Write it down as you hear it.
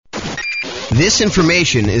This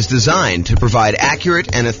information is designed to provide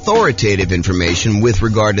accurate and authoritative information with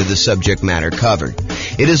regard to the subject matter covered.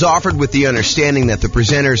 It is offered with the understanding that the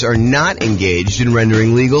presenters are not engaged in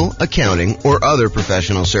rendering legal, accounting, or other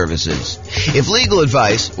professional services. If legal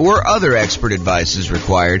advice or other expert advice is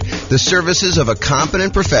required, the services of a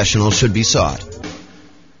competent professional should be sought.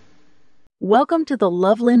 Welcome to the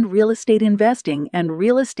Loveland Real Estate Investing and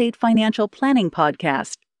Real Estate Financial Planning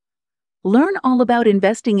Podcast. Learn all about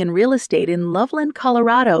investing in real estate in Loveland,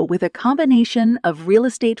 Colorado with a combination of real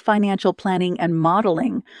estate financial planning and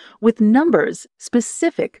modeling with numbers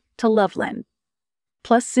specific to Loveland.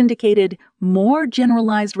 Plus syndicated, more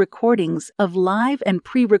generalized recordings of live and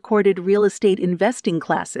pre-recorded real estate investing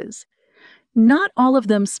classes. Not all of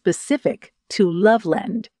them specific to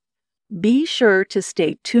Loveland. Be sure to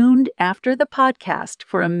stay tuned after the podcast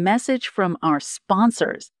for a message from our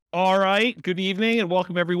sponsors. All right. Good evening and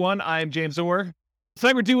welcome, everyone. I'm James Orr.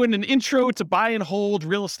 Tonight we're doing an intro to buy and hold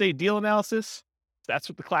real estate deal analysis. That's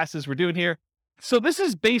what the class is we're doing here. So this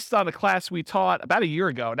is based on a class we taught about a year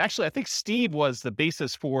ago. And actually, I think Steve was the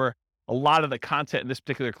basis for a lot of the content in this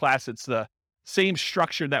particular class. It's the same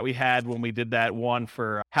structure that we had when we did that one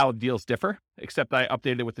for how deals differ, except I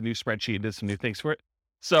updated it with the new spreadsheet and did some new things for it.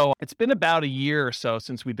 So it's been about a year or so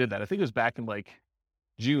since we did that. I think it was back in like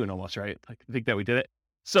June almost, right? I think that we did it.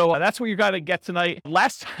 So that's what you're going to get tonight.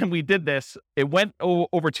 Last time we did this, it went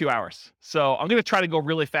over 2 hours. So I'm going to try to go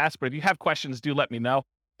really fast, but if you have questions, do let me know.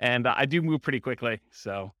 And I do move pretty quickly.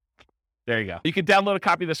 So there you go. You can download a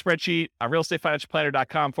copy of the spreadsheet on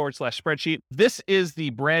realestatefinancialplanner.com/spreadsheet. This is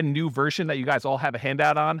the brand new version that you guys all have a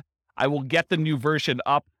handout on. I will get the new version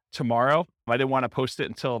up tomorrow. I didn't want to post it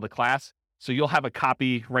until the class. So you'll have a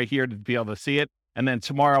copy right here to be able to see it. And then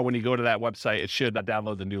tomorrow, when you go to that website, it should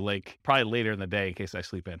download the new link, probably later in the day in case I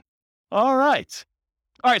sleep in. All right.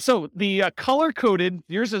 So the color-coded,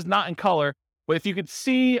 yours is not in color, but if you could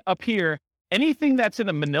see up here, anything that's in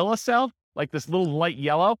a manila cell, like this little light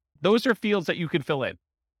yellow, those are fields that you can fill in,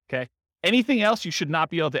 okay? Anything else you should not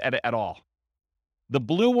be able to edit at all. The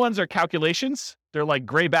blue ones are calculations. They're like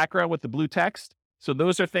gray background with the blue text. So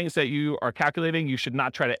those are things that you are calculating. You should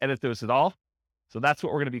not try to edit those at all. So that's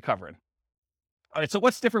what we're going to be covering. All right, so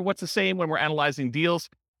what's different, what's the same when we're analyzing deals?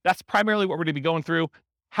 That's primarily what we're going to be going through.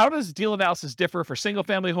 How does deal analysis differ for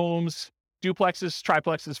single-family homes, duplexes,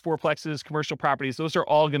 triplexes, fourplexes, commercial properties? Those are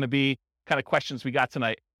all going to be kind of questions we got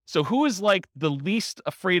tonight. So who is like the least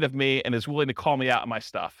afraid of me and is willing to call me out on my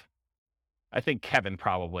stuff? I think Kevin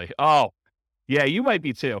probably. Oh, yeah, you might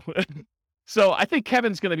be too. So I think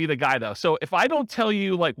Kevin's going to be the guy though. So if I don't tell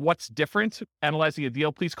you like what's different analyzing a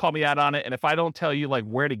deal, please call me out on it. And if I don't tell you like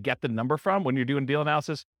where to get the number from when you're doing deal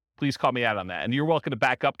analysis, please call me out on that. And you're welcome to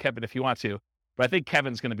back up Kevin if you want to, but I think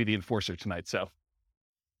Kevin's going to be the enforcer tonight. So,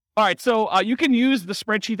 all right. So you can use the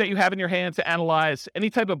spreadsheet that you have in your hand to analyze any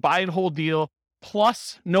type of buy and hold deal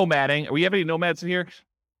plus nomading. Do we have any nomads in here?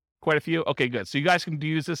 Quite a few. Okay, good. So you guys can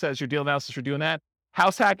use this as your deal analysis for doing that.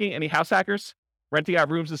 House hacking, any house hackers? Renting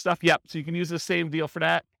out rooms and stuff. Yep. So you can use the same deal for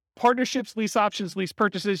that. Partnerships, lease options, lease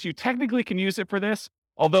purchases. You technically can use it for this,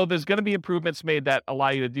 although there's going to be improvements made that allow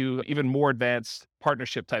you to do even more advanced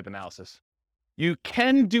partnership type analysis. You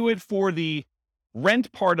can do it for the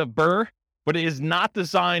rent part of BRRRR, but it is not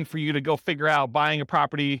designed for you to go figure out buying a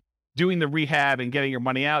property, doing the rehab and getting your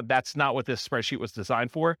money out. That's not what this spreadsheet was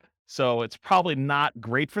designed for. So it's probably not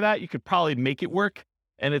great for that. You could probably make it work,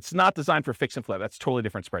 and it's not designed for fix and flip. That's a totally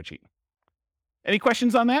different spreadsheet. Any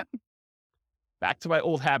questions on that? Back to my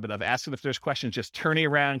old habit of asking if there's questions, just turning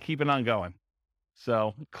around, keeping on going.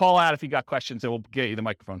 So call out if you got questions and we'll get you the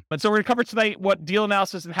microphone. And so we're going to cover tonight what deal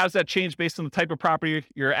analysis and how does that change based on the type of property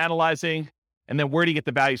you're analyzing, and then where do you get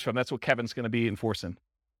the values from? That's what Kevin's going to be enforcing.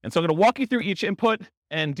 And so I'm going to walk you through each input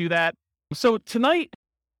and do that. So tonight,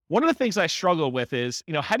 one of the things I struggle with is,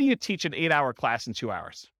 how do you teach an 8-hour class in 2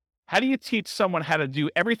 hours? How do you teach someone how to do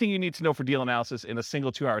everything you need to know for deal analysis in a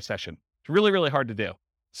single 2-hour session? It's really, really hard to do.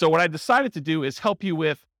 So what I decided to do is help you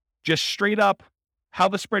with just straight up how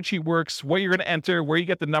the spreadsheet works, what you're going to enter, where you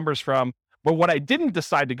get the numbers from. But what I didn't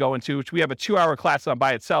decide to go into, which we have a 2-hour class on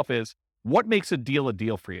by itself, is what makes a deal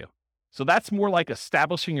for you. So that's more like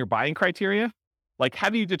establishing your buying criteria. Like,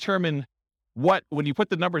 how do you determine when you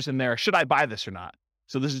put the numbers in there, should I buy this or not?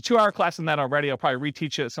 So there's a 2-hour class on that already. I'll probably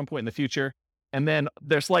reteach it at some point in the future. And then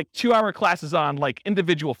there's like 2-hour classes on like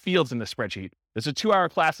individual fields in the spreadsheet. There's a 2-hour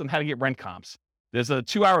class on how to get rent comps. There's a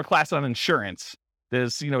 2-hour class on insurance.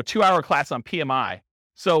 There's, a 2-hour class on PMI.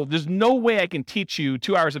 So there's no way I can teach you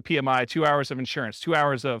 2 hours of PMI, 2 hours of insurance, 2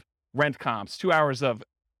 hours of rent comps, 2 hours of,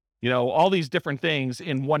 all these different things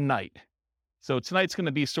in one night. So tonight's going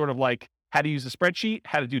to be sort of like how to use a spreadsheet,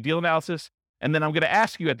 how to do deal analysis, And then I'm going to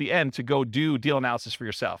ask you at the end to go do deal analysis for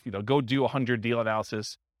yourself. Go do 100 deal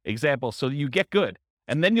analysis examples so that you get good.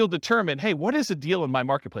 And then you'll determine, hey, what is a deal in my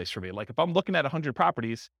marketplace for me? Like if I'm looking at 100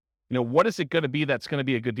 properties, what is it going to be that's going to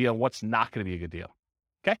be a good deal? And what's not going to be a good deal?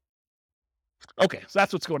 Okay, so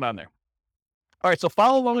that's what's going on there. All right, so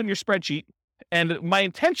follow along in your spreadsheet. And my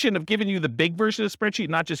intention of giving you the big version of the spreadsheet,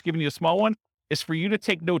 not just giving you a small one, is for you to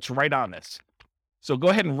take notes right on this. So go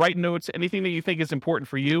ahead and write notes. Anything that you think is important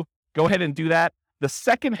for you, go ahead and do that. The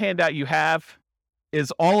second handout you have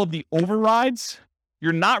is all of the overrides.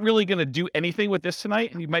 You're not really going to do anything with this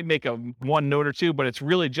tonight. You might make one note or two, but it's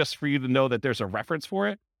really just for you to know that there's a reference for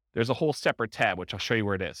it. There's a whole separate tab, which I'll show you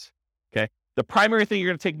where it is. Okay. The primary thing you're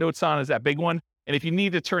going to take notes on is that big one. And if you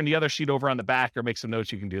need to turn the other sheet over on the back or make some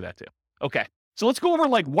notes, you can do that too. Okay. So let's go over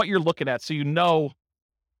like what you're looking at so you know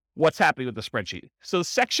what's happening with the spreadsheet. So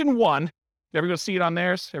section 1, everyone see it on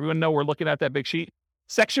theirs? Everyone know we're looking at that big sheet?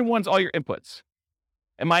 Section 1's all your inputs.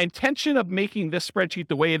 And my intention of making this spreadsheet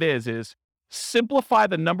the way it is simplify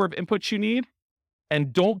the number of inputs you need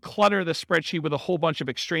and don't clutter the spreadsheet with a whole bunch of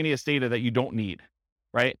extraneous data that you don't need,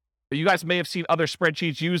 right? You guys may have seen other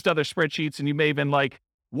spreadsheets, used other spreadsheets, and you may have been like,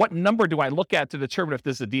 what number do I look at to determine if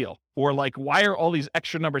this is a deal? Or like, why are all these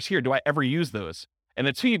extra numbers here? Do I ever use those? And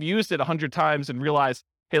until you've used it 100 times and realize,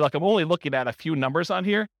 hey, look, I'm only looking at a few numbers on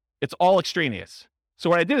here, it's all extraneous. So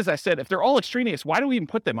what I did is I said, if they're all extraneous, why do we even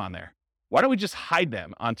put them on there? Why don't we just hide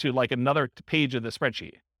them onto like another page of the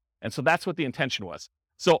spreadsheet? And so that's what the intention was.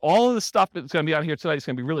 So all of the stuff that's going to be on here tonight is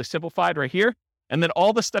going to be really simplified right here. And then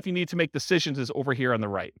all the stuff you need to make decisions is over here on the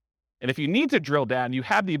right. And if you need to drill down, you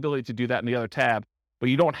have the ability to do that in the other tab, but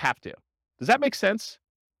you don't have to. Does that make sense?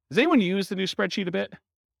 Does anyone use the new spreadsheet a bit?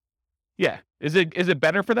 Yeah. Is it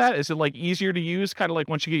better for that? Is it like easier to use, kind of like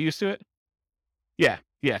once you get used to it? Yeah.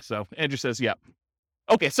 So Andrew says, yep.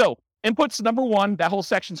 Okay, so inputs, number 1, that whole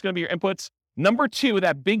section is going to be your inputs. Number 2,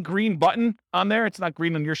 that big green button on there, it's not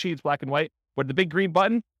green on your sheet, it's black and white, but the big green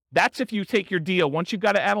button, that's if you take your deal. Once you've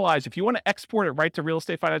got to analyze, if you want to export it right to Real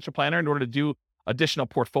Estate Financial Planner in order to do additional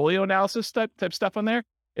portfolio analysis type stuff on there,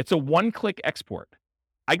 it's a one-click export.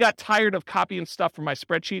 I got tired of copying stuff from my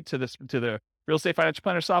spreadsheet to the Real Estate Financial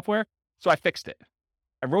Planner software, so I fixed it.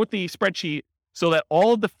 I wrote the spreadsheet so that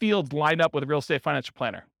all of the fields line up with the Real Estate Financial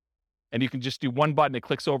Planner. And you can just do one button, it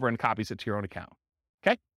clicks over and copies it to your own account.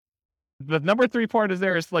 Okay? The number 3 part is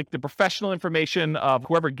like the professional information of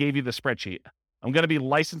whoever gave you the spreadsheet. I'm going to be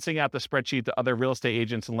licensing out the spreadsheet to other real estate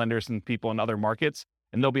agents and lenders and people in other markets,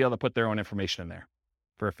 and they'll be able to put their own information in there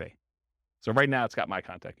for a fee. So right now it's got my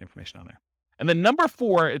contact information on there. And then number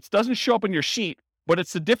 4, it doesn't show up on your sheet, but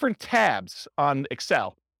it's the different tabs on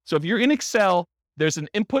Excel. So if you're in Excel, there's an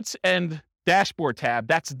inputs and dashboard tab.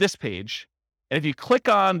 That's this page. And if you click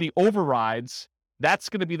on the overrides, that's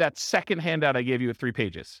going to be that second handout I gave you with 3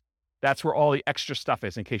 pages. That's where all the extra stuff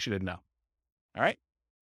is, in case you didn't know. All right.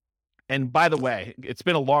 And by the way, it's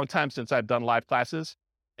been a long time since I've done live classes,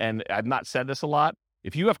 and I've not said this a lot.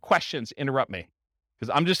 If you have questions, interrupt me,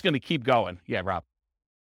 because I'm just going to keep going. Yeah, Rob.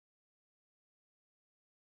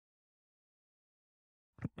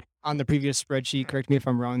 On the previous spreadsheet, correct me if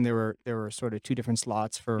I'm wrong, there were sort of 2 different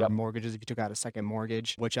slots for mortgages if you took out a second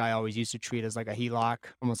mortgage, which I always used to treat as like a HELOC,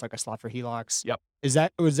 almost like a slot for HELOCs. Yep. Does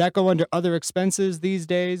that go under other expenses these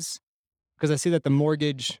days? Because I see that the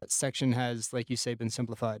mortgage section has, like you say, been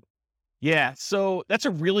simplified. Yeah, so that's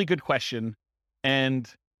a really good question. And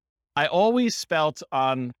I always felt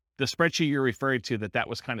on the spreadsheet you're referring to that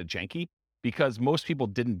was kind of janky because most people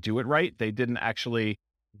didn't do it right. They didn't actually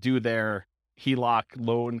do their HELOC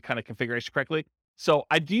loan kind of configuration correctly. So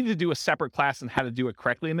I need to do a separate class on how to do it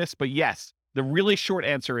correctly in this. But yes, the really short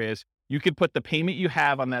answer is you could put the payment you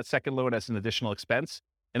have on that second loan as an additional expense,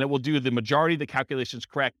 and it will do the majority of the calculations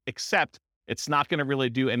correct, except it's not going to really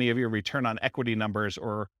do any of your return on equity numbers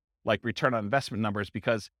or like return on investment numbers,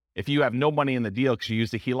 because if you have no money in the deal because you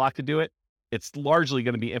use the HELOC to do it, it's largely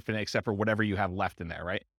going to be infinite except for whatever you have left in there,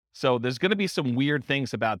 right? So there's going to be some weird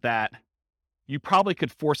things about that. You probably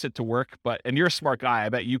could force it to work, and you're a smart guy. I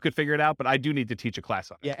bet you could figure it out, but I do need to teach a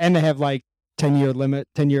class on it. Yeah, and they have like 10-year limit,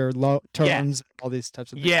 10-year low terms, all these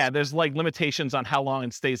types of things. Yeah, there's like limitations on how long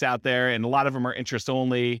it stays out there, and a lot of them are interest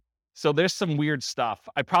only. So there's some weird stuff.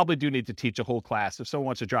 I probably do need to teach a whole class. If someone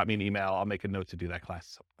wants to drop me an email, I'll make a note to do that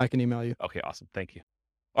class. I can email you. Okay, awesome. Thank you.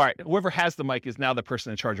 All right, whoever has the mic is now the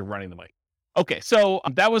person in charge of running the mic. Okay, so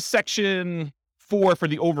that was section 4 for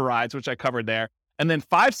the overrides, which I covered there. And then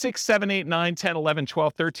 5, 6, 7, 8, 9, 10, 11,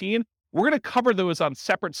 12, 13, we're going to cover those on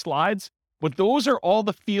separate slides, but those are all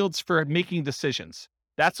the fields for making decisions.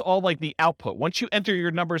 That's all like the output. Once you enter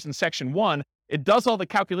your numbers in section 1, it does all the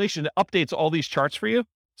calculation. It updates all these charts for you.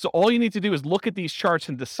 So all you need to do is look at these charts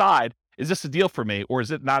and decide, is this a deal for me or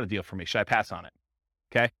is it not a deal for me? Should I pass on it?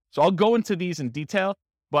 Okay. So I'll go into these in detail,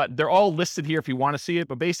 but they're all listed here if you want to see it.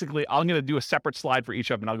 But basically, I'm going to do a separate slide for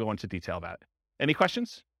each of them and I'll go into detail about it. Any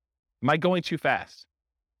questions? Am I going too fast?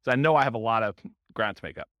 So I know I have a lot of ground to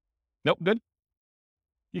make up. Nope. Good.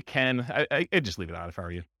 You can. I'd just leave it on if I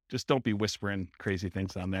were you. Just don't be whispering crazy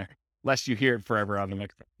things on there, lest you hear it forever on the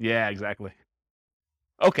microphone. Yeah, exactly.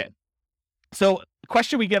 Okay. So the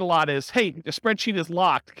question we get a lot is, hey, the spreadsheet is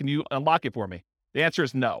locked. Can you unlock it for me? The answer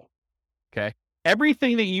is no. Okay.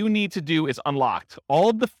 Everything that you need to do is unlocked. All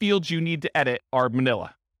of the fields you need to edit are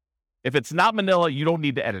Manila. If it's not Manila, you don't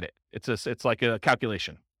need to edit it. It's like a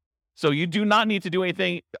calculation. So you do not need to do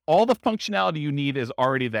anything. All the functionality you need is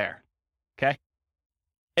already there. Okay.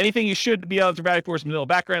 Anything you should be able to value for is Manila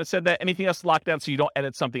background. It said that. Anything else locked down so you don't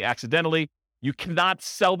edit something accidentally. You cannot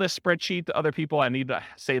sell this spreadsheet to other people. I need to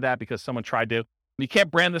say that because someone tried to. You can't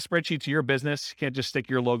brand the spreadsheet to your business. You can't just stick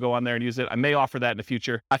your logo on there and use it. I may offer that in the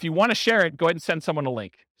future. If you want to share it, go ahead and send someone a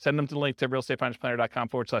link. Send them to the link to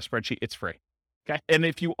realestatefinancialplanner.com/spreadsheet. It's free. Okay. And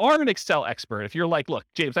if you are an Excel expert, if you're like, look,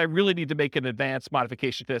 James, I really need to make an advanced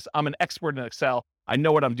modification to this. I'm an expert in Excel. I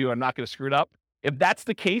know what I'm doing. I'm not going to screw it up. If that's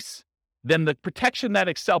the case, then the protection that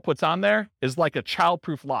Excel puts on there is like a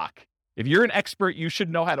childproof lock. If you're an expert, you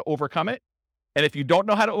should know how to overcome it. And if you don't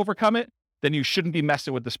know how to overcome it, then you shouldn't be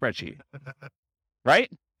messing with the spreadsheet.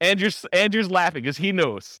 Right? Andrew's laughing because he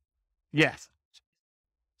knows. Yes.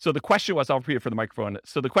 So the question was, I'll repeat it for the microphone.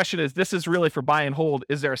 So the question is, this is really for buy and hold.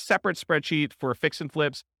 Is there a separate spreadsheet for fix and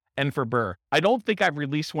flips and for BRRRR? I don't think I've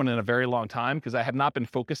released one in a very long time because I have not been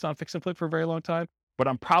focused on fix and flip for a very long time, but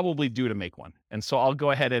I'm probably due to make one. And so I'll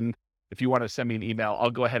go ahead and, if you want to send me an email,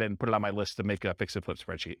 I'll go ahead and put it on my list to make a fix and flip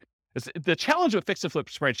spreadsheet. The challenge with fix and flip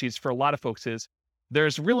spreadsheets for a lot of folks is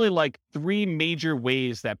there's really like 3 major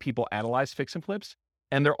ways that people analyze fix and flips,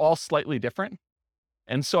 and they're all slightly different.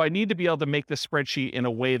 And so I need to be able to make the spreadsheet in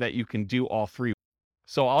a way that you can do all 3.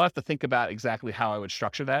 So I'll have to think about exactly how I would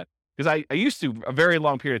structure that. Because I used to, a very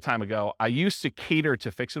long period of time ago, I used to cater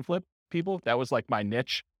to fix and flip people. That was like my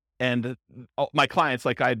niche. And my clients,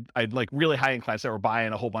 like I'd like really high-end clients that were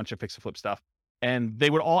buying a whole bunch of fix and flip stuff. And they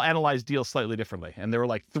would all analyze deals slightly differently. And there were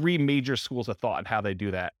like 3 major schools of thought on how they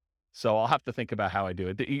do that. So I'll have to think about how I do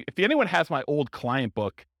it. If anyone has my old client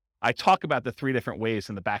book, I talk about the 3 different ways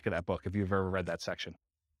in the back of that book, if you've ever read that section.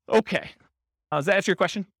 Okay. Does that answer your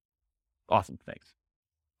question? Awesome. Thanks.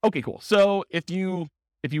 Okay, cool. So if you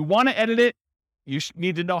want to edit it, you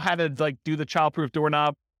need to know how to like do the childproof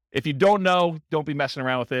doorknob. If you don't know, don't be messing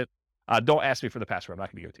around with it. Don't ask me for the password. I'm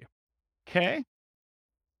not going to give it to you. Okay.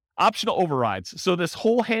 Optional overrides. So this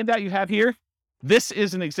whole handout you have here, this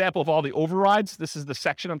is an example of all the overrides. This is the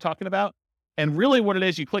section I'm talking about. And really what it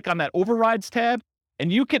is, you click on that overrides tab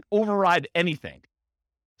and you can override anything.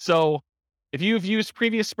 So if you've used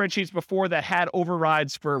previous spreadsheets before that had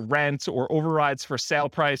overrides for rent or overrides for sale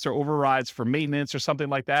price or overrides for maintenance or something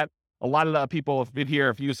like that, a lot of the people have been here,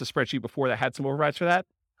 have used a spreadsheet before that had some overrides for that.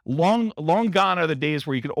 Long gone are the days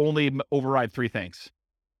where you could only override 3 things.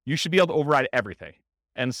 You should be able to override everything.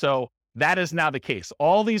 And so that is now the case.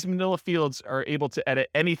 All these Manila fields are able to edit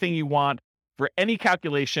anything you want for any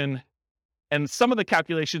calculation. And some of the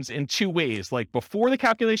calculations in 2 ways, like before the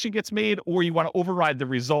calculation gets made, or you want to override the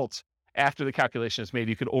results after the calculation is made,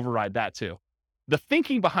 you could override that too. The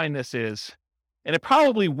thinking behind this is, and it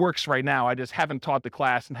probably works right now, I just haven't taught the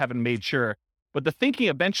class and haven't made sure, but the thinking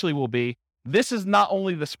eventually will be, this is not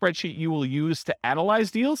only the spreadsheet you will use to analyze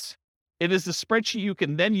deals, it is the spreadsheet you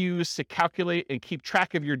can then use to calculate and keep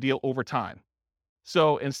track of your deal over time.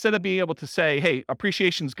 So instead of being able to say, hey,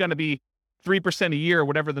 appreciation is going to be 3% a year,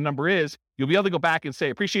 whatever the number is, you'll be able to go back and say,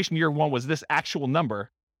 appreciation year 1 was this actual number.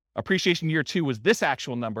 Appreciation year 2 was this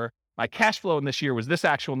actual number. My cash flow in this year was this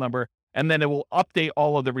actual number. And then it will update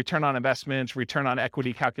all of the return on investments, return on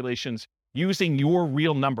equity calculations using your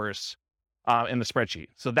real numbers in the spreadsheet.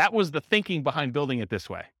 So that was the thinking behind building it this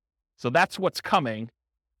way. So that's what's coming.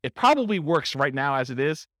 It probably works right now as it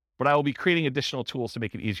is, but I will be creating additional tools to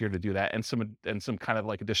make it easier to do that and some kind of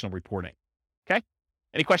like additional reporting. Okay.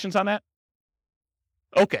 Any questions on that?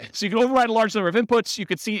 Okay. So you can override a large number of inputs. You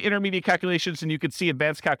could see intermediate calculations and you could see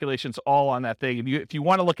advanced calculations all on that thing. If you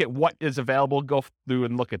want to look at what is available, go through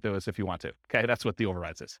and look at those if you want to. Okay. That's what the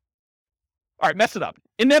overrides is. All right. Mess it up.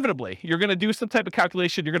 Inevitably, you're going to do some type of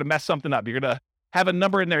calculation. You're going to mess something up. You're going to have a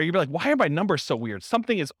number in there. You'll be like, why are my numbers so weird?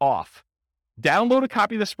 Something is off. Download a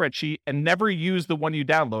copy of the spreadsheet and never use the one you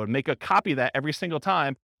download. Make a copy of that every single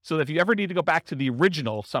time so that if you ever need to go back to the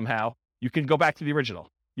original somehow, you can go back to the original.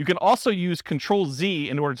 You can also use Control-Z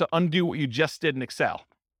in order to undo what you just did in Excel,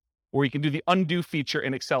 or you can do the undo feature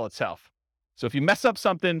in Excel itself. So if you mess up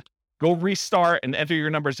something, Go restart and enter your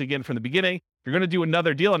numbers again from the beginning. If you're going to do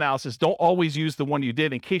another deal analysis, don't always use the one you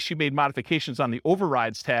did in case you made modifications on the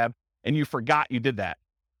overrides tab and you forgot you did that.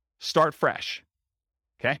 Start fresh.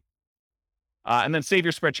 Okay? And then save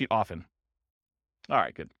your spreadsheet often. All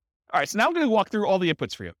right, good. All right, so now I'm going to walk through all the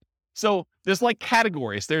inputs for you. So there's like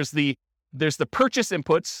categories. There's the purchase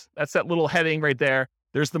inputs. That's that little heading right there.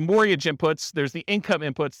 There's the mortgage inputs. There's the income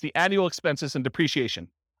inputs, the annual expenses, and depreciation.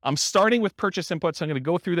 I'm starting with purchase inputs. I'm going to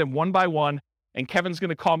go through them one by one, and Kevin's going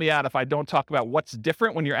to call me out if I don't talk about what's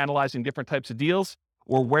different when you're analyzing different types of deals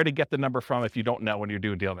or where to get the number from if you don't know when you're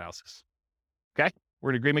doing deal analysis. Okay? We're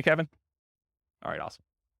in agreement, Kevin? All right, awesome.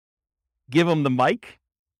 Give him the mic.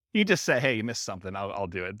 You just say, hey, you missed something. I'll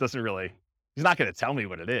do it. Doesn't really, he's not going to tell me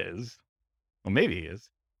what it is. Well, maybe he is.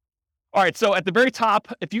 All right, so at the very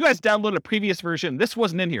top, if you guys downloaded a previous version, this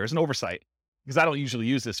wasn't in here. It's an oversight because I don't usually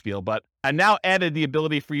use this field, but I now added the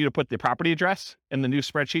ability for you to put the property address in the new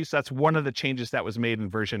spreadsheet. So that's one of the changes that was made in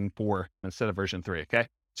version 4 instead of version 3, okay?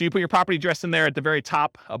 So you put your property address in there at the very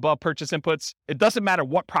top above purchase inputs. It doesn't matter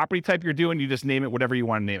what property type you're doing. You just name it whatever you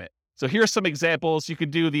want to name it. So here's some examples. You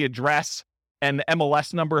could do the address and the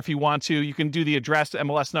MLS number if you want to. You can do the address,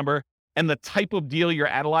 MLS number, and the type of deal you're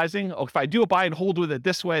analyzing. Oh, if I do a buy and hold with it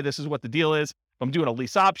this way, this is what the deal is. If I'm doing a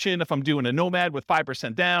lease option, if I'm doing a Nomad with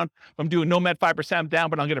 5% down, if I'm doing Nomad 5% down,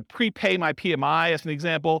 but I'm going to prepay my PMI as an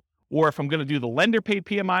example, or if I'm going to do the lender paid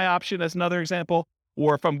PMI option as another example,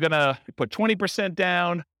 or if I'm going to put 20%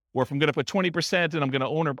 down, or if I'm going to put 20% and I'm going to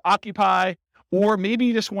own or occupy, or maybe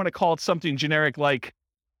you just want to call it something generic like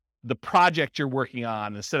the project you're working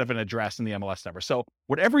on instead of an address and the MLS number. So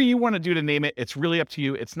whatever you want to do to name it, it's really up to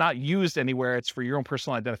you. It's not used anywhere. It's for your own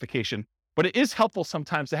personal identification, but it is helpful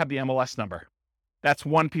sometimes to have the MLS number. That's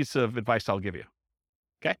one piece of advice I'll give you.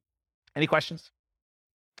 Okay. Any questions?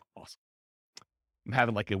 Awesome. I'm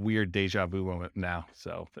having like a weird deja vu moment now.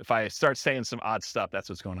 So if I start saying some odd stuff, that's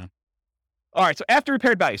what's going on. All right. So after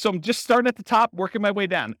repaired value. So I'm just starting at the top, working my way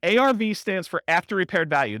down. ARV stands for after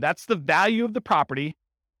repaired value. That's the value of the property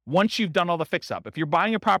once you've done all the fix up. If you're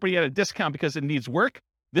buying a property at a discount because it needs work,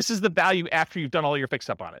 this is the value after you've done all your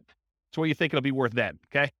fix up on it. It's what you think it'll be worth then.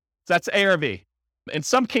 Okay. So that's ARV. In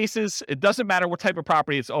some cases, it doesn't matter what type of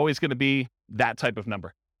property, it's always going to be that type of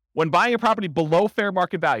number. When buying a property below fair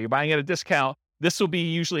market value, buying at a discount, this will be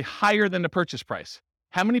usually higher than the purchase price.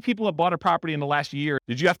 How many people have bought a property in the last year?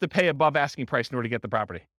 Did you have to pay above asking price in order to get the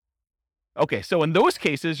property? Okay, so in those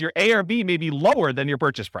cases, your ARV may be lower than your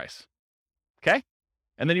purchase price. Okay?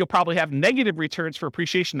 And then you'll probably have negative returns for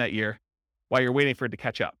appreciation that year while you're waiting for it to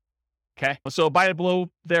catch up. Okay? So buy it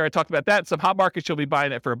below there, I talked about that. Some hot markets, you'll be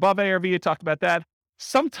buying it for above ARV, I talked about that.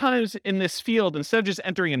 Sometimes in this field, instead of just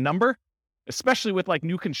entering a number, especially with like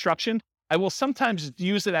new construction, I will sometimes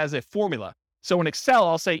use it as a formula. So in Excel,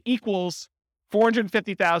 I'll say equals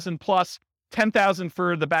 450,000 plus 10,000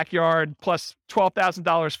 for the backyard, plus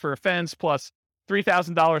 $12,000 for a fence, plus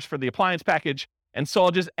 $3,000 for the appliance package. And so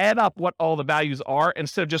I'll just add up what all the values are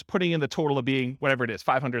instead of just putting in the total of being whatever it is,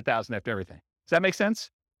 500,000 after everything. Does that make sense?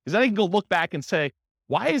 Because then I can go look back and say,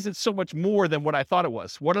 why is it so much more than what I thought it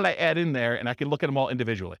was? What did I add in there? And I can look at them all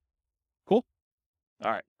individually. Cool?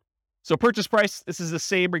 All right. So purchase price, this is the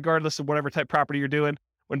same regardless of whatever type property you're doing.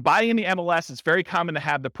 When buying in the MLS, it's very common to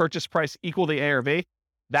have the purchase price equal the ARV.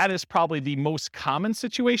 That is probably the most common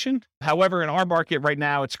situation. However, in our market right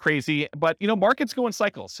now, it's crazy. But, markets go in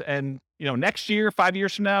cycles. And, next year, 5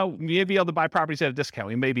 years from now, we may be able to buy properties at a discount.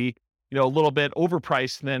 We may be, a little bit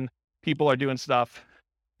overpriced, and then people are doing stuff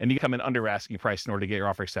and you come in under asking price in order to get your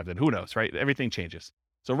offer accepted. Who knows, right? Everything changes.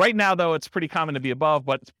 So right now, though, it's pretty common to be above,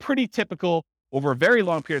 but it's pretty typical over a very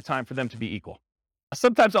long period of time for them to be equal.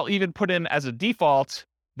 Sometimes I'll even put in as a default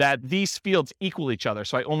that these fields equal each other.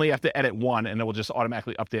 So I only have to edit one and it will just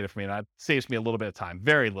automatically update it for me. And that saves me a little bit of time,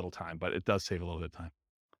 very little time, but it does save a little bit of time.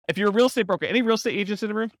 If you're a real estate broker, any real estate agents in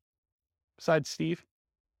the room besides Steve?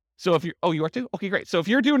 So if you are too? Okay, great. So if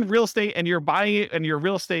you're doing real estate and you're buying it and your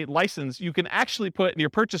real estate license, you can actually put in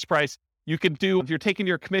your purchase price, you can do, if you're taking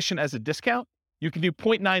your commission as a discount, you can do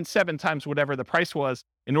 0.97 times whatever the price was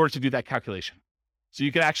in order to do that calculation. So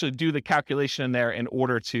you can actually do the calculation in there in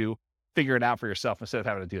order to figure it out for yourself instead of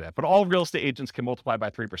having to do that. But all real estate agents can multiply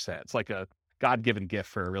by 3%. It's like a God-given gift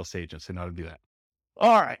for a real estate agent to know how to do that.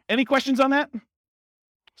 All right. Any questions on that?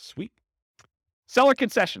 Sweet. Seller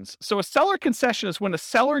concessions. So a seller concession is when a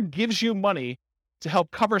seller gives you money to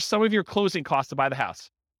help cover some of your closing costs to buy the house.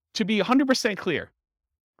 To be 100% clear,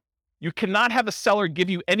 you cannot have a seller give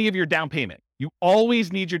you any of your down payment. You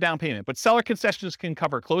always need your down payment, but seller concessions can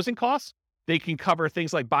cover closing costs. They can cover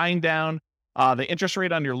things like buying down the interest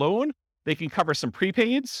rate on your loan. They can cover some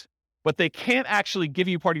prepaids. but they can't actually give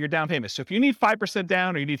you part of your down payment. So if you need 5%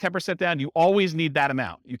 down or you need 10% down, you always need that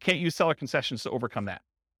amount. You can't use seller concessions to overcome that.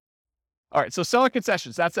 All right, so seller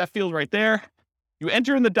concessions, that's that field right there. You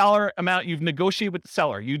enter in the dollar amount you've negotiated with the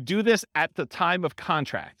seller. You do this at the time of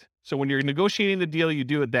contract. So when you're negotiating the deal, you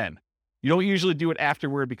do it then. You don't usually do it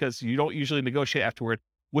afterward because you don't usually negotiate afterward,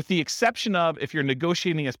 with the exception of if you're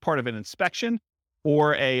negotiating as part of an inspection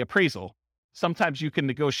or a appraisal. Sometimes you can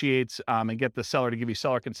negotiate and get the seller to give you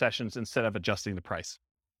seller concessions instead of adjusting the price.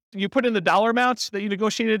 You put in the dollar amounts that you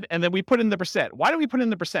negotiated, and then we put in the percent. Why do we put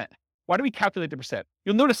in the percent? Why do we calculate the percent?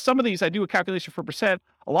 You'll notice some of these, I do a calculation for percent.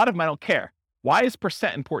 A lot of them I don't care. Why is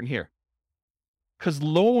percent important here? Because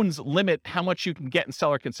loans limit how much you can get in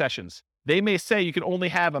seller concessions. They may say you can only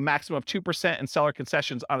have a maximum of 2% in seller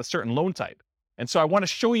concessions on a certain loan type. And so I want to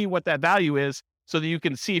show you what that value is so that you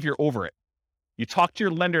can see if you're over it. You talk to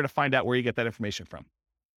your lender to find out where you get that information from.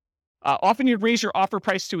 Often you'd raise your offer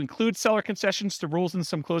price to include seller concessions to rules and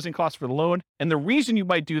some closing costs for the loan. And the reason you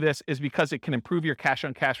might do this is because it can improve your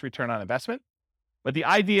cash-on-cash return on investment. But the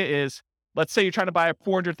idea is, let's say you're trying to buy a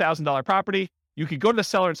 $400,000 property. You could go to the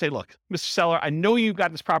seller and say, look, Mr. Seller, I know you've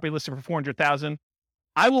got this property listed for $400,000.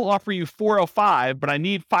 I will offer you $405,000, but I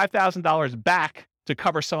need $5,000 back to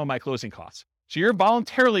cover some of my closing costs. So you're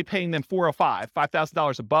voluntarily paying them $405,000,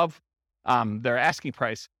 $5,000 above their asking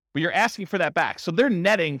price, but you're asking for that back. So they're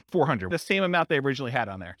netting $400,000, the same amount they originally had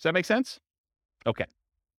on there. Does that make sense? Okay.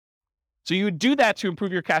 So you would do that to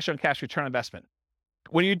improve your cash-on-cash return on investment.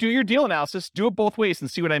 When you do your deal analysis, do it both ways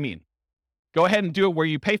and see what I mean. Go ahead and do it where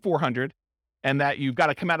you pay $400,000 and that you've got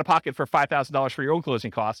to come out of pocket for $5,000 for your own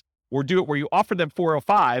closing costs, or do it where you offer them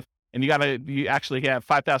 $405,000 and you actually have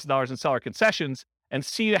 $5,000 in seller concessions, and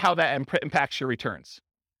see how that impacts your returns.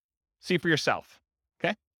 See for yourself.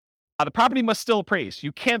 Okay. The property must still appraise.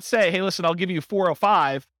 You can't say, hey, listen, I'll give you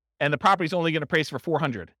 $405,000 and the property's only going to appraise for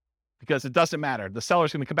 $400,000, because it doesn't matter. The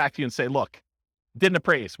seller's going to come back to you and say, look, didn't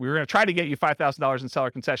appraise. We were going to try to get you $5,000 in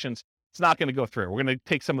seller concessions. It's not going to go through. We're going to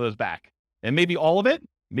take some of those back. And maybe all of it,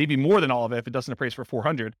 maybe more than all of it if it doesn't appraise for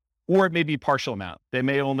 $400,000, or it may be a partial amount. They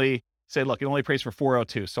may only say, look, it only appraised for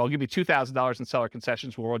 $402,000. So I'll give you $2,000 in seller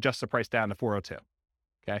concessions. We'll adjust the price down to $402,000.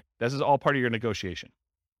 Okay. This is all part of your negotiation.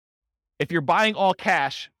 If you're buying all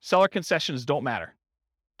cash, seller concessions don't matter.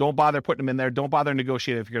 Don't bother putting them in there. Don't bother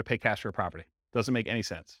negotiating if you're going to pay cash for a property. Doesn't make any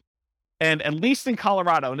sense. And at least in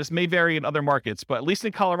Colorado, and this may vary in other markets, but at least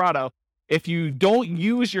in Colorado, if you don't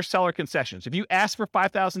use your seller concessions, if you ask for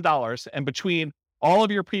 $5,000 and between all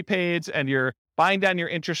of your prepaids and you're buying down your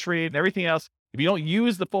interest rate and everything else, if you don't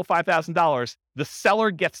use the full $5,000, the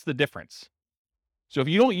seller gets the difference. So if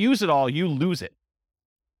you don't use it all, you lose it.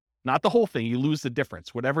 Not the whole thing, you lose the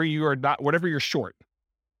difference, whatever you're short.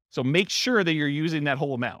 So make sure that you're using that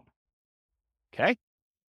whole amount. Okay?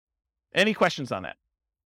 Any questions on that?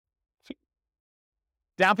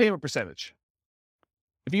 Down payment percentage.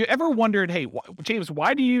 If you ever wondered, hey, James,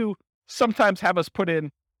 why do you sometimes have us put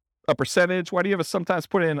in a percentage? Why do you have us sometimes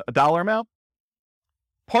put in a dollar amount?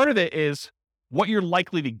 Part of it is what you're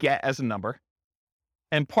likely to get as a number.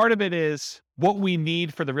 And part of it is what we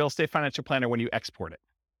need for the real estate financial planner when you export it.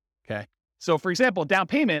 Okay. So for example, down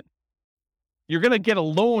payment, you're going to get a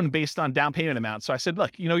loan based on down payment amount. So I said,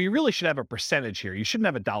 look, you really should have a percentage here. You shouldn't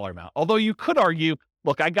have a dollar amount. Although you could argue,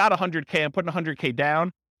 look, I got $100K, I'm putting $100K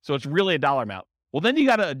down. So it's really a dollar amount. Well, then you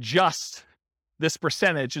got to adjust this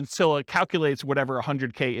percentage until it calculates whatever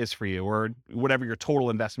 $100K is for you, or whatever your total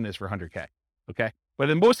investment is for $100K. Okay. But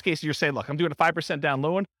in most cases, you're saying, look, I'm doing a 5% down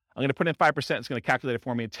loan. I'm going to put in 5%. It's going to calculate it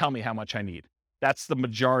for me and tell me how much I need. That's the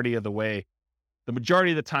majority of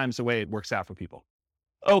the times the way it works out for people.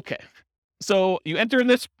 Okay. So you enter in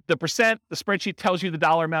the percent, the spreadsheet tells you the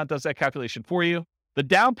dollar amount, does that calculation for you. The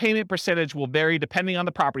down payment percentage will vary depending on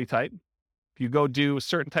the property type. If you go do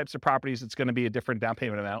certain types of properties, it's going to be a different down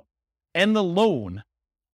payment amount. And the loan.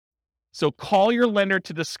 So call your lender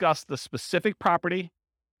to discuss the specific property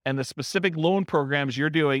and the specific loan programs you're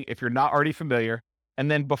doing if you're not already familiar. And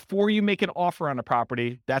then before you make an offer on a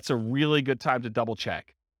property, that's a really good time to double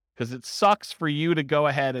check. Because it sucks for you to go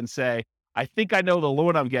ahead and say, I think I know the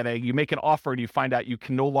loan I'm getting. You make an offer and you find out you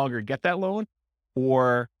can no longer get that loan,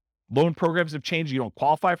 or loan programs have changed. You don't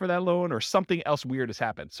qualify for that loan, or something else weird has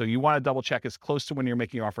happened. So you want to double check as close to when you're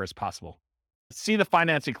making your offer as possible. See the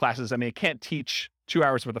financing classes. I mean, I can't teach 2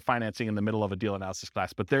 hours worth of financing in the middle of a deal analysis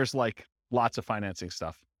class, but there's like lots of financing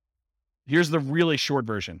stuff. Here's the really short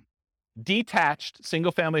version. Detached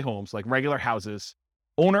single family homes, like regular houses,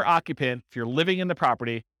 owner occupant, if you're living in the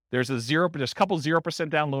property, there's a couple 0%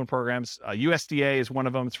 down loan programs. USDA is one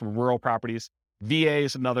of them. It's for rural properties. VA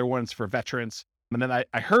is another one. It's for veterans. And then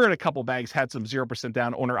I heard a couple banks had some 0%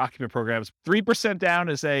 down owner occupant programs. 3% down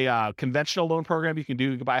is a conventional loan program you can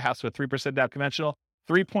do. You can buy a house with 3% down conventional.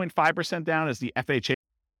 3.5% down is the FHA.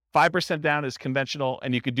 5% down is conventional,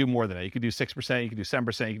 and you could do more than that. You could do 6%, you could do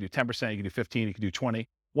 7%, you could do 10%, you could do 15%, you could do 20%.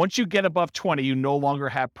 Once you get above 20%, you no longer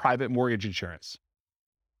have private mortgage insurance.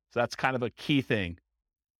 So that's kind of a key thing.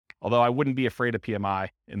 Although I wouldn't be afraid of PMI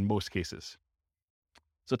in most cases.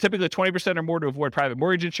 So typically 20% or more to avoid private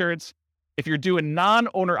mortgage insurance. If you're doing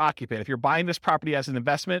non-owner occupant, if you're buying this property as an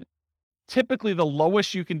investment, typically the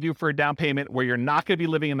lowest you can do for a down payment where you're not going to be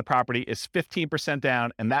living in the property is 15%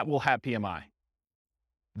 down, and that will have PMI.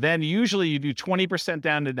 Then usually you do 20%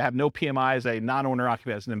 down to have no PMI as a non-owner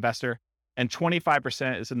occupant as an investor, and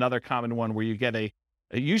 25% is another common one where you get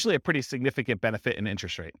usually a pretty significant benefit in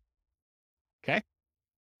interest rate. Okay?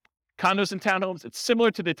 Condos and townhomes, it's similar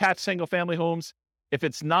to detached single-family homes. If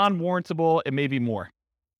it's non-warrantable, it may be more.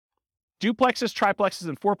 Duplexes, triplexes,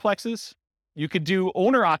 and fourplexes, you could do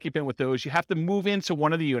owner-occupant with those. You have to move into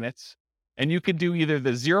one of the units, and you could do either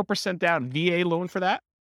the 0% down VA loan for that.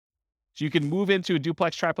 So you can move into a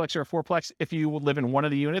duplex, triplex, or a fourplex if you would live in one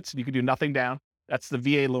of the units. You could do nothing down. That's the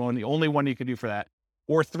VA loan, the only one you can do for that.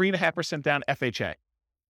 Or 3.5% down FHA.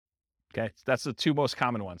 Okay, so that's the two most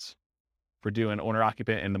common ones for doing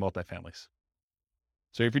owner-occupant in the multifamilies.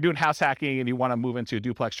 So if you're doing house hacking and you want to move into a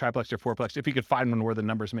duplex, triplex, or fourplex, if you could find one where the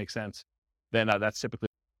numbers make sense, then that's typically.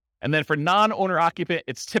 And then for non-owner occupant,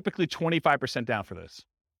 it's typically 25% down for this.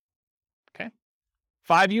 Okay.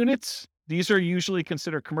 5 units, these are usually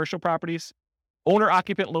considered commercial properties. Owner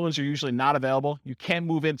occupant loans are usually not available. You can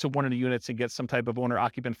move into one of the units and get some type of owner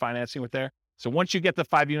occupant financing with there. So once you get the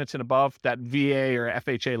 5 units and above, that VA or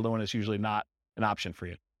FHA loan is usually not an option for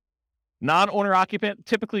you. Non-owner occupant,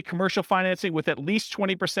 typically commercial financing with at least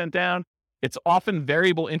 20% down. It's often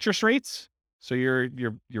variable interest rates. So you're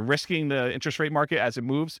risking the interest rate market as it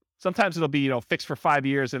moves. Sometimes it'll be, fixed for 5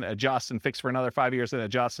 years and adjust, and fixed for another 5 years and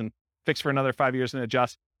adjust, and fixed for another 5 years and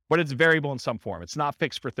adjust. But it's variable in some form. It's not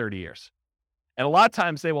fixed for 30 years. And a lot of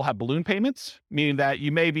times they will have balloon payments, meaning that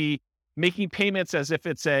you may be making payments as if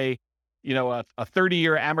it's a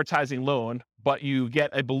 30-year amortizing loan, but you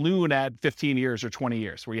get a balloon at 15 years or 20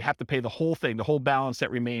 years where you have to pay the whole thing, the whole balance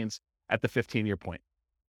that remains at the 15-year point.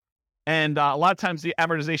 And a lot of times the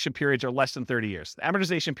amortization periods are less than 30 years. The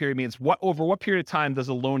amortization period means over what period of time does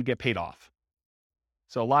a loan get paid off?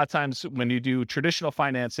 So a lot of times when you do traditional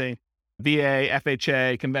financing, VA,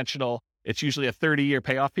 FHA, conventional, it's usually a 30-year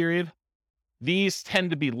payoff period. These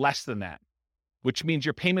tend to be less than that, which means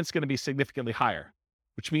your payment's going to be significantly higher,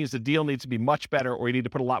 which means the deal needs to be much better, or you need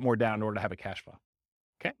to put a lot more down in order to have a cash flow.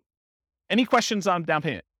 Okay. Any questions on down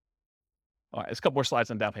payment? All right, there's a couple more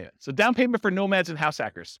slides on down payment. So down payment for nomads and house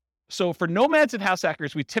hackers. So for nomads and house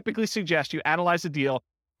hackers, we typically suggest you analyze the deal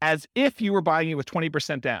as if you were buying it with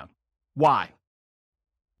 20% down. Why?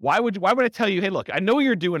 Why would I tell you, hey, look, I know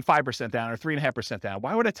you're doing 5% down or 3.5% down.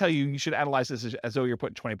 Why would I tell you you should analyze this as though you're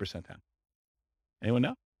putting 20% down? Anyone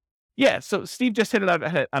know? Yeah, so Steve just hit it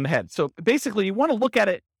on the head. So basically, you want to look at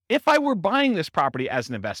it, if I were buying this property as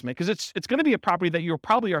an investment, because it's going to be a property that you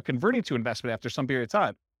probably are converting to investment after some period of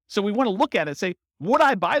time. So we want to look at it and say, would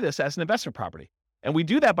I buy this as an investment property? And we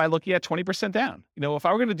do that by looking at 20% down. If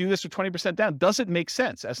I were going to do this with 20% down, does it make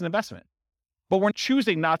sense as an investment? But we're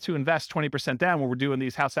choosing not to invest 20% down when we're doing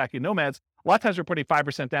these house hacking nomads. A lot of times we're putting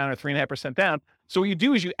 5% down or 3.5% down. So what you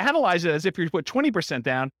do is you analyze it as if you put 20%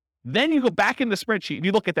 down. Then you go back in the spreadsheet and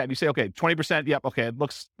you look at that and you say, okay, 20%, yep, okay, it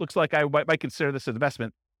looks like I might consider this an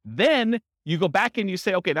investment. Then you go back and you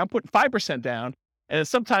say, okay, now I'm putting 5% down. And then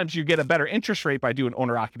sometimes you get a better interest rate by doing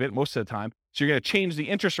owner occupant most of the time. So you're going to change the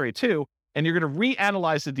interest rate too. And you're going to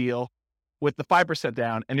reanalyze the deal with the 5%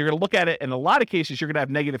 down. And you're going to look at it. In a lot of cases, you're going to have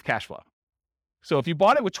negative cash flow. So if you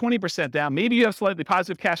bought it with 20% down, maybe you have slightly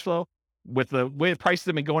positive cash flow. With the way the prices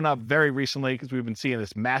have been going up very recently, because we've been seeing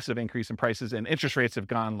this massive increase in prices and interest rates have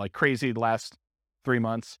gone like crazy the last 3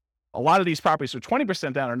 months. A lot of these properties with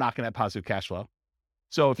 20% down are not going to have positive cash flow.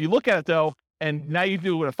 So if you look at it though, and now you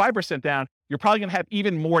do it with a 5% down, you're probably going to have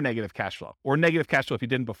even more negative cash flow, or negative cash flow if you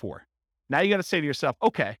didn't before. Now you got to say to yourself,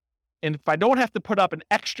 okay, and if I don't have to put up an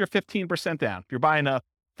extra 15% down, if you're buying a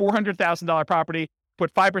 $400,000 property,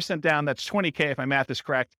 put 5% down, that's $20K if my math is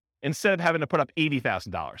correct, instead of having to put up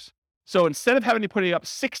 $80,000. So instead of having to put up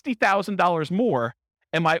 $60,000 more,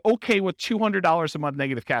 am I okay with $200 a month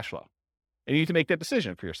negative cash flow? And you need to make that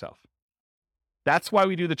decision for yourself. That's why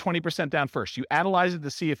we do the 20% down first. You analyze it to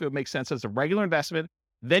see if it makes sense as a regular investment.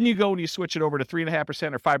 Then you go and you switch it over to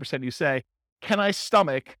 3.5% or 5%. You say, can I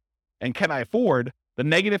stomach and can I afford the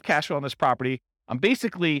negative cash flow on this property? I'm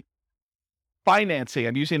basically financing,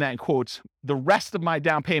 I'm using that in quotes, the rest of my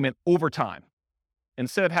down payment over time.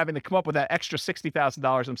 instead of having to come up with that extra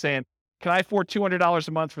 $60,000, I'm saying, can I afford $200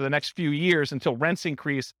 a month for the next few years until rents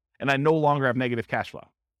increase and I no longer have negative cash flow?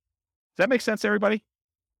 Does that make sense to everybody?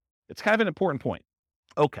 It's kind of an important point.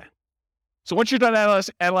 Okay. So once you're done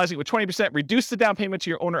analyzing with 20%, reduce the down payment to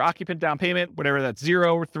your owner-occupant down payment, whatever that's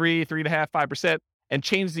 0, 3, 3.5%, 5%, and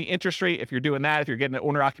change the interest rate if you're doing that, if you're getting an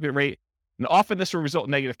owner-occupant rate. And often this will result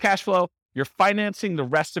in negative cash flow. You're financing the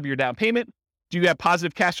rest of your down payment. Do you have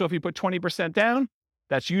positive cash flow if you put 20% down?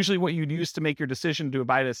 That's usually what you'd use to make your decision to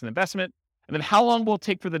buy it as an investment. And then how long will it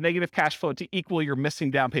take for the negative cash flow to equal your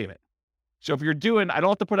missing down payment? So if you're doing, I don't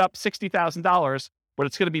have to put up $60,000, but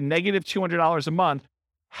it's going to be negative $200 a month.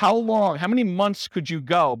 How many months could you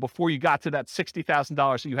go before you got to that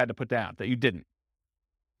 $60,000 that you had to put down, that you didn't?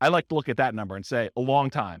 I like to look at that number and say a long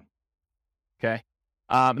time. Okay.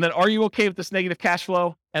 And then are you okay with this negative cash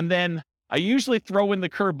flow? And then I usually throw in the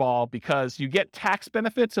curveball because you get tax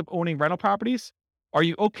benefits of owning rental properties. Are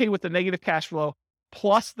you okay with the negative cash flow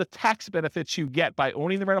plus the tax benefits you get by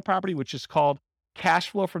owning the rental property, which is called cash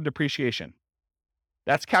flow from depreciation?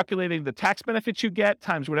 That's calculating the tax benefits you get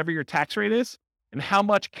times whatever your tax rate is and how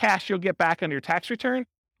much cash you'll get back on your tax return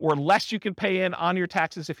or less you can pay in on your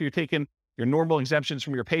taxes if you're taking your normal exemptions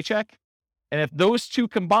from your paycheck. And if those two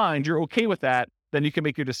combined, you're okay with that, then you can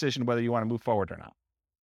make your decision whether you want to move forward or not.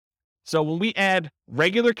 So when we add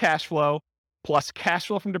regular cash flow plus cash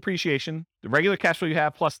flow from depreciation, the regular cash flow you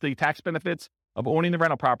have plus the tax benefits of owning the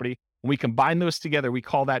rental property, when we combine those together, we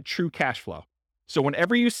call that true cash flow. So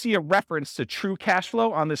whenever you see a reference to true cash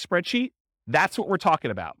flow on this spreadsheet, that's what we're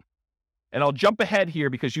talking about. And I'll jump ahead here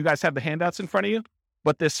because you guys have the handouts in front of you.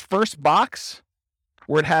 But this first box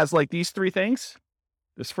where it has like these three things,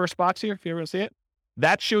 this first box here, if you ever want to see it,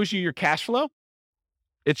 that shows you your cash flow.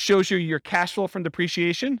 It shows you your cash flow from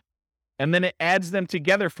depreciation. And then it adds them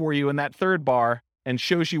together for you in that third bar and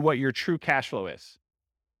shows you what your true cash flow is.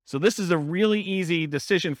 So this is a really easy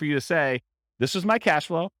decision for you to say, this is my cash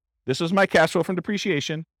flow. This is my cash flow from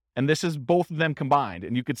depreciation. And this is both of them combined.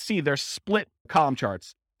 And you could see they're split column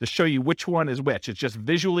charts to show you which one is which. It's just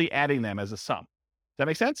visually adding them as a sum. Does that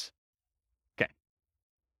make sense? Okay.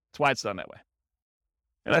 That's why it's done that way.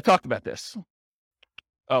 And I talked about this.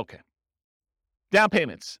 Okay. Down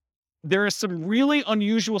payments. There are some really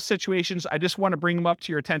unusual situations. I just want to bring them up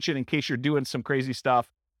to your attention in case you're doing some crazy stuff.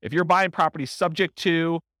 If you're buying property subject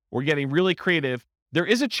to or getting really creative, there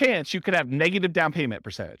is a chance you could have negative down payment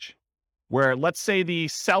percentage where let's say the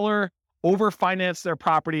seller overfinanced their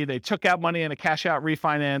property. They took out money in a cash out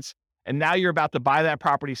refinance. And now you're about to buy that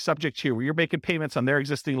property subject to where you're making payments on their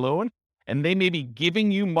existing loan. And they may be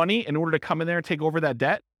giving you money in order to come in there and take over that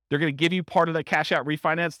debt. They're going to give you part of that cash out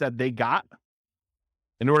refinance that they got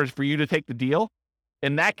in order for you to take the deal.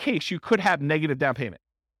 In that case, you could have negative down payment.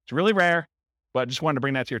 It's really rare, but I just wanted to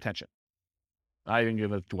bring that to your attention. I didn't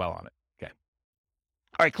going to dwell on it. Okay.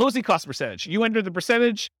 All right, closing cost percentage. You enter the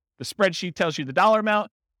percentage. The spreadsheet tells you the dollar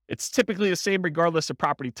amount. It's typically the same regardless of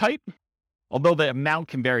property type, although the amount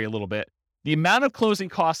can vary a little bit. The amount of closing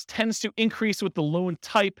costs tends to increase with the loan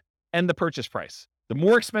type and the purchase price. The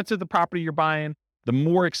more expensive the property you're buying, the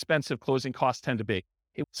more expensive closing costs tend to be.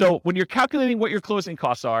 So when you're calculating what your closing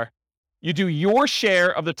costs are, you do your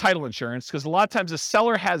share of the title insurance because a lot of times the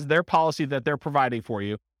seller has their policy that they're providing for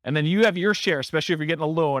you. And then you have your share, especially if you're getting a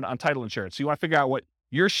loan on title insurance. So you want to figure out what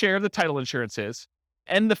your share of the title insurance is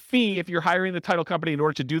and the fee if you're hiring the title company in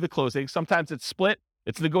order to do the closing. Sometimes it's split.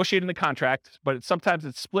 It's negotiated in the contract, but sometimes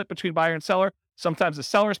it's split between buyer and seller. Sometimes the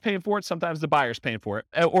seller's paying for it. Sometimes the buyer's paying for it.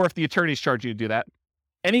 Or if the attorneys charge you to do that.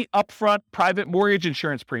 Any upfront private mortgage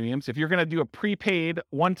insurance premiums, if you're going to do a prepaid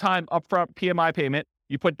one-time upfront PMI payment,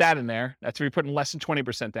 you put that in there. That's where you're putting less than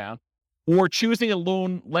 20% down. Or choosing a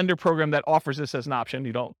loan lender program that offers this as an option.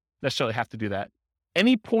 You don't necessarily have to do that.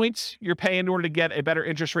 Any points you're paying in order to get a better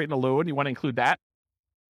interest rate in a loan, you want to include that.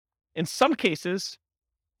 In some cases,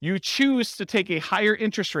 you choose to take a higher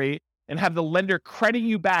interest rate and have the lender credit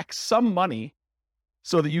you back some money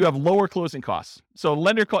so that you have lower closing costs. So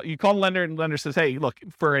you call the lender and the lender says, hey, look,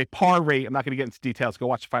 for a par rate, I'm not going to get into details, go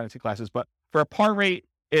watch the financing classes, but for a par rate,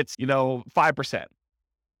 it's, 5%.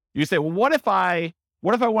 You say, well, what if I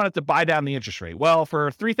wanted to buy down the interest rate? Well, for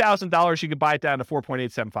 $3,000, you could buy it down to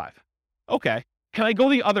 4.875. Okay. Can I go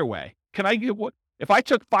the other way? If I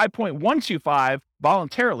took 5.125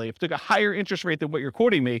 voluntarily, if I took a higher interest rate than what you're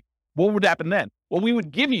quoting me, what would happen then? Well, we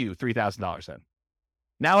would give you $3,000 then.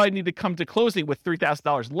 Now I need to come to closing with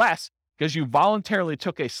 $3,000 less because you voluntarily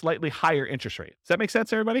took a slightly higher interest rate. Does that make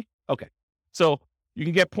sense, everybody? Okay. So you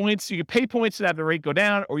can get points, you can pay points to have the rate go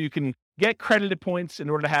down, or you can get credited points in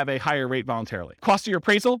order to have a higher rate voluntarily. Cost of your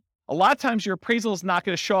appraisal. A lot of times your appraisal is not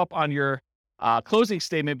going to show up on your closing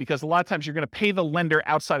statement, because a lot of times you're going to pay the lender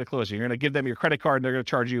outside of closing. You're going to give them your credit card and they're going to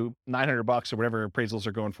charge you $900 or whatever appraisals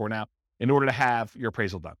are going for now in order to have your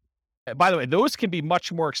appraisal done. By the way, those can be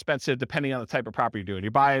much more expensive depending on the type of property you're doing.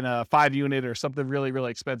 You're buying a 5-unit or something really,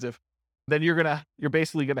 really expensive, then you're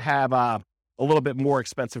basically going to have a little bit more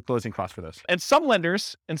expensive closing costs for those. And some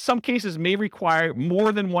lenders, in some cases, may require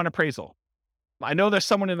more than one appraisal. I know there's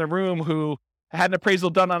someone in the room who had an appraisal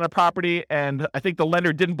done on a property, and I think the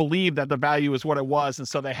lender didn't believe that the value was what it was, and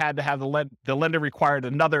so they had to have the lender required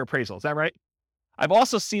another appraisal. Is that right? I've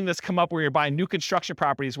also seen this come up where you're buying new construction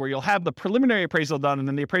properties where you'll have the preliminary appraisal done, and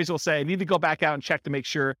then the appraisal will say, I need to go back out and check to make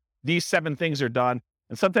sure these 7 things are done.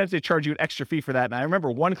 And sometimes they charge you an extra fee for that. And I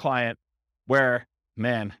remember one client where,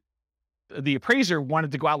 man, the appraiser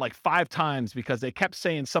wanted to go out like 5 times because they kept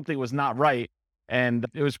saying something was not right. And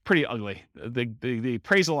it was pretty ugly. The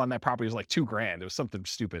appraisal on that property was like $2,000. It was something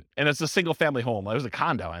stupid. And it's a single family home. It was a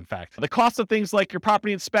condo, in fact. The cost of things like your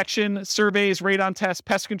property inspection, surveys, radon tests,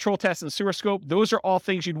 pest control tests, and sewer scope, those are all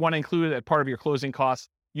things you'd want to include as part of your closing costs.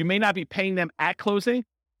 You may not be paying them at closing,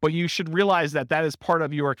 but you should realize that that is part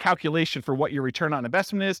of your calculation for what your return on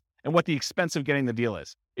investment is and what the expense of getting the deal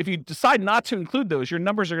is. If you decide not to include those, your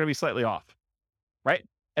numbers are going to be slightly off, right?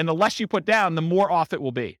 And the less you put down, the more off it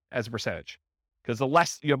will be as a percentage. Because the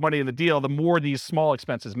less you have money in the deal, the more these small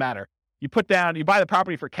expenses matter. You buy the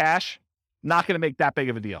property for cash, not going to make that big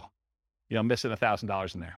of a deal. Missing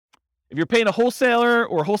 $1,000 in there. If you're paying a wholesaler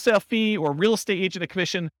or wholesale fee or real estate agent a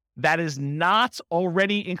commission, that is not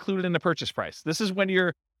already included in the purchase price. This is when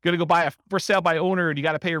you're going to go buy a for sale by owner and you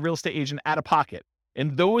got to pay your real estate agent out of pocket.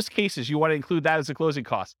 In those cases, you want to include that as a closing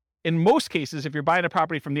cost. In most cases, if you're buying a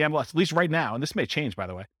property from the MLS, at least right now, and this may change, by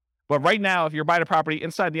the way, but right now, if you're buying a property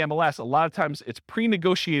inside the MLS, a lot of times it's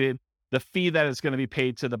pre-negotiated the fee that is going to be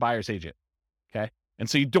paid to the buyer's agent, okay? And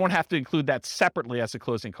so you don't have to include that separately as a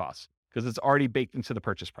closing cost because it's already baked into the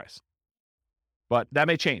purchase price. But that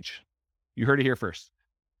may change. You heard it here first.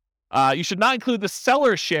 You should not include the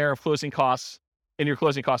seller's share of closing costs in your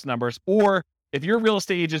closing cost numbers, or if your real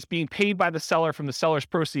estate agent is being paid by the seller from the seller's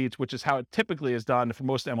proceeds, which is how it typically is done for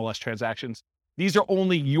most MLS transactions, these are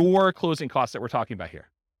only your closing costs that we're talking about here.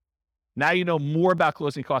 Now you know more about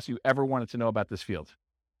closing costs you ever wanted to know about this field,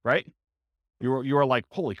 right? You were like,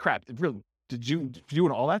 holy crap, did you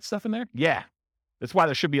doing all that stuff in there? Yeah. That's why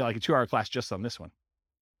there should be like a 2-hour class just on this one.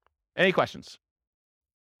 Any questions?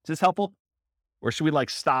 Is this helpful? Or should we like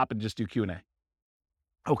stop and just do Q&A?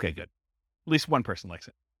 Okay, good. At least one person likes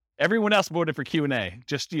it. Everyone else voted for Q&A.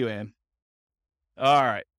 Just you, Ann. All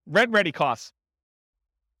right. Rent ready costs.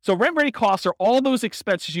 So rent ready costs are all those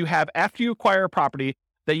expenses you have after you acquire a property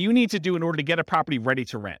that you need to do in order to get a property ready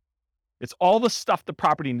to rent. It's all the stuff the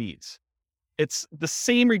property needs. It's the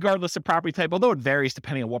same regardless of property type, although it varies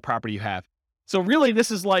depending on what property you have. So really,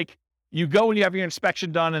 this is like you go and you have your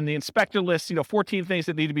inspection done and the inspector lists, 14 things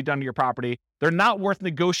that need to be done to your property. They're not worth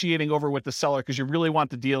negotiating over with the seller because you really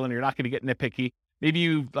want the deal and you're not going to get nitpicky. Maybe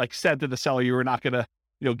you said to the seller you were not going to,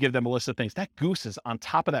 give them a list of things. That goose is on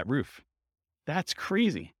top of that roof. That's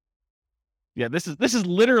crazy. Yeah, this is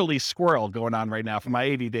literally squirrel going on right now for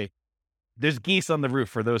my ADD. There's geese on the roof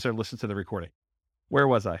for those that listen to the recording. Where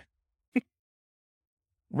was I?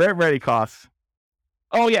 Rent ready costs.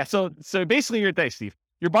 Oh yeah, so basically you're thanks, Steve.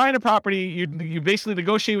 You're buying a property, you basically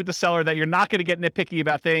negotiate with the seller that you're not going to get nitpicky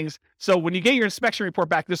about things. So when you get your inspection report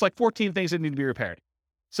back, there's like 14 things that need to be repaired.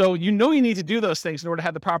 So you need to do those things in order to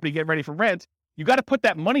have the property get ready for rent. You got to put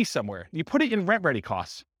that money somewhere. You put it in rent ready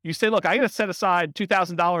costs. You say, look, I got to set aside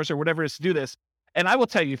 $2,000 or whatever it is to do this. And I will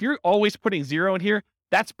tell you, if you're always putting zero in here,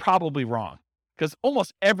 that's probably wrong because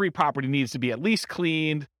almost every property needs to be at least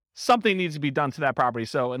cleaned. Something needs to be done to that property.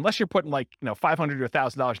 So unless you're putting $500 or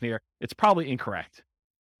 $1,000 in here, it's probably incorrect.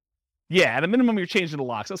 Yeah, at a minimum, you're changing the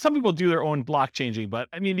locks. So some people do their own block changing, but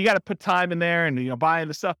you got to put time in there and, buying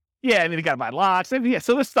the stuff. Yeah, you got to buy locks. Yeah,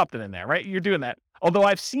 so there's something in there, right? You're doing that. Although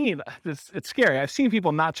I've seen, it's scary. I've seen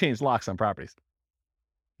people not change locks on properties.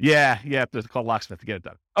 Yeah, you have to call locksmith to get it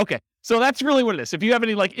done. Okay, so that's really what it is. If you have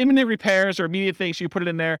any imminent repairs or immediate things, you put it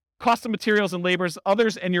in there. Cost of materials and labors,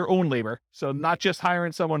 others, and your own labor. So not just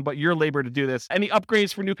hiring someone, but your labor to do this. Any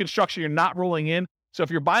upgrades for new construction you're not rolling in. So if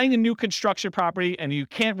you're buying a new construction property and you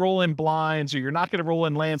can't roll in blinds or you're not going to roll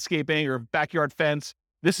in landscaping or backyard fence,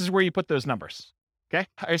 this is where you put those numbers. Okay,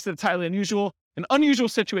 I said it's highly unusual. An unusual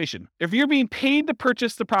situation. If you're being paid to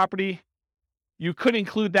purchase the property, you could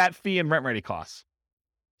include that fee in rent ready costs.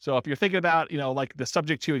 So if you're thinking about, the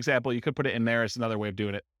subject to example, you could put it in there as another way of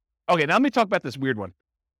doing it. Okay, now let me talk about this weird one.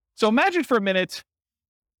 So imagine for a minute,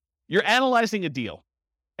 you're analyzing a deal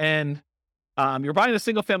and you're buying a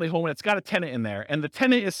single family home and it's got a tenant in there. And the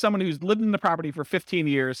tenant is someone who's lived in the property for 15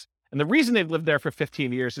 years And the reason they've lived there for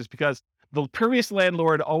 15 years is because the previous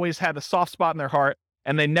landlord always had a soft spot in their heart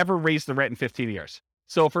and they never raised the rent in 15 years.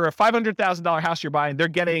 So for a $500,000 house you're buying,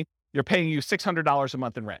 you're paying you $600 a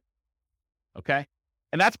month in rent. Okay.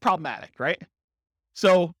 And that's problematic, right?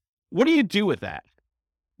 So what do you do with that?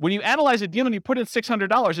 When you analyze a deal and you put in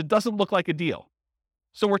 $600, it doesn't look like a deal.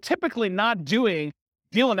 So we're typically not doing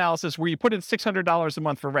deal analysis where you put in $600 a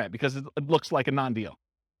month for rent because it looks like a non-deal.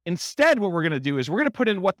 Instead, what we're going to do is we're going to put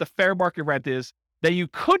in what the fair market rent is that you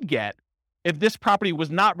could get if this property was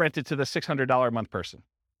not rented to the $600 a month person.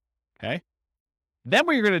 Okay. Then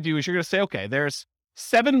what you're going to do is you're going to say, okay, there's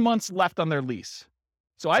 7 months left on their lease.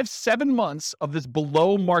 So I have 7 months of this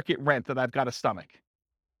below market rent that I've got to stomach.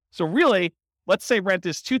 So really, let's say rent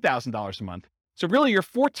is $2,000 a month. So really you're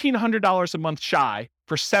 $1,400 a month shy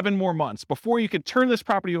for 7 more months before you can turn this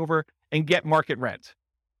property over and get market rent.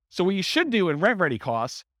 So what you should do in rent ready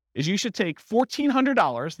costs is you should take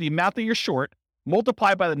 $1,400, the amount that you're short,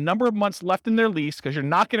 multiply by the number of months left in their lease, because you're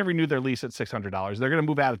not going to renew their lease at $600. They're going to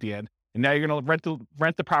move out at the end. And now you're going to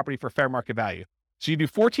rent the property for fair market value. So you do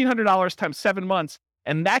 $1,400 times 7 months,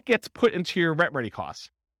 and that gets put into your rent ready costs.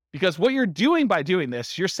 Because what you're doing by doing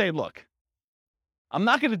this, you're saying, look, I'm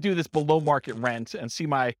not going to do this below market rent and see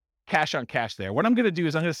my cash on cash there. What I'm going to do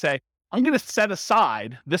is I'm going to say, I'm going to set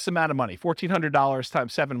aside this amount of money, $1,400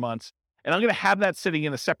 times 7 months, and I'm going to have that sitting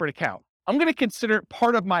in a separate account. I'm going to consider it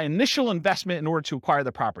part of my initial investment in order to acquire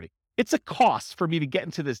the property. It's a cost for me to get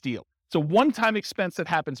into this deal. It's a one-time expense that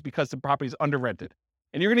happens because the property is under rented.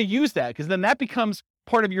 And you're going to use that because then that becomes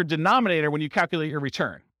part of your denominator when you calculate your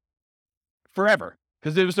return forever,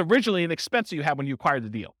 because it was originally an expense that you had when you acquired the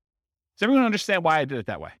deal. Does everyone understand why I did it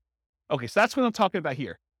that way? Okay, so that's what I'm talking about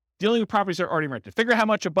here. Dealing with properties that are already rented. Figure out how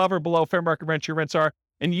much above or below fair market rent your rents are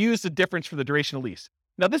and use the difference for the duration of lease.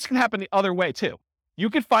 Now, this can happen the other way too. You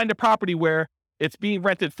could find a property where it's being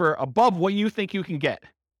rented for above what you think you can get.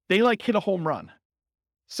 They like hit a home run.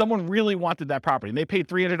 Someone really wanted that property and they paid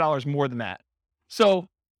 $300 more than that. So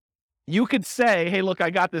you could say, hey, look, I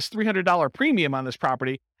got this $300 premium on this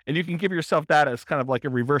property, and you can give yourself that as kind of like a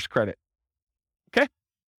reverse credit. Okay?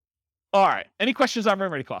 All right. Any questions on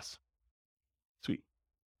rent ready costs? Sweet.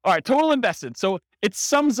 All right. Total invested. So it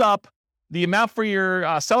sums up the amount for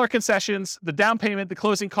your seller concessions, the down payment, the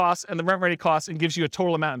closing costs, and the rent ready costs, and gives you a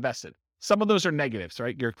total amount invested. Some of those are negatives,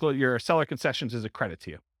 right? Your seller concessions is a credit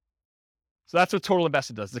to you. So that's what total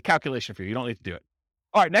invested does. It's a calculation for you. You don't need to do it.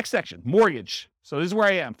 All right, next section, mortgage. So this is where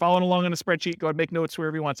I am. Following along on the spreadsheet. Go ahead and make notes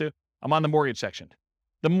wherever you want to. I'm on the mortgage section.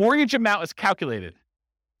 The mortgage amount is calculated.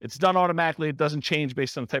 It's done automatically. It doesn't change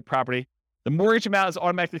based on the type of property. The mortgage amount is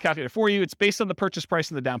automatically calculated for you. It's based on the purchase price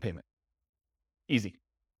and the down payment. Easy.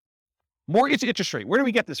 Mortgage interest rate. Where do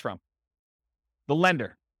we get this from? The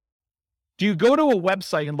lender. Do you go to a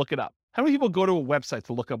website and look it up? How many people go to a website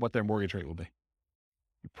to look up what their mortgage rate will be?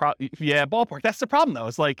 Yeah, ballpark. That's the problem, though.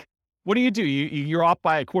 It's like, what do? You're off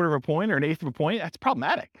by a quarter of a point or an eighth of a point. That's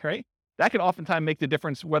problematic, right? That can oftentimes make the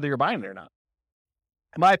difference whether you're buying it or not.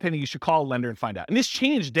 In my opinion, you should call a lender and find out. And this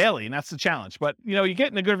changes daily, and that's the challenge. But, you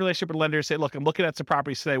get in a good relationship with a lender, say, look, I'm looking at some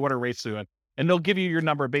properties today. What are rates doing? And they'll give you your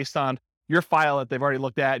number based on your file that they've already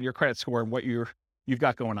looked at, and your credit score, and what you've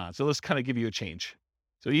got going on. So let's kind of give you a change.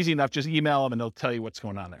 So easy enough, just email them, and they'll tell you what's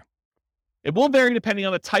going on there. It will vary depending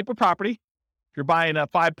on the type of property. If you're buying a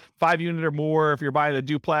five unit or more, if you're buying a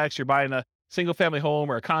duplex, you're buying a single family home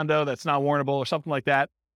or a condo that's not warrantable or something like that.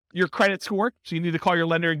 Your credit score, so you need to call your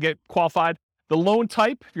lender and get qualified. The loan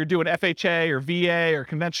type, if you're doing FHA or VA or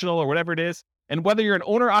conventional or whatever it is, and whether you're an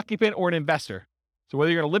owner occupant or an investor. So whether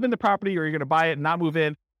you're going to live in the property or you're going to buy it and not move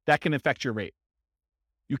in, that can affect your rate.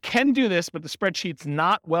 You can do this, but the spreadsheet's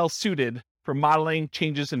not well suited for modeling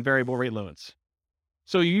changes in variable rate loans.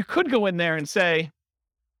 So you could go in there and say,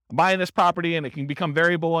 I'm buying this property and it can become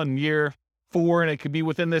variable in year 4 and it could be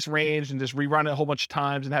within this range, and just rerun it a whole bunch of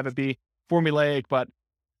times and have it be formulaic, but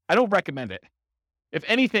I don't recommend it. If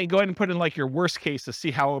anything, go ahead and put in like your worst case to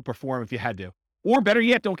see how it would perform if you had to. Or better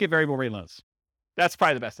yet, don't get variable rate loans. That's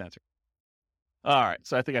probably the best answer. All right,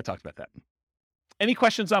 so I think I talked about that. Any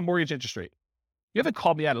questions on mortgage interest rate? You haven't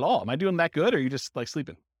called me out at all. Am I doing that good, or are you just like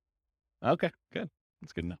sleeping? Okay, good.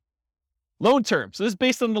 That's good enough. Loan term. So this is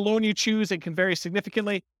based on the loan you choose and can vary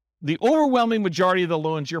significantly. The overwhelming majority of the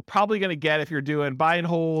loans you're probably going to get if you're doing buy and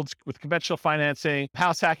holds with conventional financing,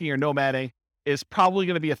 house hacking, or nomading is probably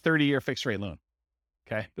going to be a 30-year fixed rate loan.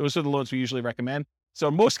 Okay. Those are the loans we usually recommend. So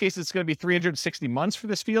in most cases, it's going to be 360 months for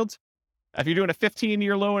this field. If you're doing a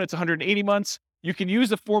 15-year loan, it's 180 months. You can use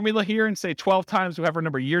the formula here and say 12 times whatever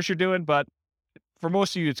number of years you're doing, but for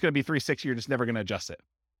most of you, it's going to be 360. You're just never going to adjust it.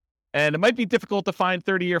 And it might be difficult to find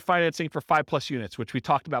 30-year financing for 5+ units, which we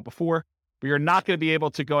talked about before. but you're not going to be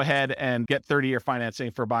able to go ahead and get 30-year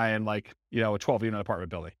financing for buying like, a 12-unit apartment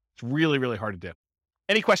building. It's really, really hard to do.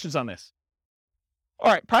 Any questions on this?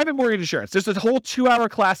 All right, private mortgage insurance. There's a whole 2-hour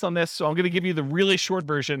class on this, so I'm going to give you the really short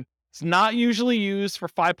version. It's not usually used for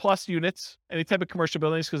 5+ units, any type of commercial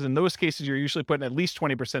buildings, because in those cases, you're usually putting at least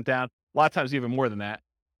 20% down. A lot of times even more than that.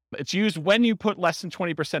 It's used when you put less than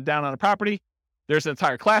 20% down on a property. There's an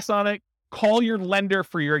entire class on it. Call your lender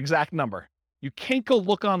for your exact number. You can't go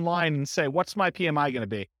look online and say, what's my PMI going to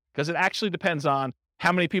be? Because it actually depends on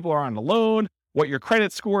how many people are on the loan, what your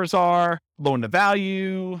credit scores are, loan to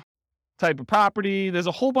value, type of property. There's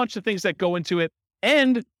a whole bunch of things that go into it,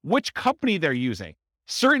 and which company they're using.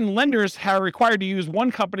 Certain lenders are required to use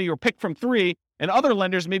one company or pick from 3, and other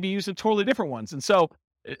lenders may be using totally different ones. And so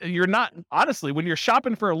you're not, honestly, when you're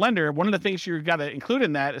shopping for a lender, one of the things you've got to include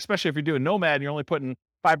in that, especially if you're doing Nomad and you're only putting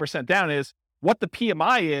 5% down, is what the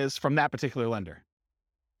PMI is from that particular lender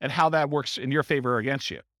and how that works in your favor or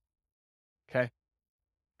against you. Okay.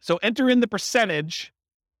 So enter in the percentage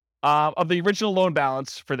of the original loan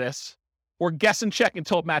balance for this, or guess and check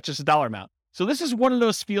until it matches the dollar amount. So this is one of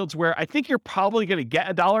those fields where I think you're probably going to get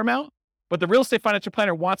a dollar amount, but the real estate financial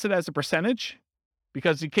planner wants it as a percentage,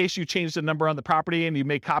 because in case you change the number on the property and you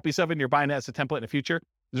make copies of it and you're buying it as a template in the future,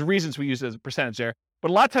 there's reasons we use it as a percentage there.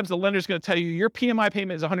 But a lot of times the lender's going to tell you your PMI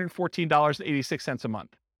payment is $114.86 a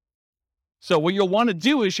month. So what you'll want to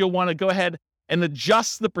do is you'll want to go ahead and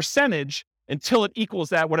adjust the percentage until it equals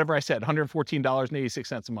that, whatever I said,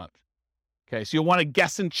 $114.86 a month. Okay, so you'll want to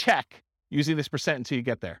guess and check using this percent until you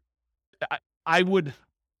get there. I would,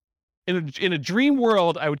 in a dream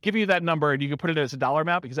world, I would give you that number and you can put it as a dollar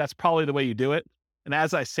amount, because that's probably the way you do it. And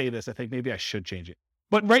as I say this, I think maybe I should change it.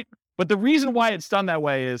 But the reason why it's done that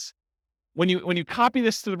way is when you copy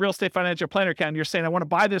this to the real estate financial planner account, you're saying, I want to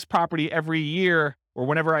buy this property every year or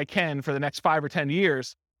whenever I can for the next 5 or 10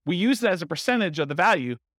 years. We use it as a percentage of the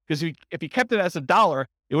value, because if you kept it as a dollar,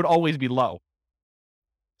 it would always be low.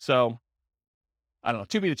 So I don't know,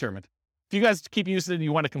 to be determined. If you guys keep using it and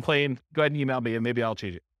you want to complain, go ahead and email me and maybe I'll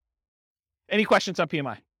change it. Any questions on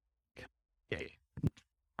PMI? Yeah. You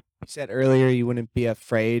said earlier you wouldn't be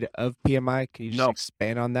afraid of PMI. Can you just No.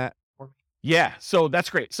 expand on that for me? Yeah, so that's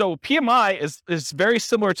great. So PMI is very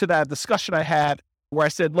similar to that discussion I had where I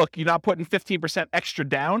said, look, you're not putting 15% extra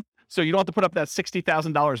down, so you don't have to put up that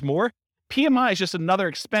 $60,000 more. PMI is just another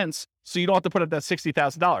expense, so you don't have to put up that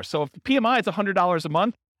 $60,000. So if the PMI is $100 a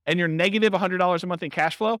month and you're negative $100 a month in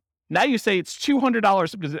cash flow, now you say it's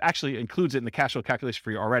 $200 because it actually includes it in the cash flow calculation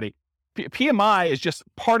for you already. PMI is just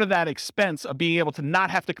part of that expense of being able to not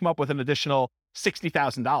have to come up with an additional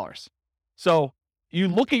 $60,000. So you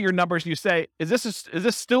look at your numbers and you say, is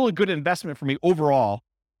this still a good investment for me overall?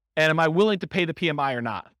 And am I willing to pay the PMI or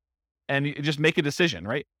not? And you just make a decision,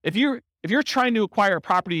 right? If you're trying to acquire a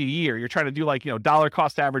property a year, you're trying to do like, dollar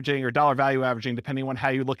cost averaging or dollar value averaging, depending on how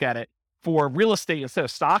you look at it, for real estate instead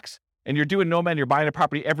of stocks, and you're doing Nomad, you're buying a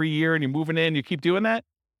property every year and you're moving in, you keep doing that,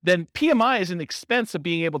 then PMI is an expense of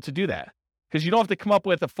being able to do that, because you don't have to come up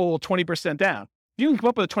with a full 20% down. If you can come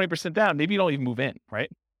up with a 20% down, maybe you don't even move in, right?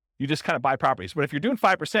 You just kind of buy properties. But if you're doing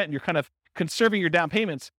 5% and you're kind of conserving your down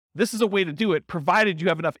payments, this is a way to do it, provided you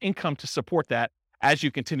have enough income to support that as you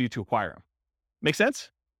continue to acquire them. Make sense?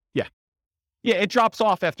 Yeah. Yeah, it drops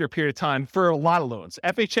off after a period of time for a lot of loans.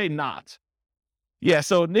 FHA, not. Yeah,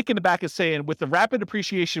 so Nick in the back is saying, with the rapid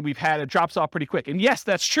appreciation we've had, it drops off pretty quick. And yes,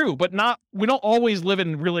 that's true, but we don't always live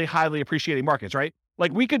in really highly appreciating markets, right?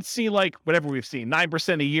 Like we could see like whatever we've seen,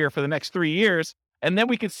 9% a year for the next 3 years, and then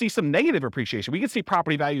we could see some negative appreciation. We could see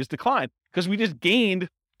property values decline because we just gained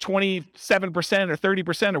 27% or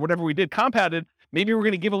 30% or whatever we did compounded. Maybe we're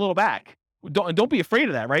going to give a little back. Don't be afraid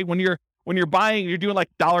of that, right? When you're buying, you're doing like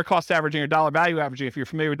dollar cost averaging or dollar value averaging. If you're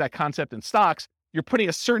familiar with that concept in stocks, you're putting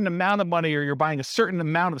a certain amount of money or you're buying a certain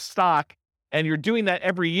amount of stock, and you're doing that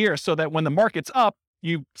every year so that when the market's up,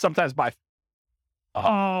 you sometimes buy.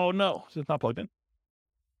 Oh no, it's not plugged in.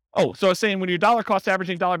 Oh, so I was saying when you're dollar cost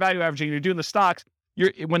averaging, dollar value averaging, you're doing the stocks,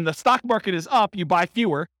 when the stock market is up, you buy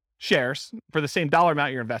fewer shares for the same dollar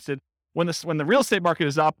amount you're invested. When the real estate market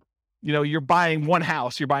is up, you're buying one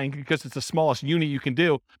house, you're buying because it's the smallest unit you can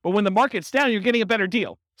do. But when the market's down, you're getting a better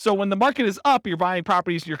deal. So when the market is up, you're buying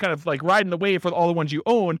properties, you're kind of like riding the wave for all the ones you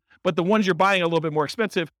own, but the ones you're buying are a little bit more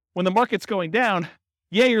expensive. When the market's going down,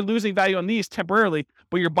 yeah, you're losing value on these temporarily,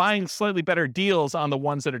 but you're buying slightly better deals on the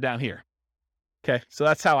ones that are down here. Okay, so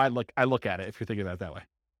that's how I look at it, if you're thinking about it that way.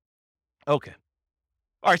 Okay.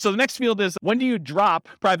 All right, so the next field is, when do you drop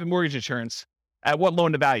private mortgage insurance at what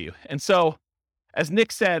loan to value? And so, as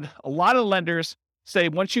Nick said, a lot of lenders say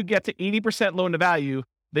once you get to 80% loan to value,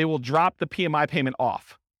 they will drop the PMI payment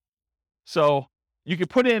off. So you can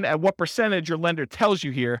put in at what percentage your lender tells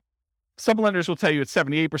you here. Some lenders will tell you it's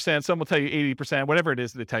 78%. Some will tell you 80%, whatever it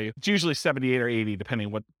is they tell you. It's usually 78 or 80,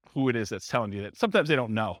 depending on who it is that's telling you that. Sometimes they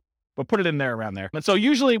don't know, but put it in there around there. And so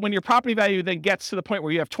usually when your property value then gets to the point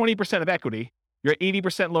where you have 20% of equity, you're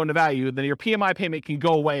 80% loan to value, then your PMI payment can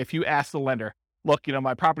go away if you ask the lender, look,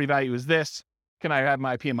 my property value is this. Can I have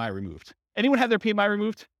my PMI removed? Anyone have their PMI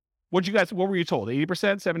removed? What were you told?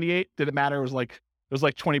 80%, 78? Did it matter? It was like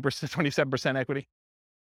 20%, 27% equity.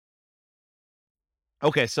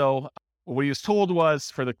 Okay, so what he was told was,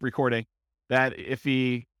 for the recording, that if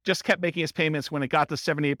he just kept making his payments, when it got to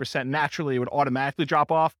 78%, naturally it would automatically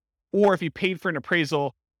drop off. Or if he paid for an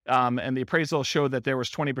appraisal and the appraisal showed that there was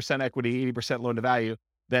 20% equity, 80% loan to value,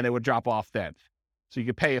 then it would drop off then. So you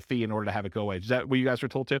could pay a fee in order to have it go away. Is that what you guys were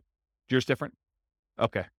told too? Yours different?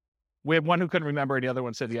 Okay. We had one who couldn't remember, and the other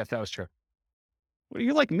one said, yes, that was true. Well,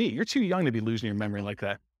 you're like me. You're too young to be losing your memory like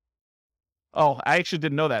that. Oh, I actually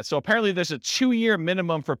didn't know that. So apparently there's a 2-year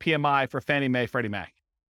minimum for PMI for Fannie Mae, Freddie Mac.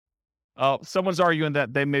 Oh, someone's arguing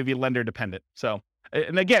that they may be lender dependent. So,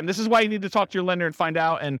 and again, this is why you need to talk to your lender and find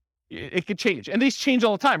out, and it could change. And these change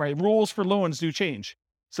all the time, right? Rules for loans do change.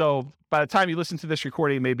 So by the time you listen to this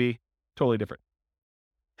recording, it may be totally different.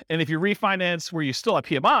 And if you refinance where you still have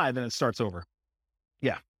PMI, then it starts over.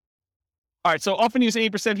 Yeah. All right, so often use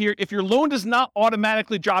 80% here. If your loan does not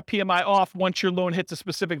automatically drop PMI off once your loan hits a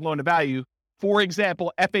specific loan to value, for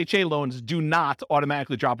example, FHA loans do not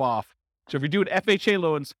automatically drop off. So if you're doing FHA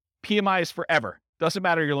loans, PMI is forever. Doesn't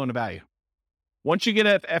matter your loan to value. Once you get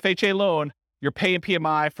an FHA loan, you're paying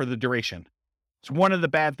PMI for the duration. It's one of the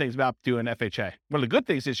bad things about doing FHA. One of the good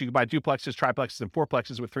things is you can buy duplexes, triplexes, and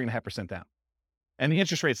fourplexes with 3.5% down. And the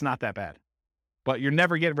interest rate's not that bad. But you're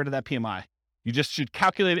never getting rid of that PMI. You just should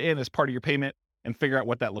calculate it in as part of your payment and figure out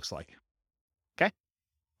what that looks like. Okay?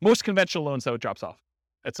 Most conventional loans, though, it drops off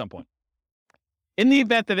at some point. In the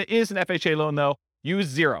event that it is an FHA loan, though, use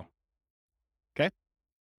 0. Okay?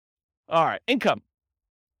 All right. Income.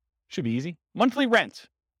 Should be easy. Monthly rent.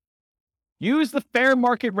 Use the fair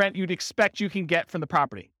market rent you'd expect you can get from the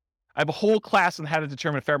property. I have a whole class on how to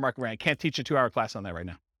determine fair market rent. I can't teach a 2-hour class on that right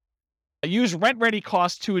now. I use rent-ready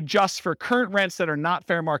costs to adjust for current rents that are not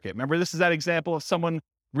fair market. Remember, this is that example of someone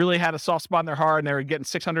really had a soft spot in their heart and they were getting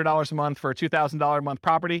 $600 a month for a $2,000 a month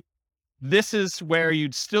property. This is where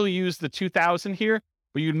you'd still use the $2,000 here,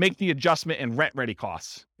 but you'd make the adjustment in rent-ready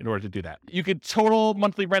costs in order to do that. You could total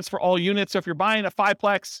monthly rents for all units. So if you're buying a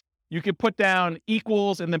 5-plex, you could put down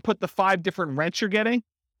equals and then put the 5 different rents you're getting,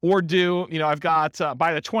 or do, I've got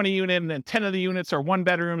buy a 20 unit and then 10 of the units are 1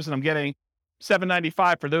 bedrooms and I'm getting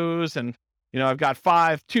 $795 for those, and I've got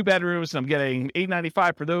 5 2-bedrooms and I'm getting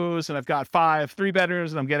 $895 for those, and I've got 5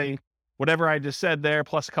 3-bedrooms and I'm getting whatever I just said there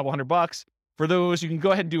plus a couple $100 for those. You can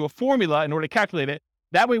go ahead and do a formula in order to calculate it.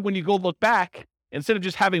 That way, when you go look back, instead of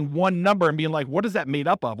just having one number and being like, what is that made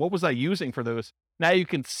up of? What was I using for those? Now you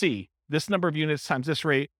can see this number of units times this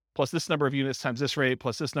rate plus this number of units times this rate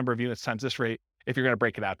plus this number of units times this rate, if you're going to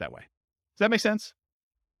break it out that way. Does that make sense?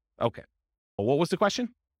 Okay. Well, what was the question?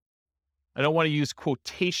 I don't want to use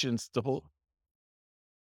quotations to hold.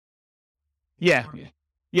 Yeah.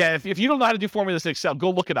 If you don't know how to do formulas in Excel, go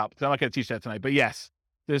look it up, because I'm not going to teach that tonight. But yes,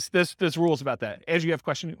 there's rules about that. Andrew, you have a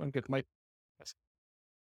question? You want to get the mic? Yes.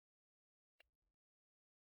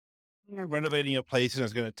 You're renovating a place and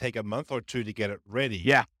it's going to take a month or 2 to get it ready.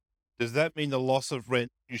 Yeah. Does that mean the loss of rent,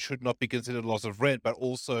 you should not be considered loss of rent, but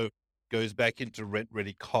also goes back into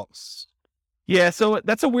rent-ready costs? Yeah, so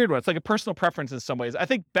that's a weird one. It's like a personal preference in some ways. I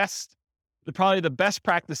think probably the best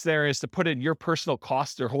practice there is to put in your personal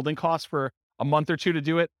costs or holding costs for a month or 2 to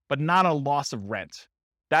do it, but not a loss of rent.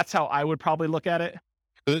 That's how I would probably look at it.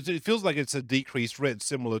 It feels like it's a decreased rent,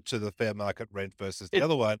 similar to the fair market rent versus the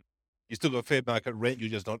other one. You still got fair market rent, you're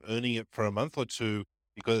just not earning it for a month or 2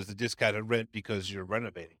 because it's a discounted rent because you're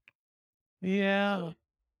renovating. Yeah.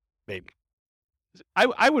 Maybe.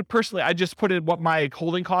 I would personally, I just put in what my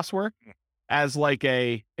holding costs were as like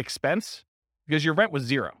a expense, because your rent was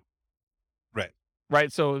 0. Right.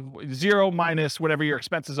 So 0 minus whatever your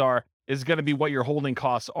expenses are is going to be what your holding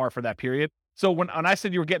costs are for that period. So when I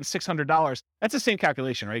said you were getting $600, that's the same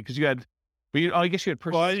calculation, right? Because I guess you had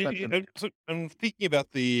personal expenses. So I'm thinking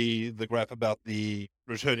about the graph about the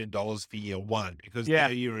return in dollars for year 1, because Yeah.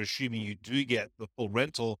 there you're assuming you do get the full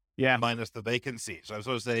rental Yeah. minus the vacancy. So I was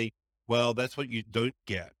sort of saying, well, that's what you don't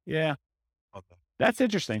get. Yeah. Okay. That's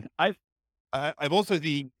interesting. I'm also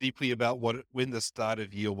deeply about when the start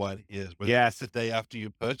of year 1 is, whether Yes. it's the day after you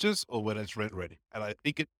purchase or when it's rent ready. And I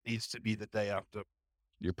think it needs to be the day after.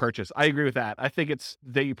 Your purchase. I agree with that. I think it's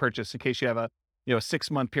the day you purchase, in case you have a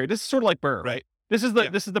 6-month period. This is sort of like Burr, right? This is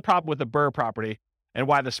the problem with the Burr property. and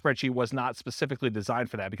why the spreadsheet was not specifically designed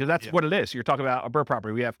for that, because that's what it is. You're talking about a BRRRR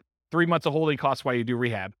property. We have 3 months of holding costs while you do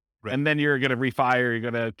rehab, and then you're going to refi or you're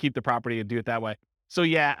going to keep the property and do it that way. So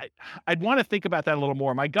yeah, I'd want to think about that a little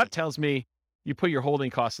more. My gut tells me you put your holding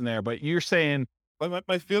costs in there, but you're saying.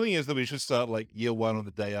 My feeling is that we should start like year one on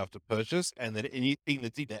the day after purchase, and then anything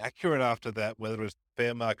that's inaccurate after that, whether it's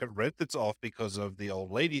fair market rent that's off because of the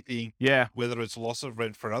old lady thing, whether it's loss of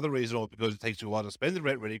rent for another reason or because it takes too long to spend the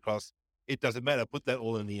rent ready costs, it doesn't matter. Put that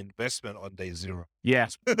all in the investment on day zero. Yeah.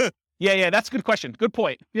 Yeah, that's a good question. Good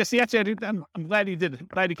point. Yeah, see, actually, I'm glad you did.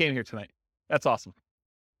 Glad you came here tonight. That's awesome.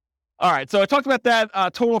 All right, so I talked about that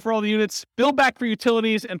total for all the units. Bill back for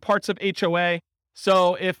utilities and parts of HOA.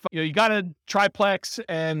 So if you got a triplex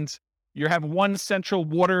and you have one central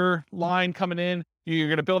water line coming in, you're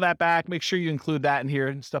going to bill that back. Make sure you include that in here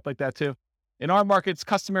and stuff like that too. In our market, it's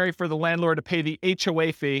customary for the landlord to pay the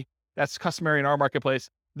HOA fee. That's customary in our marketplace.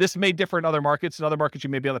 This may differ in other markets. In other markets, you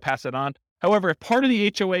may be able to pass it on. However, if part of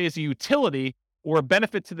the HOA is a utility or a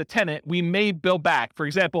benefit to the tenant, we may bill back. For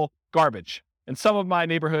example, garbage. In some of my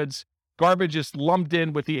neighborhoods, garbage is lumped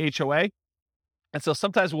in with the HOA. And so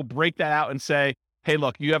sometimes we'll break that out and say, hey,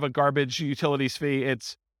 look, you have a garbage utilities fee.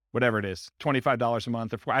 It's whatever it is, $25 a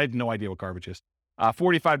month. Or I have no idea what garbage is.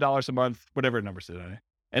 $45 a month, whatever the number is.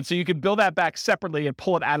 And so you can bill that back separately and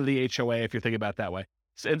pull it out of the HOA if you're thinking about it that way.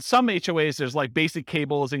 So in some HOAs, there's like basic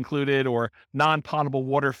cables included or non-potable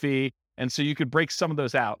water fee. And so you could break some of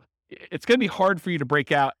those out. It's going to be hard for you to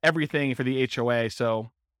break out everything for the HOA.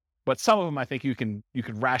 But some of them, I think you can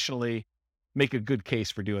rationally make a good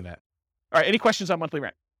case for doing that. All right, any questions on monthly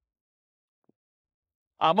rent?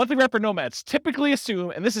 Monthly rent for nomads typically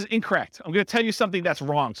assume, and this is incorrect. I'm going to tell you something that's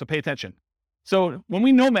wrong, so pay attention. So when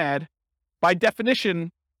we nomad, by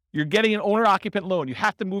definition, you're getting an owner-occupant loan. You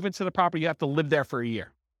have to move into the property. You have to live there for a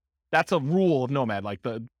year. That's a rule of nomad.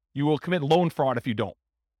 You will commit loan fraud if you don't.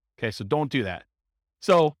 Okay, so don't do that.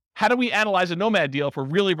 So how do we analyze a nomad deal if we're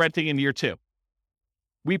really renting in year 2?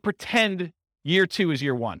 We pretend year 2 is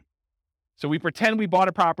year 1. So we pretend we bought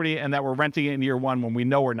a property and that we're renting it in year 1 when we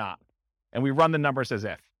know we're not. And we run the numbers as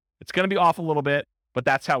if. It's going to be off a little bit, but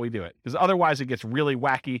that's how we do it. Because otherwise it gets really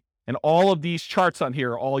wacky. And all of these charts on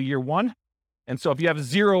here are all year 1. And so if you have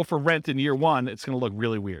 0 for rent in year 1, it's going to look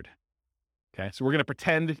really weird. Okay, so we're going to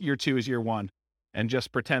pretend year 2 is year 1 and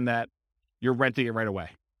just pretend that you're renting it right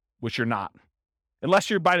away, which you're not. Unless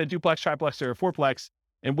you're buying a duplex, triplex, or a fourplex,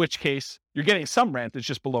 in which case you're getting some rent that's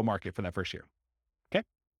just below market for that first year. Okay,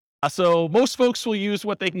 so most folks will use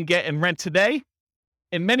what they can get in rent today.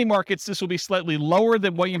 In many markets, this will be slightly lower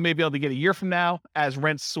than what you may be able to get a year from now as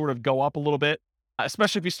rents sort of go up a little bit,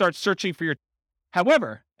 especially if you start searching for your.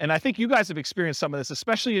 However, and I think you guys have experienced some of this,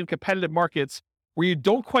 especially in competitive markets where you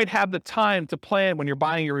don't quite have the time to plan when you're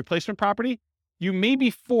buying your replacement property, you may be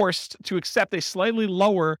forced to accept a slightly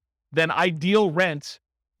lower than ideal rent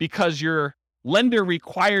because your lender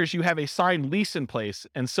requires you have a signed lease in place.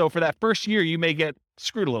 And so for that first year, you may get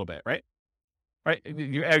screwed a little bit, right? Right?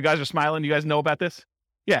 You guys are smiling. You guys know about this?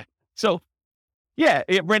 Yeah. So yeah,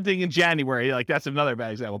 renting in January, like that's another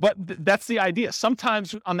bad example, but that's the idea.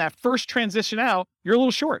 Sometimes on that first transition out, you're a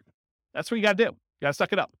little short. That's what you got to do. You got to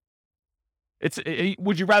suck it up.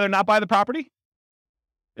 Would you rather not buy the property?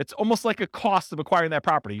 It's almost like a cost of acquiring that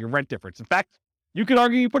property, your rent difference. In fact, you could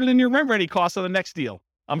argue you put it in your rent ready cost on the next deal.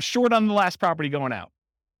 I'm short on the last property going out.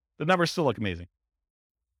 The numbers still look amazing.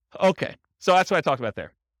 Okay, so that's what I talked about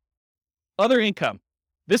there. Other income.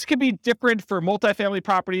 This could be different for multifamily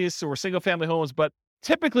properties or single family homes, but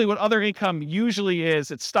typically what other income usually is,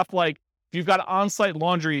 it's stuff like if you've got an on-site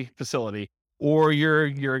laundry facility or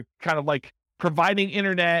you're kind of like providing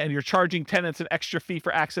internet and you're charging tenants an extra fee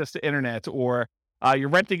for access to internet, or you're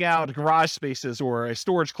renting out garage spaces or a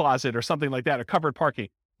storage closet or something like that, or covered parking.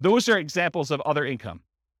 Those are examples of other income.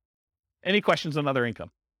 Any questions on other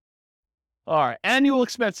income? All right, annual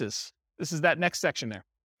expenses. This is that next section there.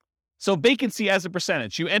 So vacancy as a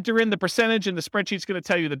percentage. You enter in the percentage and the spreadsheet's going to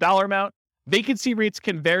tell you the dollar amount. Vacancy rates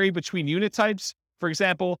can vary between unit types. For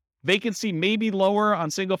example, vacancy may be lower on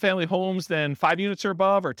single family homes than 5 units or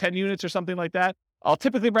above, or 10 units or something like that. I'll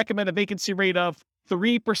typically recommend a vacancy rate of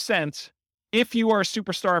 3% if you are a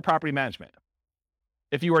superstar of property management.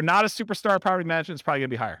 If you are not a superstar of property management, it's probably going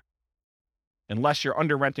to be higher. Unless you're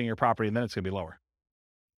under renting your property, and then it's going to be lower.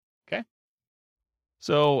 Okay?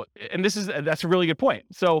 So, and that's a really good point.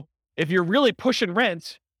 So if you're really pushing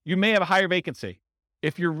rent, you may have a higher vacancy.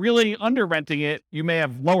 If you're really under renting it, you may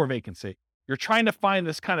have lower vacancy. You're trying to find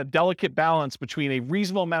this kind of delicate balance between a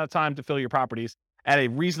reasonable amount of time to fill your properties at a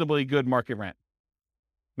reasonably good market rent.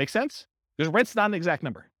 Make sense? Because rent's not an exact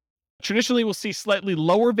number. Traditionally, we'll see slightly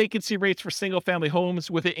lower vacancy rates for single-family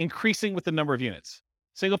homes, with it increasing with the number of units.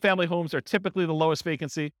 Single-family homes are typically the lowest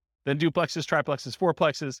vacancy, then duplexes, triplexes,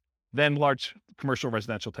 fourplexes, then large commercial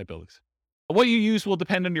residential type buildings. What you use will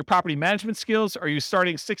depend on your property management skills. Are you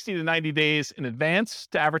starting 60 to 90 days in advance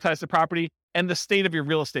to advertise the property, and the state of your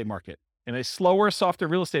real estate market? In a slower, softer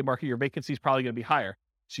real estate market, your vacancy is probably going to be higher.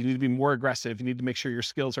 So you need to be more aggressive. You need to make sure your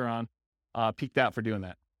skills are on peaked out for doing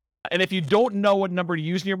that. And if you don't know what number to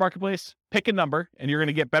use in your marketplace, pick a number, and you're going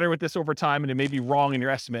to get better with this over time, and it may be wrong in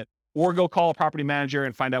your estimate, or go call a property manager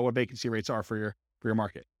and find out what vacancy rates are for your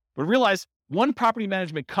market. But realize one property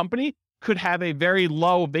management company could have a very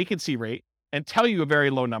low vacancy rate and tell you a very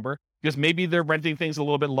low number because maybe they're renting things a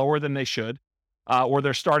little bit lower than they should, or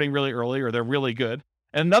they're starting really early, or they're really good.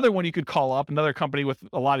 And another one you could call up, another company with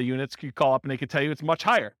a lot of units could call up and they could tell you it's much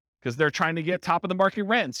higher because they're trying to get top of the market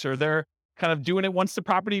rents, or they're kind of doing it once the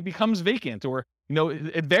property becomes vacant, or,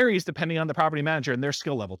 it varies depending on the property manager and their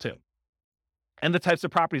skill level too, and the types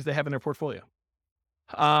of properties they have in their portfolio.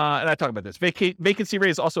 And I talk about this. Vacancy rate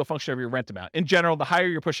is also a function of your rent amount. In general, the higher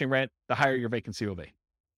you're pushing rent, the higher your vacancy will be.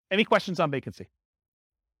 Any questions on vacancy?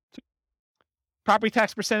 Property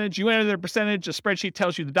tax percentage, you enter the percentage, a spreadsheet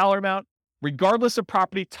tells you the dollar amount. Regardless of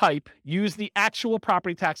property type, use the actual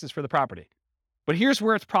property taxes for the property. But here's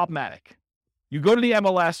where it's problematic. You go to the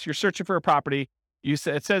MLS, you're searching for a property,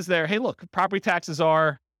 it says there, hey, look, property taxes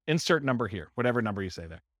are insert number here, whatever number you say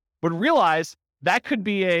there. But realize that could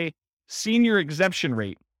be a senior exemption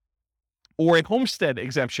rate or a homestead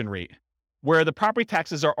exemption rate where the property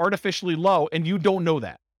taxes are artificially low and you don't know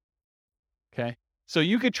that. Okay. So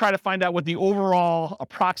you could try to find out what the overall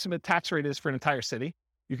approximate tax rate is for an entire city.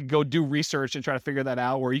 You could go do research and try to figure that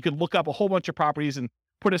out, or you could look up a whole bunch of properties and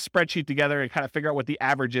put a spreadsheet together and kind of figure out what the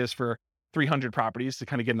average is for 300 properties to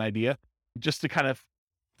kind of get an idea, just to kind of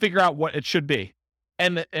figure out what it should be.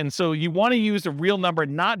 And so you want to use a real number,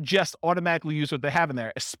 not just automatically use what they have in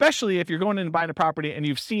there, especially if you're going in and buying a property and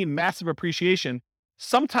you've seen massive appreciation.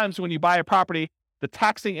 Sometimes when you buy a property, the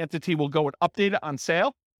taxing entity will go and update it on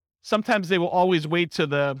sale. Sometimes they will always wait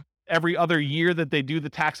to every other year that they do the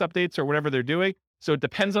tax updates or whatever they're doing. So it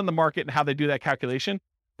depends on the market and how they do that calculation.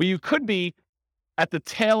 But you could be at the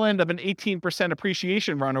tail end of an 18%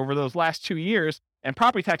 appreciation run over those last 2 years, and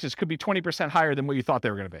property taxes could be 20% higher than what you thought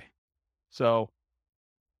they were going to be. So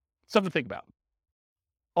something to think about.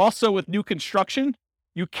 Also, with new construction,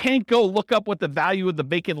 you can't go look up what the value of the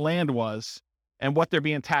vacant land was and what they're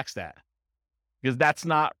being taxed at, because that's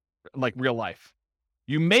not like real life.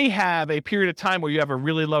 You may have a period of time where you have a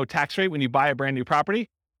really low tax rate when you buy a brand new property,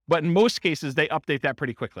 but in most cases, they update that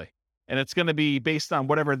pretty quickly. And it's going to be based on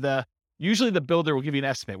whatever usually the builder will give you an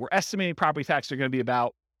estimate. We're estimating property taxes are going to be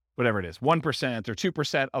about whatever it is, 1% or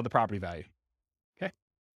 2% of the property value. Okay.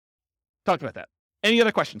 Talked about that. Any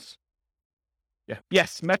other questions? Yeah.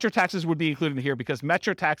 Yes, metro taxes would be included in here because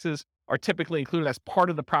metro taxes are typically included as part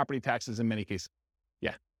of the property taxes in many cases.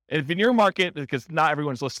 Yeah. And if in your market, because not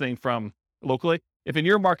everyone's listening from locally, if in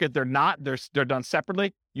your market they're not, they're done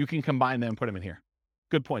separately, you can combine them and put them in here.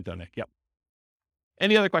 Good point though, Nick. Yep.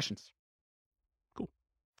 Any other questions? Cool.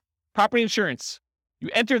 Property insurance. You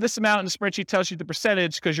enter this amount and the spreadsheet tells you the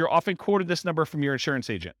percentage because you're often quoted this number from your insurance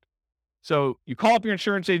agent. So you call up your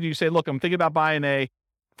insurance agent, you say, look, I'm thinking about buying a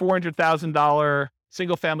 $400,000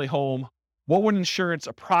 single family home. What would insurance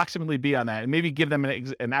approximately be on that? And maybe give them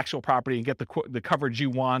an actual property and get the coverage you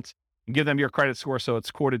want and give them your credit score so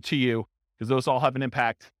it's quoted to you, because those all have an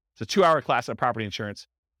impact. It's a 2-hour class on property insurance.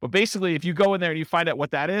 But basically, if you go in there and you find out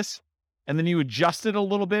what that is, and then you adjust it a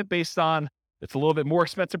little bit based on it's a little bit more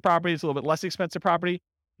expensive property, it's a little bit less expensive property,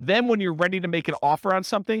 then when you're ready to make an offer on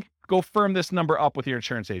something, go firm this number up with your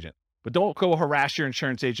insurance agent. But don't go harass your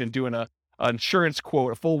insurance agent doing an insurance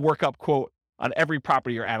quote, a full workup quote on every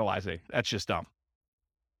property you're analyzing. That's just dumb.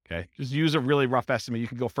 Okay. Just use a really rough estimate. You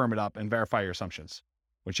can go firm it up and verify your assumptions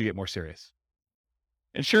once you get more serious.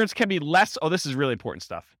 Insurance can be less. Oh, this is really important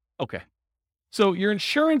stuff. Okay. So your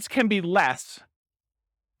insurance can be less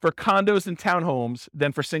for condos and townhomes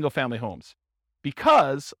than for single family homes,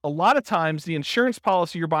 because a lot of times the insurance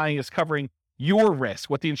policy you're buying is covering your risk,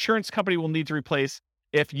 what the insurance company will need to replace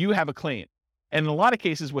if you have a claim. And in a lot of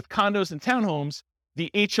cases with condos and townhomes, the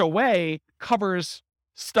HOA covers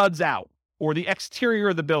studs out or the exterior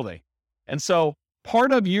of the building. And so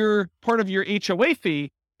part of your HOA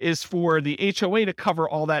fee is for the HOA to cover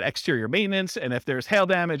all that exterior maintenance, and if there's hail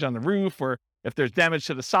damage on the roof or if there's damage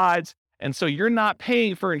to the sides. And so you're not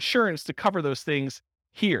paying for insurance to cover those things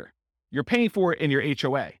here. You're paying for it in your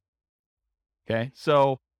HOA. Okay.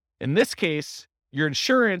 So in this case, your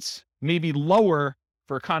insurance may be lower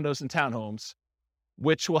for condos and townhomes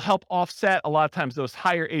which will help offset a lot of times those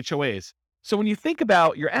higher HOAs. So when you think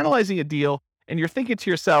about, you're analyzing a deal and you're thinking to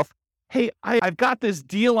yourself, hey, I've got this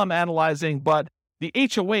deal I'm analyzing, but the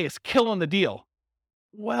HOA is killing the deal.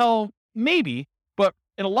 Well, maybe, but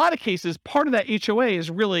in a lot of cases, part of that HOA is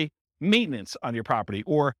really maintenance on your property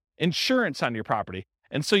or insurance on your property.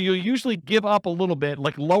 And so you'll usually give up a little bit,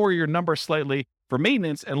 like lower your number slightly for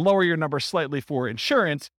maintenance and lower your number slightly for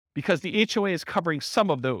insurance, because the HOA is covering some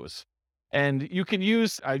of those. And you can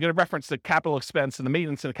use, I'm going to reference the capital expense and the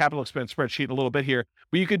maintenance and the capital expense spreadsheet a little bit here,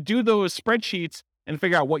 but you could do those spreadsheets and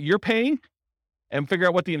figure out what you're paying and figure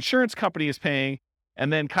out what the insurance company is paying,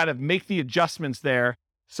 and then kind of make the adjustments there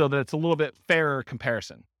so that it's a little bit fairer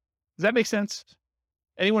comparison. Does that make sense?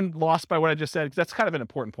 Anyone lost by what I just said? Because that's kind of an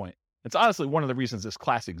important point. It's honestly one of the reasons this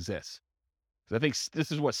class exists. Because I think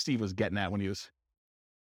this is what Steve was getting at when he was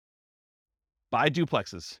buy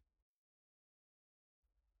duplexes.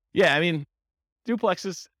 Yeah, I mean,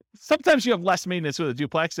 duplexes, sometimes you have less maintenance with a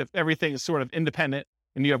duplex if everything is sort of independent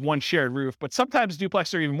and you have one shared roof. But sometimes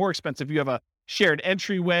duplexes are even more expensive. You have a shared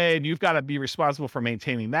entryway and you've got to be responsible for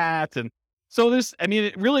maintaining that. And so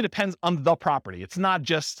it really depends on the property. It's not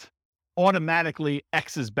just automatically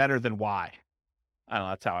X is better than Y. I don't know,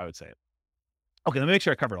 that's how I would say it. Okay, let me make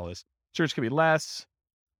sure I covered all this. Insurance can be less.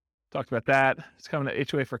 Talked about that. It's coming to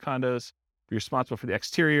HOA for condos. Be responsible for the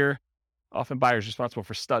exterior. Often buyers responsible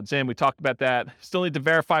for studs in. We talked about that. Still need to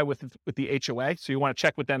verify with the HOA. So you want to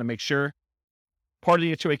check with them to make sure. Part of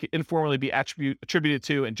the HOA can informally be attributed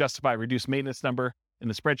to and justify a reduced maintenance number in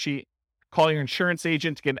the spreadsheet. Call your insurance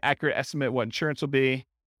agent to get an accurate estimate of what insurance will be.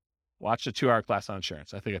 Watch the 2-hour class on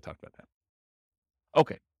insurance. I think I talked about that.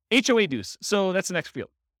 Okay. HOA dues. So that's the next field.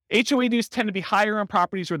 HOA dues tend to be higher on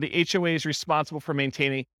properties where the HOA is responsible for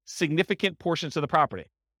maintaining significant portions of the property.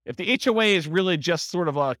 If the HOA is really just sort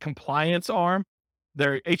of a compliance arm,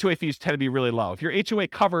 their HOA fees tend to be really low. If your HOA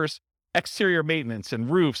covers exterior maintenance and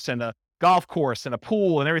roofs and a golf course and a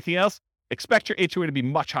pool and everything else, expect your HOA to be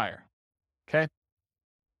much higher. Okay?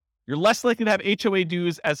 You're less likely to have HOA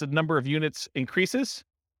dues as the number of units increases.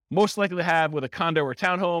 Most likely to have with a condo or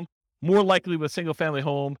townhome, more likely with a single-family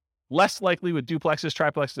home, less likely with duplexes,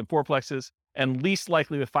 triplexes, and fourplexes, and least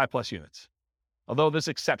likely with 5+ units. Although there's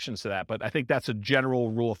exceptions to that, but I think that's a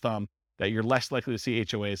general rule of thumb that you're less likely to see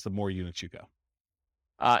HOAs the more units you go.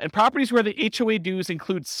 In properties where the HOA dues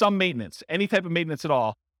include some maintenance, any type of maintenance at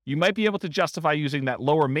all, you might be able to justify using that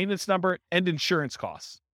lower maintenance number and insurance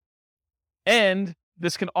costs. And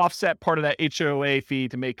this can offset part of that HOA fee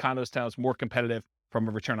to make condos, towns more competitive from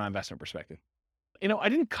a return on investment perspective. I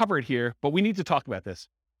didn't cover it here, but we need to talk about this.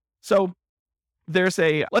 So let's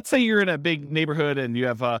say you're in a big neighborhood and you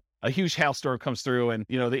have a huge hailstorm comes through and,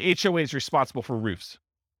 the HOA is responsible for roofs.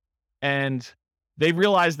 And they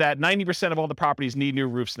realize that 90% of all the properties need new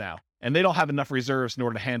roofs now. And they don't have enough reserves in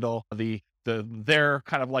order to handle their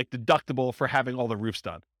kind of like deductible for having all the roofs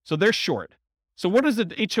done. So they're short. So what does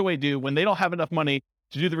the HOA do when they don't have enough money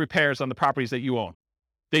to do the repairs on the properties that you own?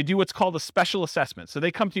 They do what's called a special assessment. So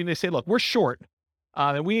they come to you and they say, look, we're short.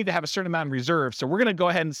 And we need to have a certain amount of reserve. So we're going to go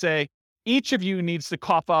ahead and say, each of you needs to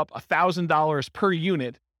cough up $1,000 per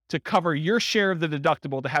unit to cover your share of the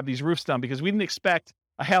deductible to have these roofs done, because we didn't expect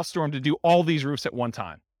a hailstorm to do all these roofs at one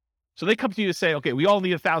time. So they come to you to say, okay, we all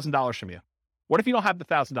need $1,000 from you. What if you don't have the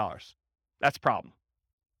 $1,000? That's a problem.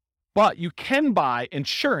 But you can buy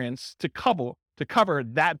insurance to cover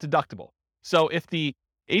that deductible. So if the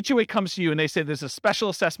HOA comes to you and they say there's a special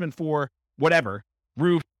assessment for whatever,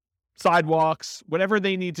 roof, sidewalks, whatever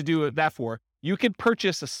they need to do that for, you can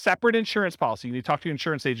purchase a separate insurance policy. You need to talk to your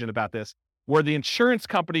insurance agent about this, where the insurance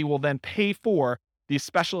company will then pay for the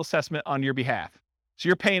special assessment on your behalf. So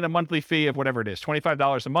you're paying a monthly fee of whatever it is,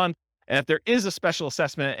 $25 a month. And if there is a special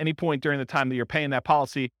assessment at any point during the time that you're paying that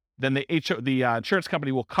policy, then the insurance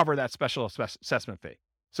company will cover that special assessment fee.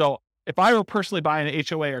 So if I were personally buying an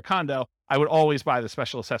HOA or condo, I would always buy the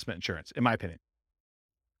special assessment insurance, in my opinion.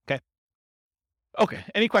 Okay.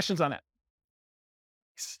 Any questions on that?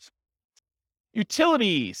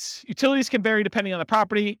 Utilities. Utilities can vary depending on the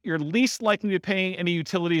property. You're least likely to be paying any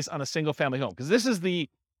utilities on a single family home, because this is the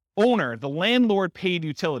landlord paid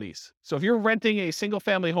utilities. So if you're renting a single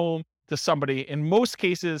family home to somebody, in most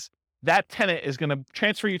cases, that tenant is going to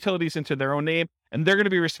transfer utilities into their own name, and they're going to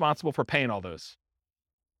be responsible for paying all those.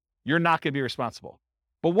 You're not going to be responsible.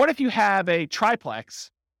 But what if you have a triplex,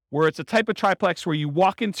 where it's a type of triplex where you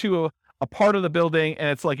walk into a part of the building and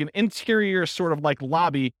it's like an interior sort of like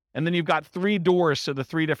lobby, and then you've got 3 doors to the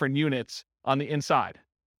 3 different units on the inside?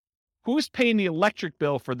 Who's paying the electric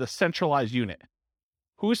bill for the centralized unit?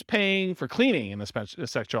 Who's paying for cleaning in the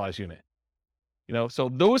centralized unit? So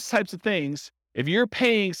those types of things, If you're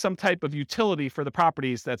paying some type of utility for the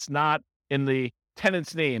properties that's not in the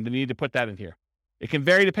tenant's name, then you need to put that in here. It can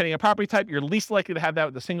vary depending on property type. You're least likely to have that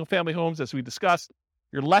with the single family homes, as we discussed.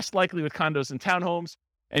 You're less likely with condos and townhomes,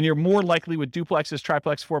 and you're more likely with duplexes,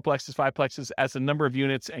 triplexes, fourplexes, fiveplexes as the number of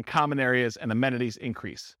units and common areas and amenities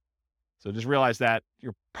increase. So just realize that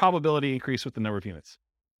your probability increase with the number of units.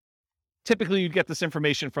 Typically, you'd get this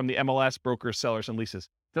information from the MLS, brokers, sellers, and leases.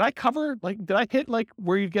 Did I hit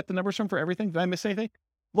where you'd get the numbers from for everything? Did I miss anything?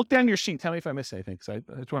 Look down your sheet. Tell me if I missed anything, because I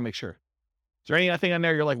just want to make sure. Is there anything on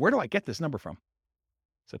there you're like, where do I get this number from?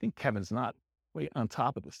 So I think Kevin's not way on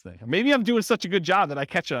top of this thing. Or maybe I'm doing such a good job that I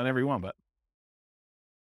catch it on every one, but.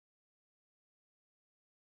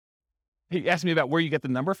 He asked me about where you get the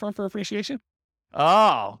number from for appreciation.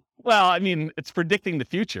 Oh, well, I mean, it's predicting the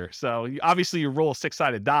future. So obviously you roll a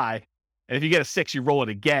 6-sided die. And if you get a 6, you roll it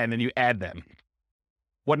again and you add them.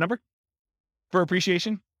 What number for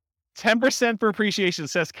appreciation? 10% for appreciation,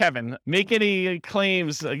 says Kevin. Make any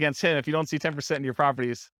claims against him if you don't see 10% in your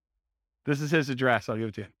properties. This is his address. I'll give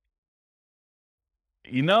it to you.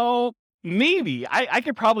 You know, maybe. I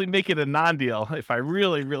could probably make it a non-deal if I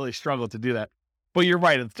really, really struggle to do that. But you're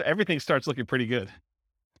right. Everything starts looking pretty good,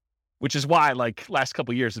 which is why, last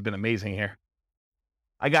couple of years have been amazing here.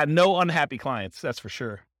 I got no unhappy clients, that's for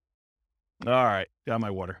sure. All right, got my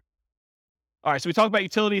water. All right, so we talked about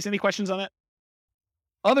utilities. Any questions on that?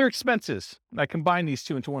 Other expenses. I combine these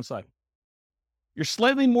two into one slide. You're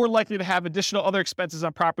slightly more likely to have additional other expenses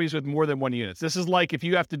on properties with more than one unit. This is like if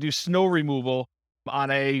you have to do snow removal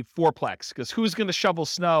on a fourplex, because who's going to shovel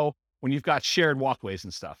snow when you've got shared walkways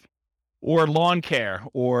and stuff? Or lawn care,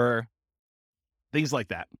 or things like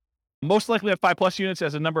that. Most likely have 5+ units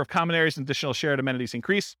as a number of common areas and additional shared amenities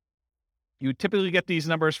increase. You typically get these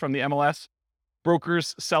numbers from the MLS,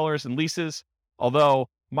 brokers, sellers, and leases, although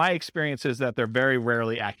my experience is that they're very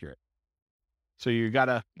rarely accurate. So you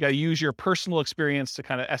gotta use your personal experience to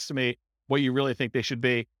kind of estimate what you really think they should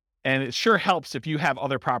be. And it sure helps if you have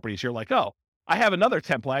other properties. You're like, oh, I have another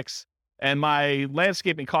 10plex and my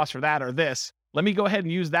landscaping costs for that are this. Let me go ahead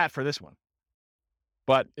and use that for this one.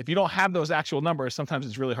 But if you don't have those actual numbers, sometimes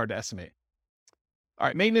it's really hard to estimate. All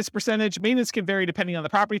right, maintenance percentage. Maintenance can vary depending on the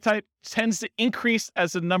property type. Tends to increase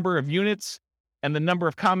as the number of units and the number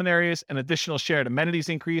of common areas and additional shared amenities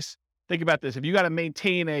increase. Think about this. If you got to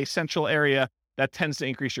maintain a central area, that tends to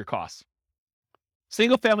increase your costs.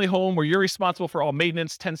 Single family home where you're responsible for all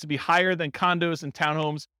maintenance tends to be higher than condos and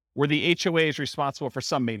townhomes where the HOA is responsible for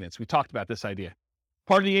some maintenance. We talked about this idea.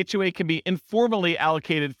 Part of the HOA can be informally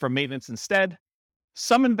allocated for maintenance instead.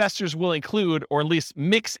 Some investors will include or at least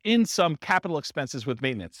mix in some capital expenses with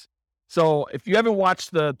maintenance. So if you haven't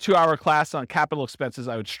watched the 2-hour class on capital expenses,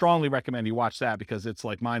 I would strongly recommend you watch that because it's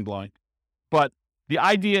mind-blowing. But the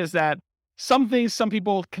idea is that some things some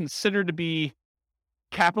people consider to be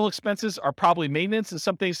capital expenses are probably maintenance, and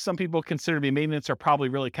some things some people consider to be maintenance are probably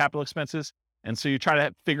really capital expenses. And so you try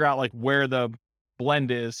to figure out where the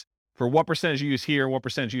blend is for what percentage you use here, what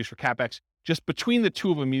percentage you use for CapEx. Just between the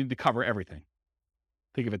two of them, you need to cover everything.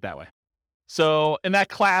 Think of it that way. So in that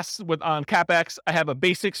class on CapEx, I have a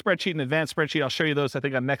basic spreadsheet and advanced spreadsheet. I'll show you those, I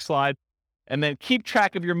think, on the next slide. And then keep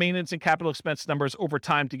track of your maintenance and capital expense numbers over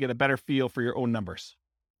time to get a better feel for your own numbers.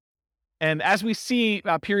 And as we see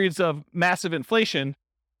periods of massive inflation,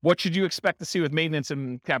 what should you expect to see with maintenance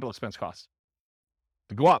and capital expense costs?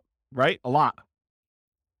 To go up, right? A lot.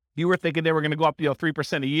 You were thinking they were going to go up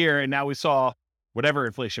 3% a year, and now we saw whatever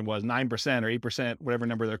inflation was, 9% or 8%, whatever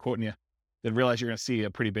number they're quoting you. Then realize you're going to see a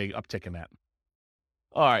pretty big uptick in that.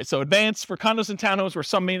 All right, so advance for condos and townhomes where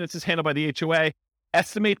some maintenance is handled by the HOA.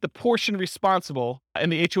 Estimate the portion responsible in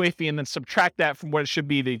the HOA fee and then subtract that from what it should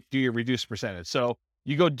be to do your reduced percentage. So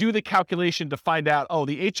you go do the calculation to find out, oh,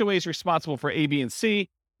 the HOA is responsible for A, B, and C.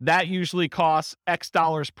 That usually costs X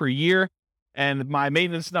dollars per year. And my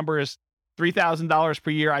maintenance number is $3,000 per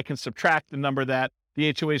year. I can subtract the number that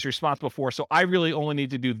the HOA is responsible for. So I really only need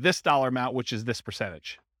to do this dollar amount, which is this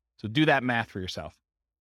percentage. So do that math for yourself.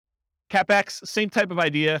 CapEx, same type of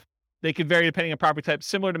idea. They can vary depending on property type,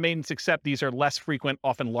 similar to maintenance, except these are less frequent,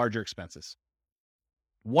 often larger expenses.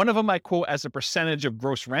 One of them I quote as a percentage of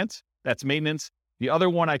gross rent. That's maintenance. The other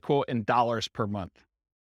one I quote in dollars per month.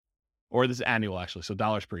 Or this is annual, actually, so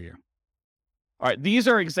dollars per year. All right, these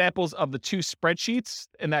are examples of the two spreadsheets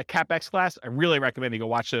in that CapEx class. I really recommend you go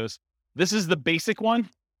watch those. This is the basic one.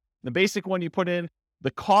 The basic one you put in the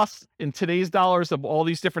cost in today's dollars of all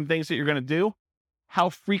these different things that you're going to do, how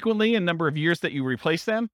frequently and number of years that you replace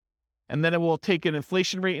them, and then it will take an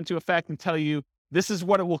inflation rate into effect and tell you this is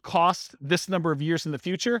what it will cost this number of years in the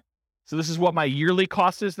future. So this is what my yearly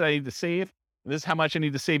cost is that I need to save. And this is how much I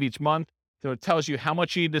need to save each month. So it tells you how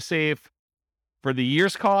much you need to save for the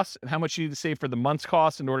year's costs and how much you need to save for the month's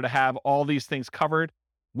costs in order to have all these things covered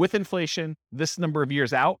with inflation this number of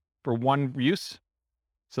years out for one use.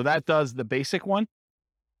 So that does the basic one.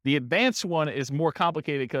 The advanced one is more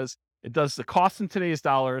complicated because it does the cost in today's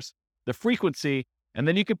dollars, the frequency, and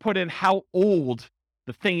then you can put in how old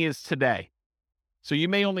the thing is today. So you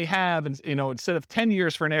may only have, instead of 10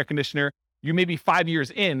 years for an air conditioner, you may be 5 years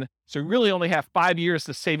in. So you really only have 5 years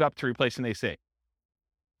to save up to replace an AC.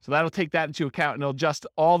 So that'll take that into account, and it'll adjust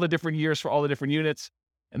all the different years for all the different units.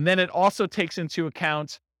 And then it also takes into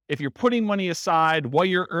account if you're putting money aside, what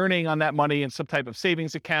you're earning on that money in some type of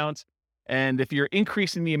savings account, and if you're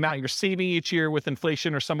increasing the amount you're saving each year with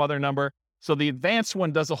inflation or some other number. So the advanced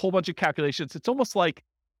one does a whole bunch of calculations. It's almost like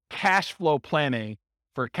cash flow planning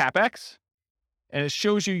for CapEx, and it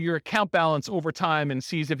shows you your account balance over time and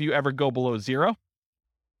sees if you ever go below zero,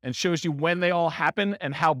 and shows you when they all happen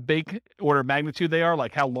and how big order of magnitude they are,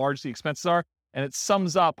 like how large the expenses are, and it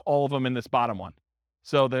sums up all of them in this bottom one.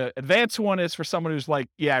 So the advanced one is for someone who's like,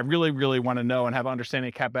 yeah, I really, really want to know and have understanding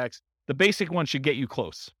of CapEx. The basic one should get you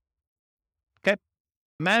close. Okay.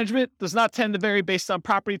 Management does not tend to vary based on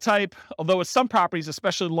property type, although with some properties,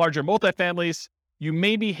 especially larger multifamilies, you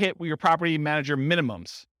may be hit with your property manager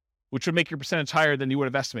minimums, which would make your percentage higher than you would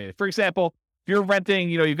have estimated. For example, if you're renting,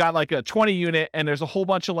 you've got like a 20 unit and there's a whole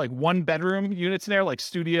bunch of like 1-bedroom units in there, like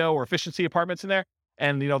studio or efficiency apartments in there.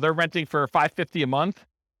 And, they're renting for $550 a month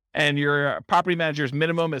and your property manager's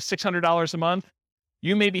minimum is $600 a month.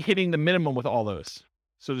 You may be hitting the minimum with all those.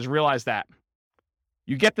 So just realize that.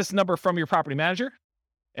 You get this number from your property manager.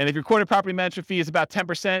 And if your quoted property management fee is about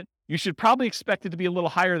 10%, you should probably expect it to be a little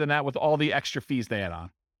higher than that with all the extra fees they add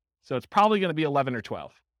on. So it's probably going to be 11 or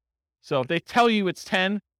 12. So if they tell you it's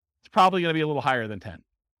 10, it's probably going to be a little higher than 10.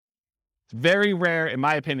 It's very rare, in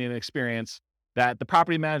my opinion and experience, that the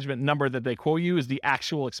property management number that they quote you is the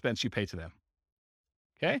actual expense you pay to them.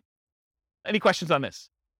 Okay? Any questions on this?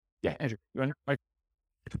 Yeah, Andrew. You want to?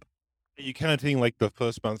 Are you counting like the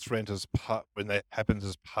first month's rent as part when that happens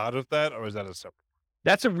as part of that, or is that a separate?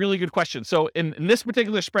 That's a really good question. So in this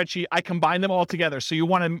particular spreadsheet, I combine them all together. So you'll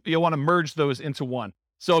want to merge those into one.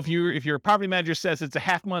 So if your property manager says it's a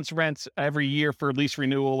half month's rent every year for lease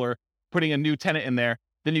renewal or putting a new tenant in there,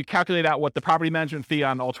 then you calculate out what the property management fee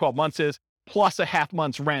on all 12 months is, plus a half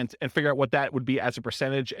month's rent, and figure out what that would be as a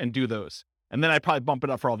percentage and do those. And then I'd probably bump it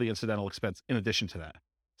up for all the incidental expense in addition to that.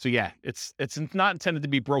 So yeah, it's not intended to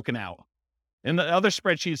be broken out. In the other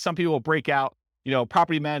spreadsheets, some people will break out,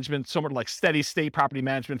 property management, somewhat like steady state property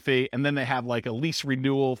management fee, and then they have like a lease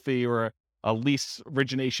renewal fee or a lease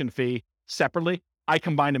origination fee separately. I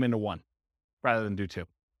combine them into one rather than do two.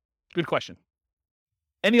 Good question.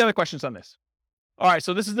 Any other questions on this? All right,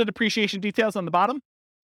 so this is the depreciation details on the bottom.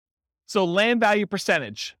 So land value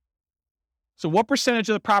percentage. So what percentage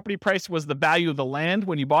of the property price was the value of the land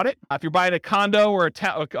when you bought it? If you're buying a condo or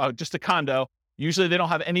just a condo, usually they don't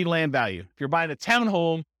have any land value. If you're buying a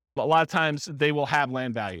townhome, a lot of times they will have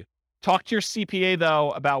land value. Talk to your CPA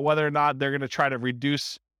though about whether or not they're going to try to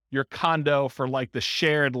reduce your condo for like the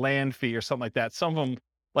shared land fee or something like that. Some of them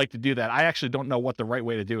like to do that. I actually don't know what the right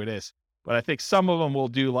way to do it is, but I think some of them will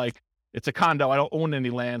do like, it's a condo, I don't own any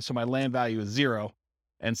land, so my land value is zero.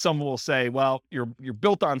 And some will say, well, you're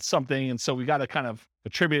built on something, and so we got to kind of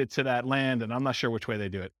attribute it to that land, and I'm not sure which way they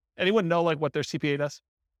do it. Anyone know like what their CPA does?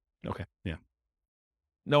 Okay, yeah.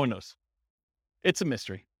 No one knows. It's a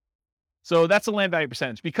mystery. So that's a land value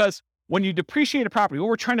percentage, because when you depreciate a property, what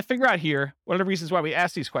we're trying to figure out here, one of the reasons why we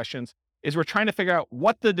ask these questions, is we're trying to figure out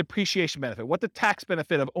what the depreciation benefit, what the tax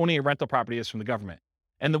benefit of owning a rental property is from the government.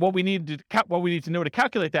 And then what we need to know to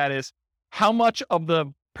calculate that is how much of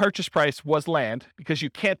the purchase price was land, because you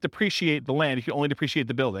can't depreciate the land, you can only depreciate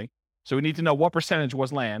the building. So we need to know what percentage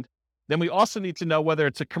was land. Then we also need to know whether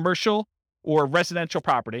it's a commercial or residential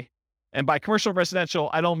property. And by commercial residential,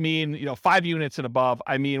 I don't mean, 5 units and above.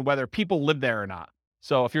 I mean whether people live there or not.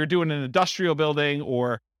 So if you're doing an industrial building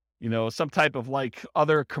or, some type of like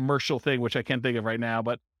other commercial thing, which I can't think of right now,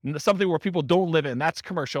 but something where people don't live in, that's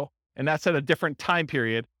commercial. And that's at a different time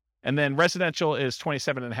period. And then residential is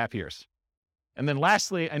 27.5 years. And then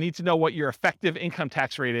lastly, I need to know what your effective income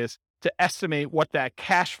tax rate is to estimate what that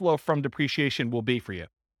cash flow from depreciation will be for you.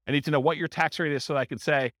 I need to know what your tax rate is so I can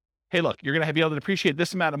say, hey, look, you're going to be able to depreciate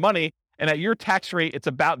this amount of money, and at your tax rate, it's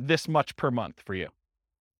about this much per month for you.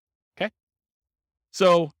 Okay?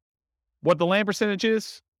 So what the land percentage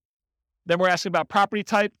is, then we're asking about property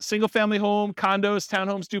type, single family home, condos,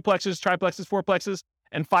 townhomes, duplexes, triplexes, fourplexes,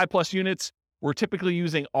 and 5+ units. We're typically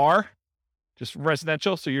using R, just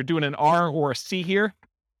residential. So you're doing an R or a C here.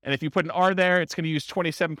 And if you put an R there, it's going to use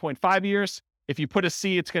 27.5 years. If you put a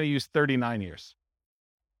C, it's going to use 39 years.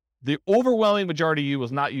 The overwhelming majority of you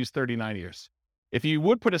will not use 39 years. If you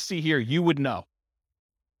would put a C here, you would know.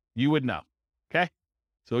 You would know. Okay?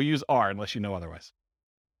 So use R unless you know otherwise.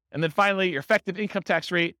 And then finally, your effective income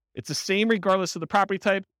tax rate, it's the same regardless of the property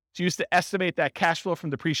type. It's used to estimate that cash flow from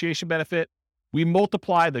depreciation benefit. We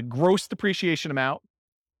multiply the gross depreciation amount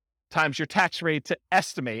times your tax rate to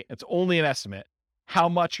estimate, it's only an estimate, how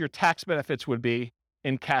much your tax benefits would be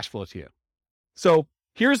in cash flow to you. So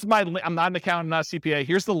here's I'm not an accountant, not a CPA.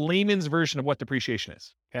 Here's the layman's version of what depreciation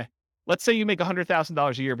is, okay? Let's say you make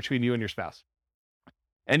 $100,000 a year between you and your spouse,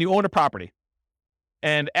 and you own a property.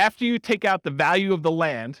 And after you take out the value of the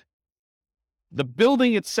land, the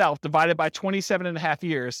building itself divided by 27 and a half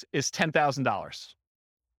years is $10,000,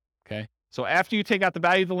 okay? So after you take out the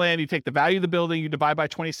value of the land, you take the value of the building, you divide by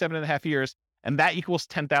 27 and a half years, and that equals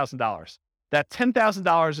 $10,000. That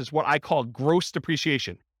 $10,000 is what I call gross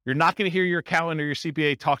depreciation. You're not going to hear your accountant or your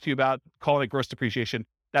CPA talk to you about calling it gross depreciation.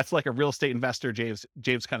 That's like a real estate investor,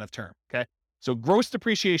 James kind of term, okay? So gross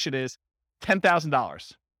depreciation is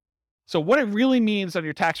 $10,000. So what it really means on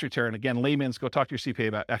your tax return, again, layman's, go talk to your CPA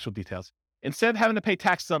about actual details. Instead of having to pay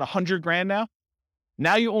taxes on $100,000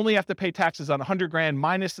 now you only have to pay taxes on $100,000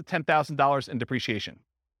 minus the $10,000 in depreciation.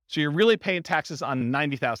 So you're really paying taxes on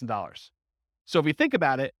 $90,000. So if you think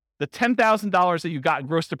about it, the $10,000 that you got in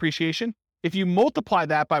gross depreciation, if you multiply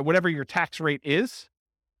that by whatever your tax rate is,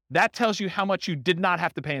 that tells you how much you did not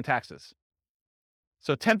have to pay in taxes.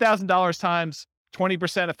 So $10,000 times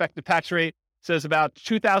 20% effective tax rate says about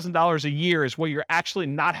 $2,000 a year is what you're actually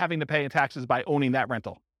not having to pay in taxes by owning that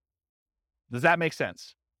rental. Does that make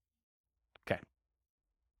sense? Okay.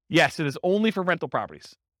 Yes, it is only for rental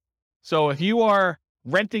properties. So if you are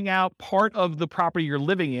renting out part of the property you're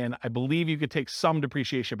living in, I believe you could take some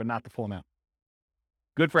depreciation, but not the full amount.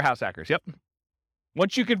 Good for house hackers. Yep.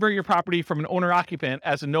 Once you convert your property from an owner-occupant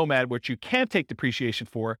as a nomad, which you can't take depreciation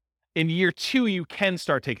for, in year 2, you can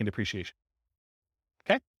start taking depreciation.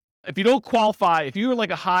 Okay? If you don't qualify, if you're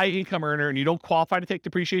like a high income earner and you don't qualify to take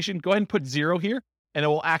depreciation, go ahead and put 0 here, and it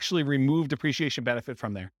will actually remove depreciation benefit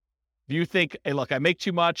from there. If you think, hey, look, I make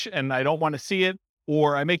too much and I don't want to see it,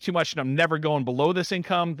 or I make too much and I'm never going below this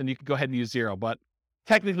income, then you can go ahead and use 0. But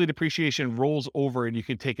technically, depreciation rolls over and you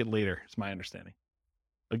can take it later, is my understanding.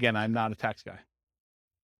 Again, I'm not a tax guy.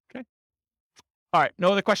 Okay. All right.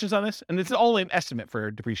 No other questions on this? And it's all an estimate for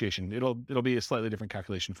depreciation. It'll be a slightly different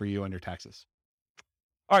calculation for you on your taxes.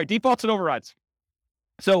 All right. Defaults and overrides.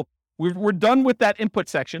 So we're done with that input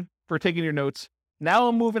section for taking your notes. Now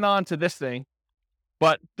I'm moving on to this thing,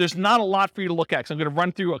 but there's not a lot for you to look at. So I'm going to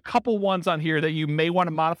run through a couple ones on here that you may want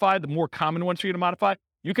to modify, the more common ones for you to modify.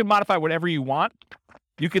 You can modify whatever you want.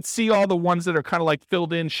 You could see all the ones that are kind of like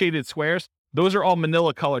filled in shaded squares. Those are all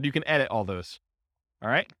manila colored. You can edit all those. All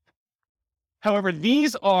right. However,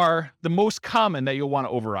 these are the most common that you'll want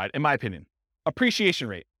to override, in my opinion. Appreciation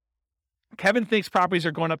rate. Kevin thinks properties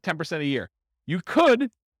are going up 10% a year. You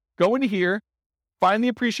could go into here, find the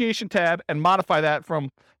appreciation tab, and modify that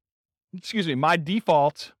from, my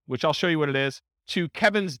default, which I'll show you what it is, to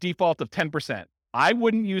Kevin's default of 10%. I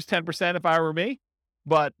wouldn't use 10% if I were me,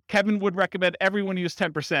 but Kevin would recommend everyone use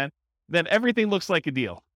 10%. Then everything looks like a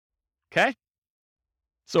deal. Okay?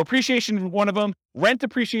 So appreciation is one of them. Rent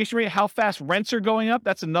appreciation rate, how fast rents are going up.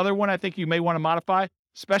 That's another one I think you may want to modify,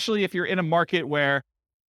 especially if you're in a market where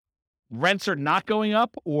rents are not going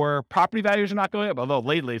up or property values are not going up. Although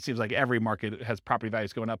lately it seems like every market has property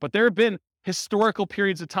values going up. But there have been historical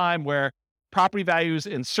periods of time where property values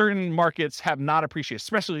in certain markets have not appreciated,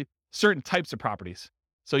 especially certain types of properties.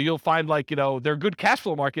 So you'll find they're good cash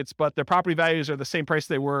flow markets, but their property values are the same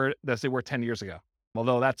price as they were 10 years ago.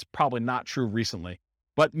 Although that's probably not true recently.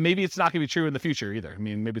 But maybe it's not going to be true in the future either. I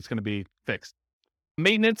mean, maybe it's going to be fixed.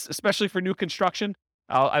 Maintenance, especially for new construction.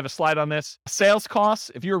 I have a slide on this. Sales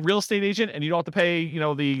costs. If you're a real estate agent and you don't have to pay,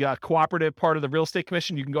 the cooperative part of the real estate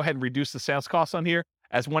commission, you can go ahead and reduce the sales costs on here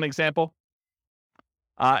as one example.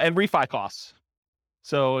 And refi costs.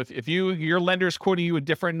 So if your lender is quoting you a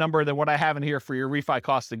different number than what I have in here for your refi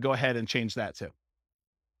costs, then go ahead and change that too.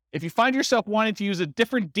 If you find yourself wanting to use a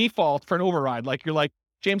different default for an override, like you're like,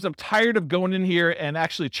 James, I'm tired of going in here and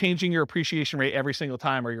actually changing your appreciation rate every single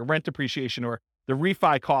time, or your rent appreciation, or the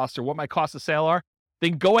refi cost, or what my cost of sale are,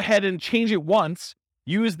 then go ahead and change it once.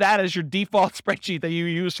 Use that as your default spreadsheet that you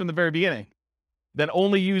use from the very beginning. Then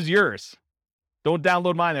only use yours. Don't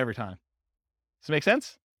download mine every time. Does it make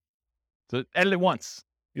sense? So edit it once.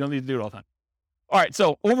 You don't need to do it all the time. All right,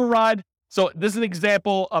 so override. So this is an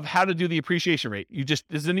example of how to do the appreciation rate. This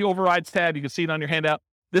is in the overrides tab. You can see it on your handout.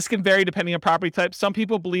 This can vary depending on property type. Some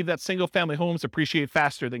people believe that single-family homes appreciate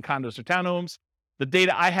faster than condos or townhomes. The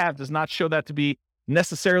data I have does not show that to be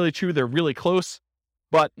necessarily true. They're really close.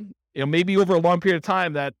 But maybe over a long period of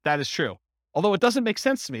time that is true. Although it doesn't make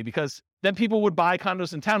sense to me because then people would buy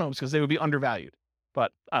condos and townhomes because they would be undervalued.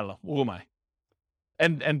 But I don't know. Who am I?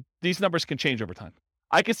 And these numbers can change over time.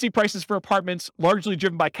 I can see prices for apartments largely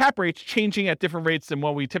driven by cap rates changing at different rates than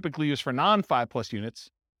what we typically use for non-5+ units.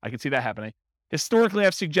 I can see that happening. Historically,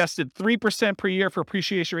 I've suggested 3% per year for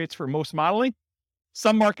appreciation rates for most modeling.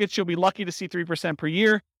 Some markets you'll be lucky to see 3% per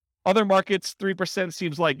year. Other markets, 3%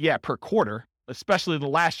 seems like, per quarter, especially the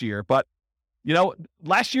last year. But,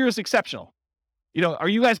 last year is exceptional. Are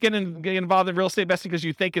you guys getting involved in real estate investing because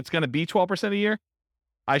you think it's going to be 12% a year?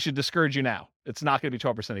 I should discourage you now. It's not going to be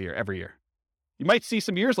 12% a year every year. You might see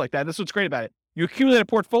some years like that. This is what's great about it. You accumulate a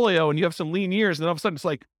portfolio and you have some lean years, and then all of a sudden it's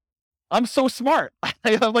like, I'm so smart. I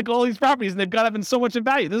have like all these properties and they've got up in so much in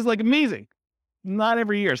value. This is like amazing. Not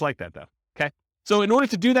every year is like that though. Okay. So in order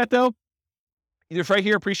to do that though, either right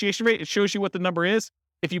here, appreciation rate, it shows you what the number is.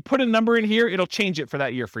 If you put a number in here, it'll change it for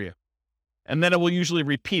that year for you. And then it will usually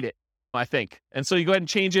repeat it, I think. And so you go ahead and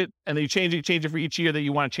change it, and then you change it for each year that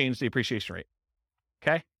you want to change the appreciation rate.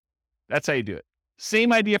 Okay. That's how you do it.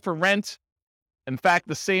 Same idea for rent. In fact,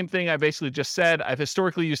 the same thing I basically just said. I've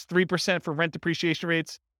historically used 3% for rent depreciation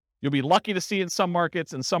rates. You'll be lucky to see in some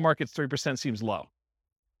markets. In some markets, 3% seems low.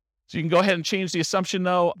 So you can go ahead and change the assumption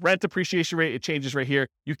though. Rent depreciation rate, it changes right here.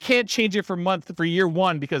 You can't change it for year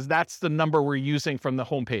one because that's the number we're using from the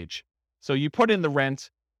homepage. So you put in the rent,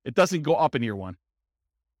 it doesn't go up in year one.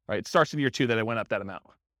 Right? It starts in year two that it went up that amount.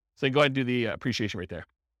 So you go ahead and do the appreciation rate there.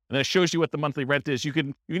 And then it shows you what the monthly rent is. You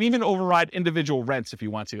can even override individual rents if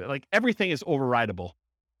you want to. Like everything is overrideable.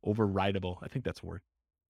 Overrideable. I think that's a word.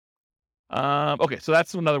 Okay, so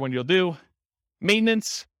that's another one you'll do.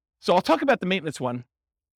 Maintenance. So I'll talk about the maintenance one.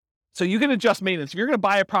 So you can adjust maintenance. If you're going to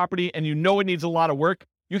buy a property and you know it needs a lot of work,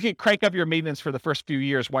 you can crank up your maintenance for the first few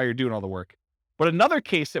years while you're doing all the work. But another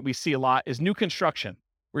case that we see a lot is new construction,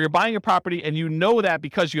 where you're buying a property and you know that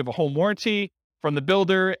because you have a home warranty from the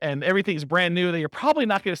builder and everything's brand new, that you're probably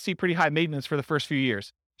not going to see pretty high maintenance for the first few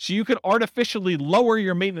years. So you could artificially lower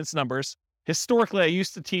your maintenance numbers. Historically, I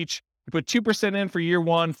used to teach you put 2% in for year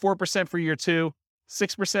one, 4% for year two,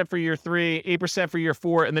 6% for year three, 8% for year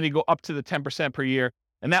four, and then you go up to the 10% per year.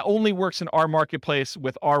 And that only works in our marketplace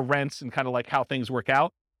with our rents and kind of like how things work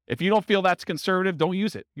out. If you don't feel that's conservative, don't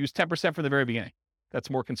use it. Use 10% from the very beginning. That's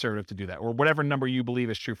more conservative to do that, or whatever number you believe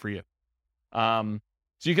is true for you. So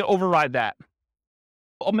you can override that.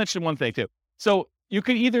 I'll mention one thing too. So you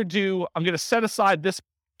could either do, I'm going to set aside this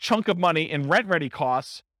chunk of money in rent-ready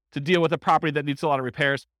costs to deal with a property that needs a lot of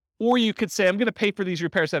repairs, or you could say, I'm going to pay for these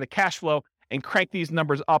repairs out of cash flow and crank these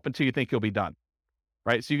numbers up until you think you'll be done,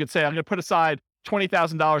 right? So you could say, I'm going to put aside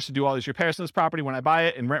 $20,000 to do all these repairs on this property when I buy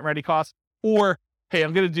it in rent-ready costs, or, hey,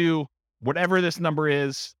 I'm going to do whatever this number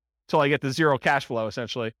is till I get to zero cash flow,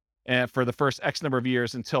 essentially, and for the first X number of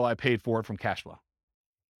years until I paid for it from cash flow.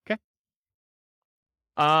 Okay.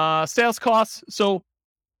 Sales costs. So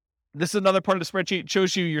this is another part of the spreadsheet. It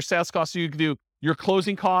shows you your sales costs. So you can do your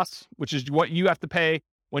closing costs, which is what you have to pay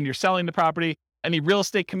when you're selling the property, any real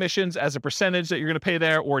estate commissions as a percentage that you're going to pay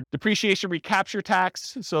there, or depreciation recapture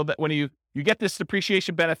tax, so that when you get this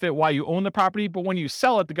depreciation benefit while you own the property, but when you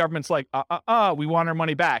sell it, the government's like, we want our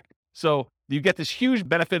money back. So you get this huge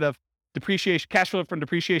benefit of depreciation, cash flow from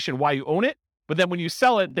depreciation while you own it. But then when you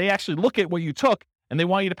sell it, they actually look at what you took and they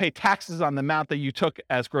want you to pay taxes on the amount that you took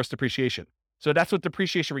as gross depreciation. So that's what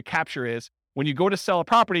depreciation recapture is. When you go to sell a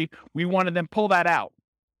property, we want to then pull that out.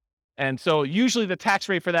 And so usually the tax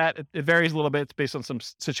rate for that, it varies a little bit. It's based on some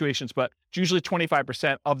situations, but it's usually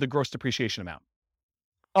 25% of the gross depreciation amount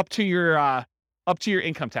up to your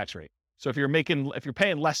income tax rate. So if you're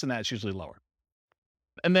paying less than that, it's usually lower.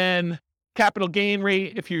 And then capital gain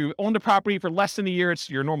rate, if you own the property for less than a year, it's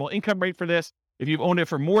your normal income rate for this. If you've owned it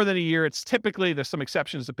for more than a year, it's typically, there's some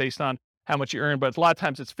exceptions based on how much you earn, but a lot of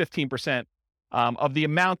times it's 15% of the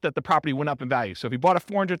amount that the property went up in value. So if you bought a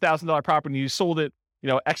 $400,000 property and you sold it,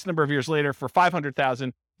 X number of years later for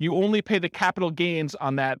 $500,000, you only pay the capital gains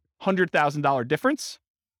on that $100,000 difference.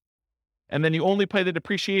 And then you only pay the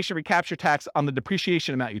depreciation recapture tax on the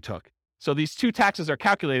depreciation amount you took. So these two taxes are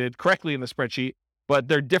calculated correctly in the spreadsheet, but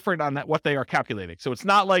they're different on what they are calculating. So it's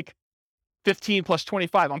not like 15 plus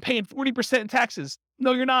 25. I'm paying 40% in taxes.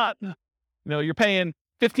 No, you're not. You're paying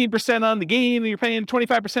 15% on the gain and you're paying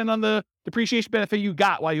 25% on the depreciation benefit you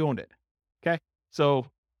got while you owned it. Okay. So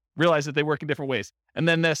realize that they work in different ways. And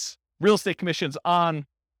then this real estate commissions on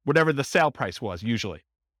whatever the sale price was usually.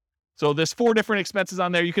 So there's 4 different expenses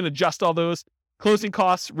on there. You can adjust all those: closing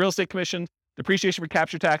costs, real estate commission, depreciation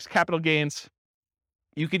recapture tax, capital gains.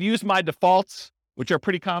 You could use my defaults, which are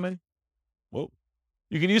pretty common.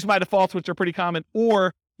 You can use my defaults, which are pretty common,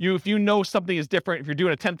 or if you know something is different, if you're doing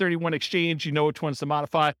a 1031 exchange, you know which ones to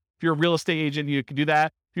modify. If you're a real estate agent, you can do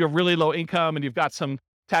that. If you have really low income and you've got some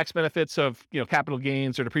tax benefits of, capital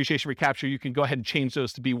gains or depreciation recapture, you can go ahead and change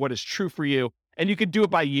those to be what is true for you. And you can do it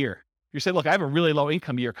by year. You say, look, I have a really low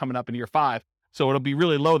income year coming up in year 5, so it'll be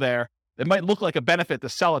really low there. It might look like a benefit to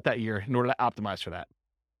sell it that year in order to optimize for that.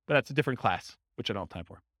 But that's a different class, which I don't have time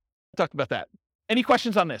for. I talked about that. Any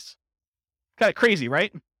questions on this? Kind of crazy,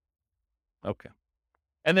 right? Okay.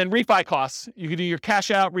 And then refi costs. You can do your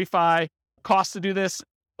cash out refi costs to do this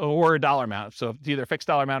or a dollar amount. So it's either a fixed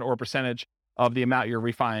dollar amount or a percentage of the amount you're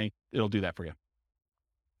refining. It'll do that for you.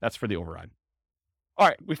 That's for the override. All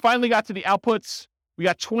right. We finally got to the outputs. We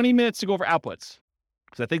got 20 minutes to go over outputs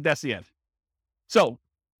because I think that's the end. So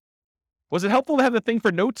was it helpful to have the thing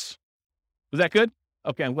for notes? Was that good?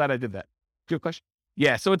 Okay. I'm glad I did that. Do you have a question?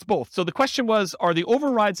 Yeah. So it's both. So the question was, are the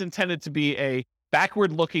overrides intended to be a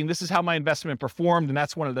backward looking, this is how my investment performed, and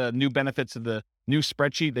that's one of the new benefits of the new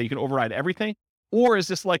spreadsheet, that you can override everything? Or is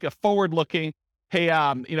this like a forward looking, hey,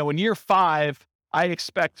 in year 5, I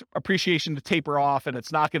expect appreciation to taper off and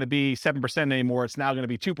it's not going to be 7% anymore. It's now going to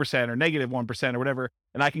be 2% or negative 1% or whatever.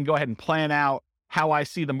 And I can go ahead and plan out how I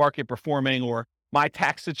see the market performing, or my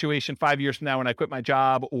tax situation 5 years from now when I quit my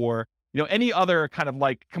job, or, any other kind of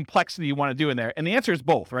like complexity you want to do in there. And the answer is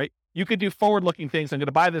both, right? You could do forward looking things. I'm going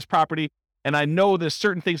to buy this property, and I know there's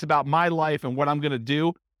certain things about my life and what I'm going to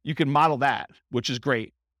do. You can model that, which is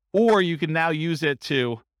great. Or you can now use it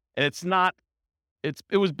to, and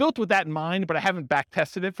it was built with that in mind, but I haven't back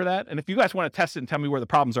tested it for that. And if you guys want to test it and tell me where the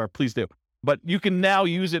problems are, please do. But you can now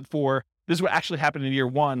use it for, this is what actually happened in year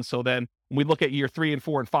 1. So then when we look at year 3 and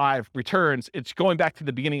 4 and 5 returns, it's going back to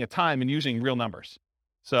the beginning of time and using real numbers.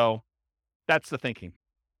 So that's the thinking.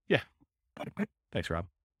 Yeah. Thanks, Rob.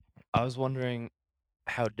 I was wondering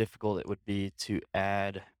how difficult it would be to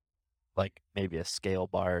add like maybe a scale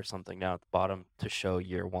bar or something down at the bottom to show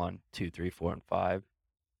year 1, 2, 3, 4, and 5.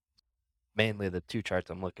 Mainly the 2 charts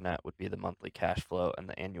I'm looking at would be the monthly cash flow and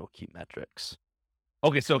the annual key metrics.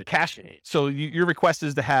 Okay, so your request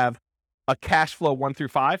is to have a cash flow 1 through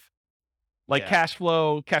 5? Like cash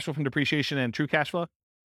flow from depreciation and true cash flow?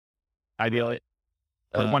 Ideally.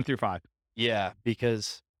 Or 1 through 5. Yeah,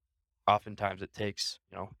 because oftentimes it takes,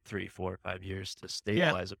 3, 4, 5 years to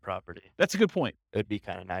stabilize a property. That's a good point. It would be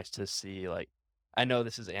kind of nice to see, like, I know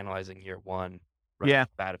this is analyzing year 1, right?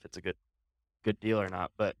 Bad if it's a good deal or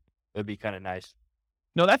not, but it would be kind of nice.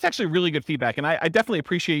 No, that's actually really good feedback. And I definitely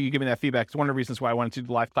appreciate you giving that feedback. It's one of the reasons why I wanted to do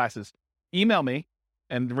the live classes. Email me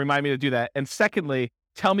and remind me to do that. And secondly,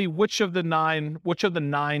 tell me which of the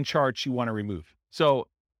 9 charts you want to remove. So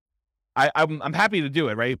I'm happy to do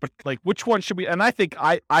it, right? But like, which one should we? And I think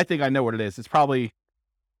I know what it is. It's probably,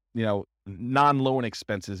 non-loan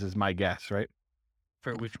expenses is my guess, right?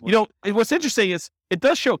 For which one? What's interesting is it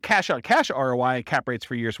does show cash on cash ROI and cap rates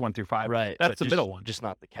for years 1 through 5. Right. That's the middle one. Just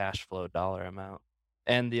not the cash flow dollar amount.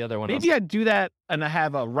 And the other one. Maybe I'd do that and I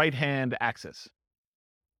have a right-hand axis.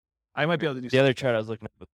 I might be able to do the other chart I was looking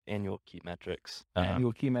at with annual key metrics.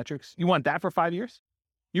 Annual key metrics. You want that for 5 years?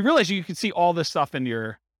 You realize you can see all this stuff in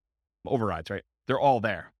your overrides, right? They're all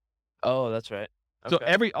there. Oh, that's right.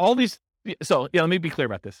 Okay. So let me be clear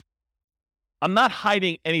about this. I'm not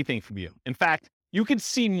hiding anything from you. In fact, you can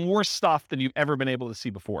see more stuff than you've ever been able to see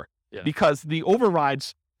before, because the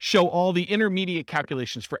overrides show all the intermediate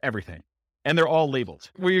calculations for everything, and they're all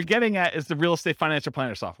labeled. Where you're getting at is the real estate financial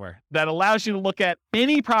planner software that allows you to look at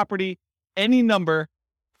any property, any number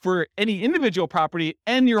for any individual property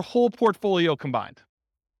and your whole portfolio combined.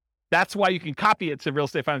 That's why you can copy it to Real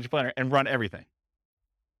Estate Financial Planner and run everything.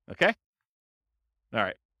 Okay? All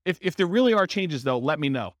right. If there really are changes, though, let me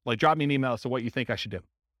know. Like, drop me an email as to what you think I should do.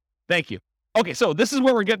 Thank you. Okay, so this is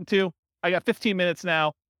where we're getting to. I got 15 minutes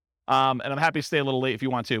now, and I'm happy to stay a little late if you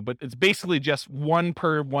want to, but it's basically just one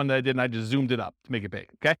per one that I did, and I just zoomed it up to make it big,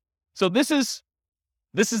 okay? So this is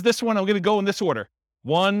this one. I'm going to go in this order.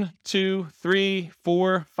 1, 2, 3,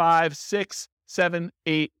 4, 5, 6, 7,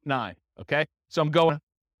 8, 9, okay? So I'm going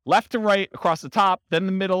left to right across the top, then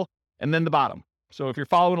the middle, and then the bottom. So if you're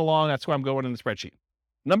following along, that's where I'm going in the spreadsheet.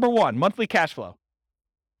 Number 1, monthly cash flow.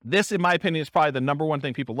 This, in my opinion, is probably the number one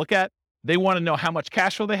thing people look at. They want to know how much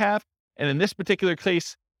cash flow they have. And in this particular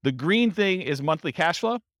case, the green thing is monthly cash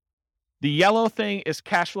flow. The yellow thing is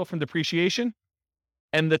cash flow from depreciation.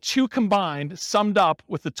 And the 2 combined, summed up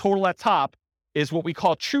with the total at top, is what we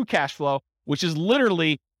call true cash flow, which is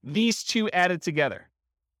literally these 2 added together.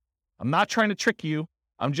 I'm not trying to trick you.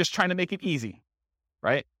 I'm just trying to make it easy,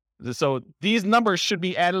 right? So these numbers should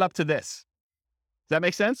be added up to this. Does that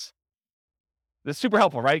make sense? That's super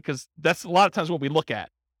helpful, right? Because that's a lot of times what we look at.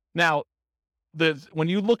 Now, when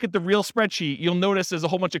you look at the real spreadsheet, you'll notice there's a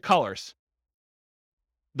whole bunch of colors.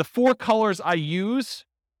 The 4 colors I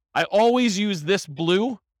always use this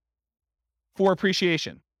blue for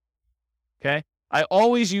appreciation. Okay. I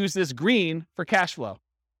always use this green for cash flow.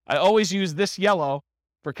 I always use this yellow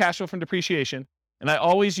for cash flow from depreciation. And I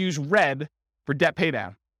always use red for debt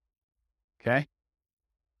paydown. Okay.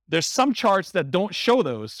 There's some charts that don't show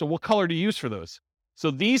those. So what color to use for those?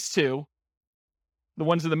 So these 2, the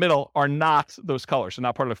ones in the middle, are not those colors. So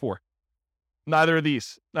not part of the 4. Neither of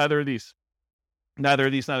these.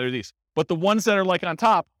 But the ones that are like on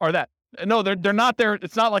top are that. No, they're not there.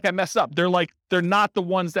 It's not like I messed up. They're not the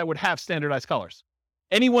ones that would have standardized colors.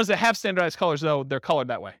 Any ones that have standardized colors, though, they're colored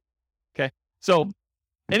that way. Okay. So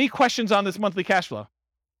any questions on this monthly cash flow?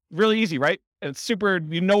 Really easy, right? And it's super,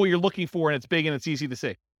 you know what you're looking for, and it's big and it's easy to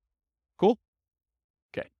see. Cool?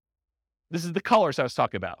 Okay. This is the colors I was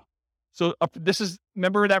talking about. So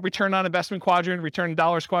remember that return on investment quadrant, return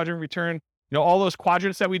dollars quadrant, return, all those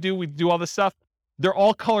quadrants that we do all this stuff. They're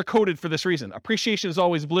all color coded for this reason. Appreciation is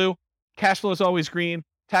always blue. Cash flow is always green.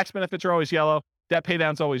 Tax benefits are always yellow. Debt pay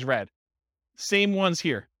down is always red. Same ones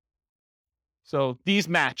here. So these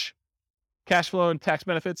match. Cash flow and tax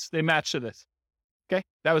benefits, they match to this. Okay?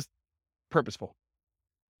 That was purposeful.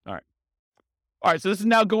 All right. So this is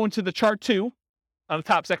now going to the chart 2 on the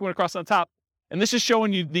top, second one across on the top. And this is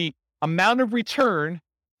showing you the amount of return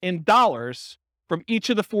in dollars from each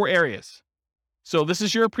of the 4 areas. So this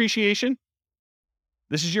is your appreciation.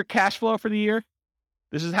 This is your cash flow for the year.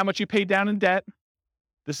 This is how much you paid down in debt.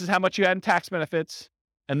 This is how much you had in tax benefits.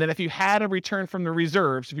 And then if you had a return from the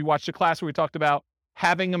reserves, if you watched the class where we talked about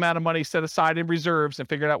having amount of money set aside in reserves and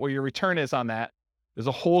figured out what your return is on that, there's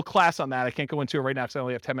a whole class on that. I can't go into it right now because I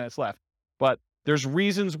only have 10 minutes left. But there's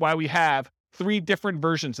reasons why we have 3 different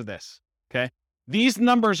versions of this, okay? These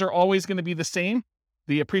numbers are always going to be the same.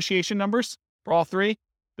 The appreciation numbers for all 3.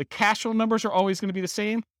 The cash flow numbers are always going to be the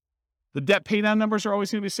same. The debt paydown numbers are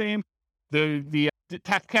always going to be the same. The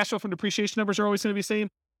cash flow from depreciation numbers are always going to be the same.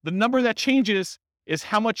 The number that changes is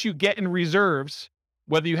how much you get in reserves,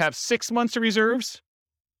 whether you have 6 months of reserves,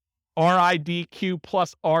 RIDQ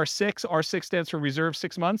plus R6. R6 stands for reserve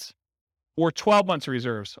 6 months, or 12 months of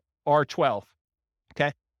reserves, R12.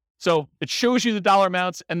 Okay. So it shows you the dollar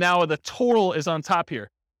amounts, and now the total is on top here.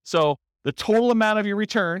 So the total amount of your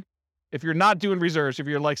return, if you're not doing reserves, if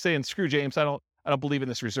you're like saying, screw James, I don't believe in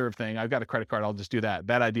this reserve thing. I've got a credit card. I'll just do that.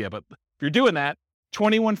 Bad idea. But if you're doing that,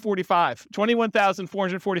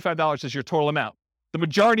 $21,445 is your total amount. The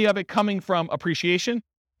majority of it coming from appreciation.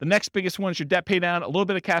 The next biggest one is your debt pay down, a little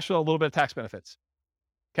bit of cash flow, a little bit of tax benefits.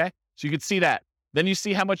 Okay. So you can see that. Then you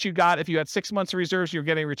see how much you got. If you had 6 months of reserves, you're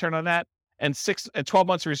getting a return on that. And 12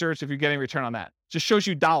 months of reserves if you're getting a return on that. Just shows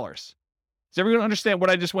you dollars. Does everyone understand what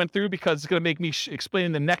I just went through? Because it's going to make me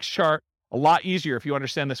explaining the next chart a lot easier if you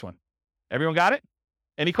understand this one. Everyone got it?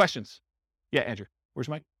 Any questions? Yeah, Andrew. Where's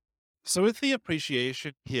Mike? So with the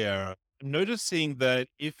appreciation here, I'm noticing that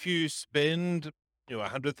if you spend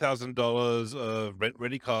 $100,000 of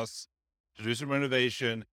rent-ready costs to do some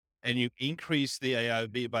renovation, and you increase the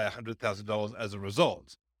AIV by $100,000 as a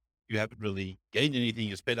result, you haven't really gained anything.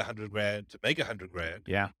 You spent $100,000 to make $100,000.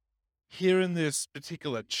 Yeah. Here in this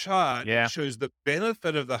particular chart, it shows the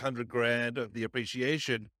benefit of the $100,000 of the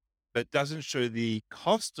appreciation, but doesn't show the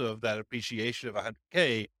cost of that appreciation of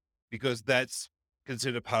 $100K, because that's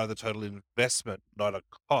considered part of the total investment, not a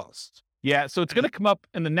cost. Yeah. So it's going to come up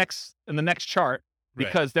in the next chart,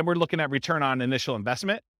 because then we're looking at return on initial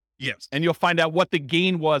investment. Yes. And you'll find out what the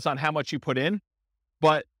gain was on how much you put in.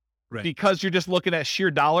 But because you're just looking at sheer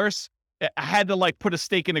dollars, I had to put a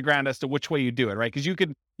stake in the ground as to which way you do it, right? Because you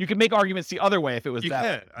could make arguments the other way if it was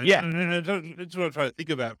that. Yeah. That's what I'm trying to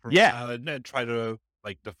think about and try to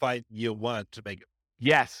define year 1 to make it.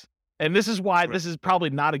 Yes. And this is why this is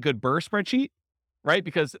probably not a good BRRRR spreadsheet, right?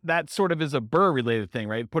 Because that sort of is a BRRRR related thing,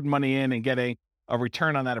 right? Putting money in and getting a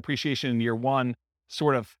return on that appreciation in year 1,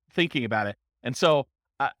 sort of thinking about it. And so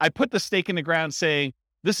I put the stake in the ground saying,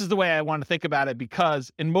 this is the way I want to think about it,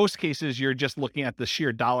 because in most cases, you're just looking at the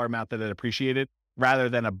sheer dollar amount that it appreciated rather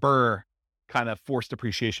than a BRRRR kind of forced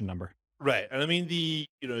appreciation number. Right. And I mean, the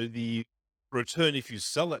return, if you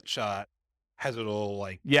sell that chart, has it all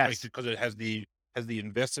because it has the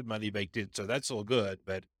invested money baked in. So that's all good.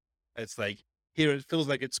 But it's here, it feels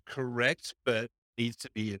like it's correct, but needs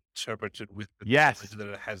to be interpreted with the knowledge that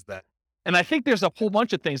it has that. And I think there's a whole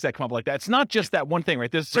bunch of things that come up like that. It's not just that one thing,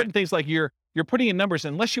 right? There's certain things like you're putting in numbers,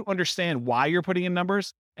 unless you understand why you're putting in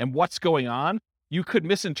numbers and what's going on, you could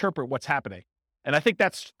misinterpret what's happening. And I think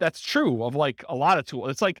that's true of a lot of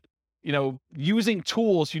tools. It's like using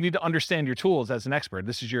tools, you need to understand your tools as an expert.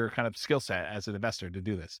 This is your kind of skill set as an investor to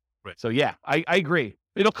do this. Right. So yeah, I agree.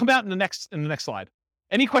 It'll come out in the next slide.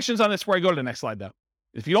 Any questions on this before I go to the next slide though?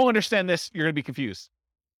 If you don't understand this, you're going to be confused.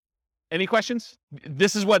 Any questions?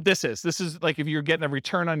 This is what this is. This is like if you're getting a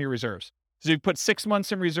return on your reserves. So you put 6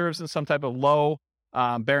 months in reserves in some type of low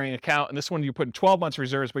bearing account. And this one you put in 12 months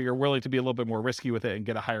reserves, but you're willing to be a little bit more risky with it and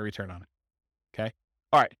get a higher return on it. Okay.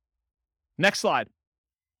 All right. Next slide.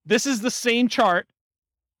 This is the same chart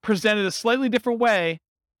presented a slightly different way,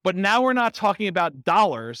 but now we're not talking about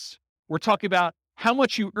dollars. We're talking about how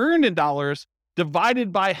much you earned in dollars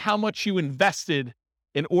divided by how much you invested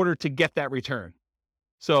in order to get that return.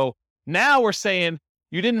 So now we're saying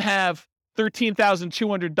you didn't have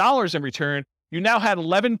 $13,200 in return. You now had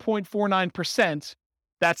 11.49%.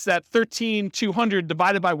 That's that 13,200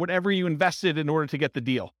 divided by whatever you invested in order to get the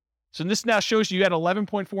deal. So this now shows you had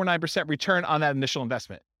 11.49% return on that initial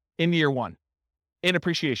investment in year one in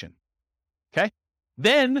appreciation. Okay.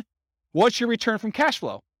 Then what's your return from cash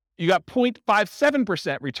flow? You got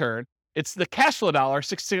 0.57% return. It's the cash flow dollar,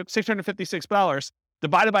 $656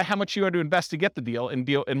 divided by how much you had to invest to get the deal in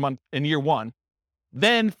year one.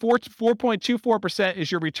 Then 4.24%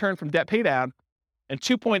 is your return from debt paydown, and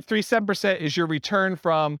 2.37% is your return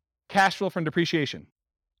from cash flow from depreciation.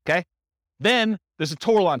 Okay. Then there's a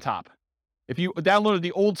total on top. If you downloaded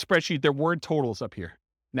the old spreadsheet, there weren't totals up here.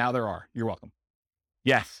 Now there are. You're welcome.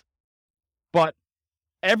 Yes. But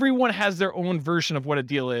everyone has their own version of what a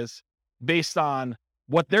deal is based on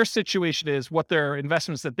what their situation is, what their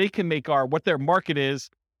investments that they can make are, what their market is.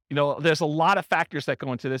 There's a lot of factors that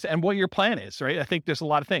go into this and what your plan is, right? I think there's a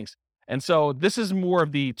lot of things. And so this is more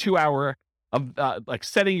of the 2 hour of like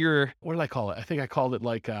setting your, what did I call it? I think I called it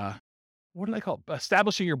like, what did I call it?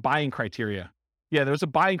 Establishing your buying criteria. Yeah, there was a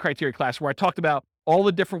buying criteria class where I talked about all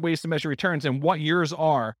the different ways to measure returns and what yours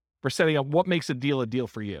are for setting up what makes a deal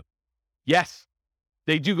for you. Yes,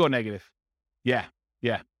 they do go negative. Yeah.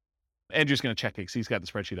 Andrew's going to check it because he's got the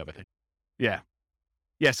spreadsheet up, I think. Yeah.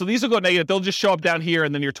 So these will go negative. They'll just show up down here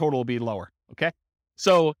and then your total will be lower. Okay.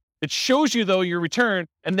 So it shows you though your return.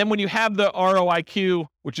 And then when you have the ROIQ,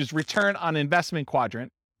 which is return on investment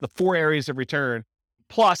quadrant, the 4 areas of return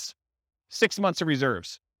plus 6 months of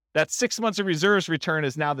reserves. That 6 months of reserves return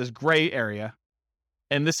is now this gray area.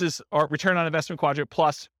 And this is our return on investment quadrant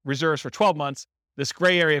plus reserves for 12 months. This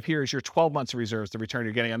gray area up here is your 12 months of reserves, the return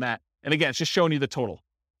you're getting on that. And again, it's just showing you the total.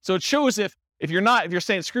 So it shows if you're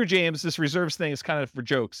saying, screw James, this reserves thing is kind of for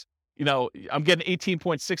jokes. I'm getting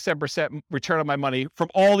 18.67% return on my money from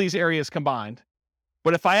all these areas combined.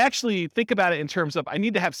 But if I actually think about it in terms of, I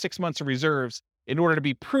need to have 6 months of reserves in order to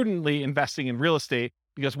be prudently investing in real estate,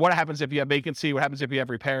 because what happens if you have vacancy? What happens if you have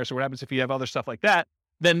repairs? Or what happens if you have other stuff like that?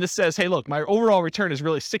 Then this says, hey, look, my overall return is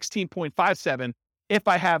really 16.57 if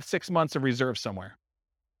I have 6 months of reserve somewhere,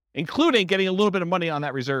 including getting a little bit of money on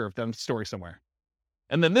that reserve that I'm storing somewhere.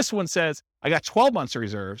 And then this one says, I got 12 months of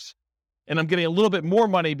reserves and I'm getting a little bit more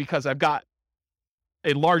money because I've got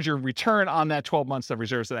a larger return on that 12 months of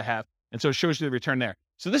reserves that I have. And so it shows you the return there.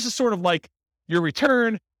 So this is sort of like your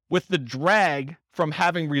return with the drag from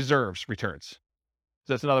having reserves returns.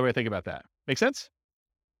 So that's another way to think about that. Make sense?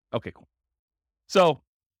 Okay, cool. So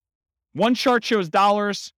one chart shows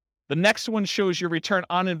dollars. The next one shows your return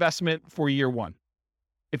on investment for year one.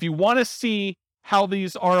 If you want to see how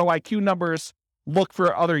these ROIQ numbers look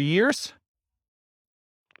for other years,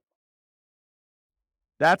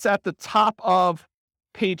 that's at the top of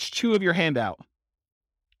page 2 of your handout.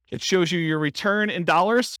 It shows you your return in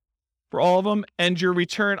dollars for all of them and your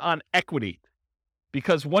return on equity.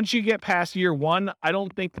 Because once you get past year one, I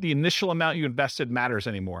don't think the initial amount you invested matters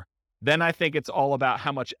anymore. Then I think it's all about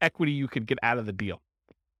how much equity you could get out of the deal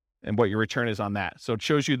and what your return is on that. So it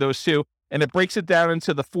shows you those two, and it breaks it down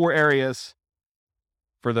into the 4 areas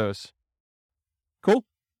for those. Cool?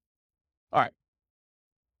 All right.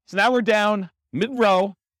 So now we're down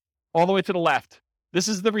mid-row all the way to the left. This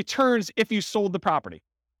is the returns if you sold the property.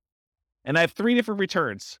 And I have 3 different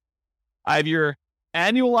returns. I have your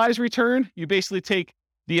annualized return. You basically take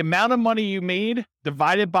the amount of money you made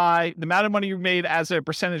divided by the amount of money you made as a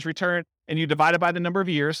percentage return, and you divide it by the number of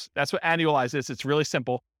years. That's what annualized is. It's really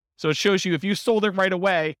simple. So it shows you if you sold it right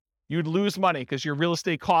away, you'd lose money because your real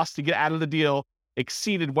estate costs to get out of the deal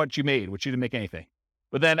exceeded what you made, which you didn't make anything.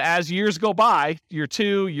 But then as years go by, year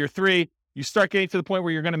 2, year 3, you start getting to the point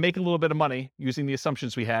where you're going to make a little bit of money using the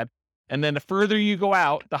assumptions we had. And then the further you go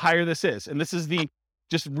out, the higher this is. And this is the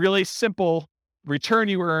just really simple return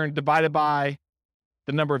you earn divided by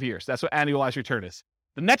the number of years. That's what annualized return is.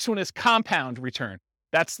 The next one is compound return.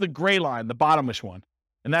 That's the gray line, the bottomish one.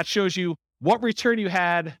 And that shows you what return you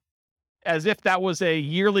had as if that was a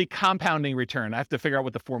yearly compounding return. I have to figure out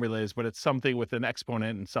what the formula is, but it's something with an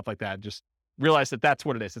exponent and stuff like that. Just realize that that's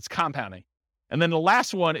what it is. It's compounding. And then the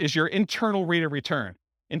last one is your internal rate of return.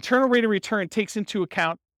 Internal rate of return takes into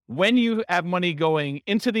account when you have money going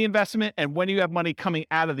into the investment and when you have money coming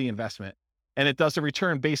out of the investment. And it does a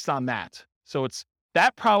return based on that. So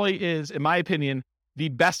that probably is, in my opinion, the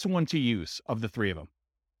best one to use of the three of them,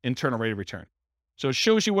 internal rate of return. So it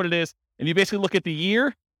shows you what it is. And you basically look at the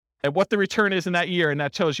year and what the return is in that year. And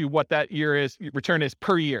that tells you what that return is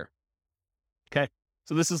per year. Okay.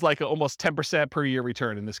 So this is like almost 10% per year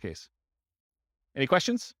return in this case. Any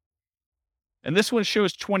questions? And this one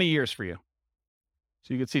shows 20 years for you.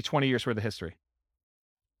 So you can see 20 years worth of history.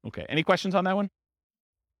 Okay. Any questions on that one?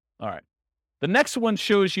 All right. The next one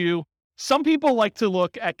shows you, some people like to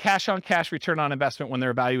look at cash on cash return on investment when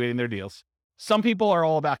they're evaluating their deals. Some people are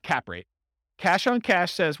all about cap rate. Cash on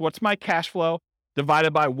cash says, what's my cash flow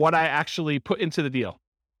divided by what I actually put into the deal?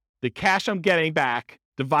 The cash I'm getting back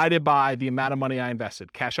divided by the amount of money I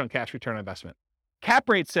invested. Cash on cash return on investment. Cap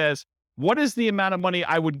rate says, what is the amount of money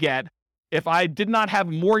I would get if I did not have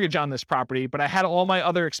a mortgage on this property, but I had all my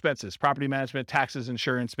other expenses, property management, taxes,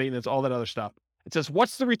 insurance, maintenance, all that other stuff. It says,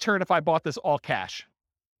 what's the return if I bought this all cash?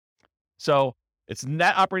 So it's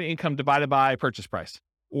net operating income divided by purchase price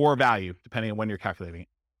or value, depending on when you're calculating it.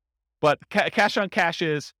 But cash on cash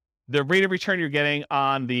is the rate of return you're getting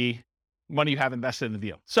on the money you have invested in the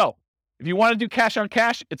deal. So if you want to do cash on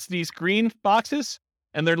cash, it's these green boxes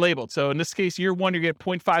and they're labeled. So in this case, year one, you get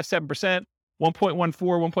 0.57%, 1.14, 1.73,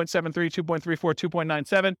 2.34,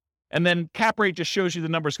 2.97. And then cap rate just shows you the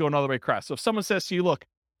numbers going all the way across. So if someone says to you, look,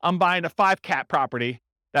 I'm buying a 5 cap property,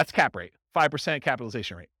 that's cap rate, 5%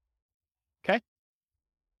 capitalization rate. Okay.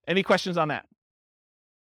 Any questions on that?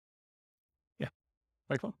 Yeah.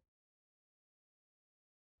 Michael?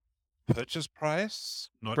 Purchase price,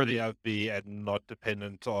 not for the ERV, and not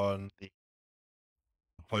dependent on the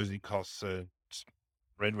closing costs and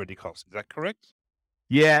rent ready costs. Is that correct?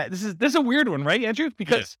 Yeah, this is a weird one, right, Andrew?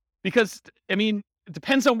 Because I mean, it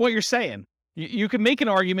depends on what you're saying. You can make an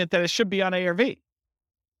argument that it should be on ARV,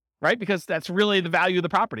 right? Because that's really the value of the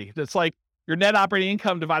property. It's like your net operating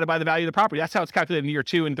income divided by the value of the property. That's how it's calculated in year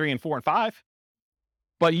 2 and 3 and 4 and 5.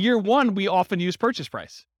 But year 1, we often use purchase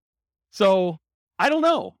price. So I don't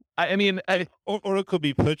know. I mean, or it could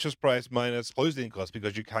be purchase price minus closing costs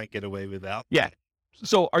because you can't get away without. Yeah.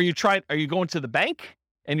 So are you going to the bank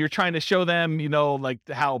and you're trying to show them, like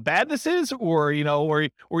how bad this is, or,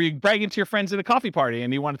 or you bragging to your friends at a coffee party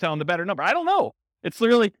and you want to tell them the better number? I don't know. It's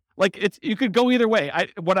literally like you could go either way.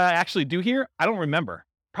 What I actually do here, I don't remember.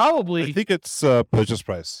 Probably. I think it's purchase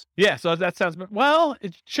price. Yeah. So that sounds, well,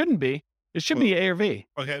 it shouldn't be. It should be ARV.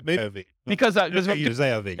 Okay, maybe ARV. Because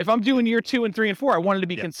if I'm doing year 2 and 3 and 4, I wanted to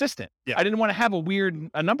be consistent. Yeah. I didn't want to have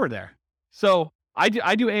a number there. So I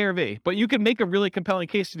do ARV, but you can make a really compelling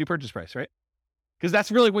case to do purchase price, right? Because that's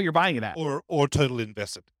really what you're buying it at. Or total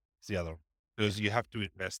invested is the other, because you have to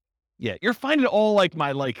invest. Yeah, you're finding all like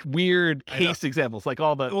my weird case examples, like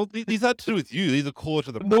all the. Well, these are to do with you. These are core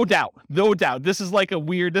to the. No doubt. This is like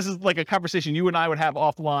a conversation you and I would have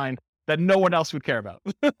offline that no one else would care about.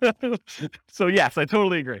 So yes, I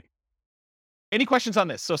totally agree. Any questions on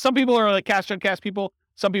this? So some people are like cash on cash people.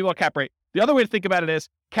 Some people are cap rate. The other way to think about it is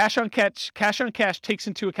cash on cash takes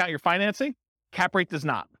into account your financing. Cap rate does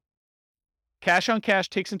not. Cash on cash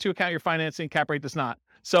takes into account your financing. Cap rate does not.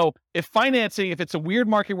 So if it's a weird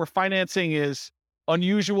market where financing is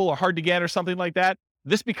unusual or hard to get or something like that,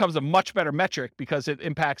 this becomes a much better metric because it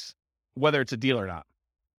impacts whether it's a deal or not.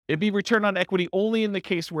 It'd be return on equity only in the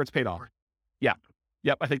case where it's paid off. Yeah.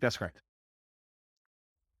 Yep. I think that's correct.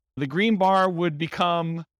 The green bar would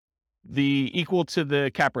become equal to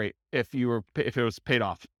the cap rate if it was paid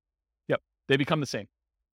off. Yep. They become the same.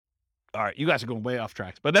 All right. You guys are going way off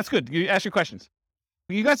track, but that's good. You ask your questions.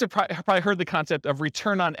 You guys have probably heard the concept of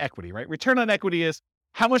return on equity, right? Return on equity is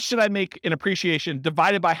how much should I make in appreciation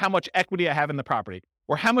divided by how much equity I have in the property,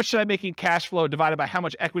 or how much should I make in cash flow divided by how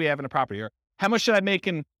much equity I have in the property, or how much should I make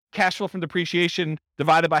in cash flow from depreciation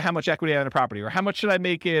divided by how much equity I have in the property, or how much should I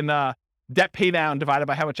make in debt pay down divided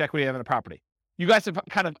by how much equity I have in the property. You guys have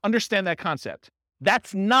kind of understand that concept.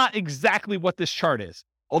 That's not exactly what this chart is,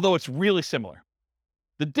 although it's really similar.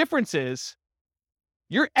 The difference is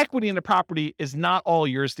your equity in the property is not all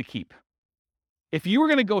yours to keep. If you were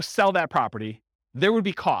going to go sell that property, there would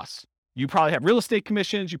be costs. You probably have real estate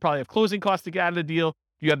commissions. You probably have closing costs to get out of the deal.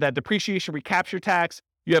 You have that depreciation recapture tax.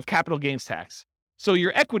 You have capital gains tax. So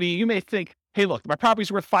your equity, you may think, hey, look, my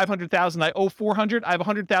property's worth $500,000. I owe $400,000. I have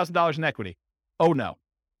 $100,000 in equity. Oh no,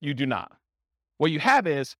 you do not. What you have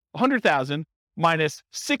is $100,000 minus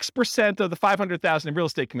 6% of the $500,000 in real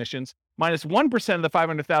estate commissions, minus 1% of the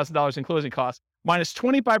 $500,000 in closing costs, minus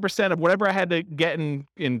 25% of whatever I had to get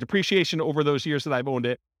in depreciation over those years that I've owned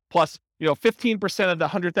it, plus 15% of the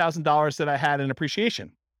 $100,000 that I had in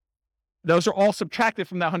appreciation. Those are all subtracted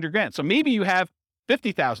from that $100,000. So maybe you have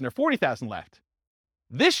 $50,000 or $40,000 left.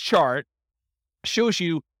 This chart shows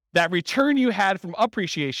you that return you had from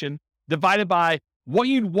appreciation divided by what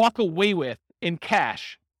you'd walk away with in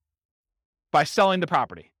cash by selling the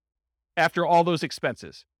property after all those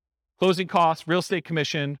expenses, closing costs, real estate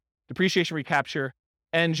commission, depreciation recapture,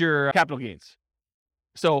 and your capital gains.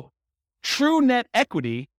 So true net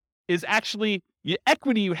equity is actually the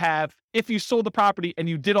equity you have if you sold the property and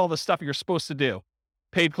you did all the stuff you're supposed to do,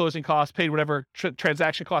 paid closing costs, paid whatever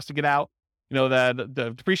transaction costs to get out,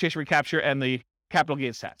 the depreciation recapture and the capital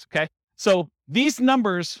gains tax. Okay. So these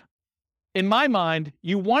numbers, in my mind,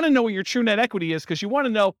 you want to know what your true net equity is because you want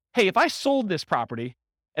to know, hey, if I sold this property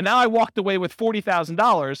and now I walked away with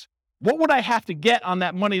 $40,000, what would I have to get on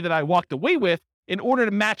that money that I walked away with in order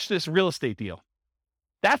to match this real estate deal?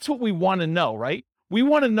 That's what we want to know, right? We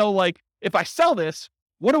want to know, like, if I sell this,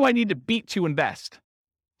 what do I need to beat to invest?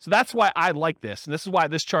 So that's why I like this. And this is why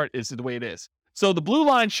this chart is the way it is. So the blue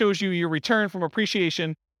line shows you your return from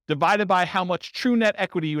appreciation divided by how much true net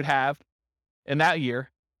equity you would have in that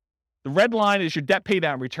year. The red line is your debt pay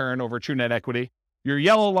down return over true net equity. Your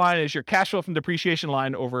yellow line is your cash flow from depreciation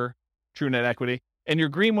line over true net equity. And your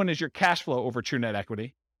green one is your cash flow over true net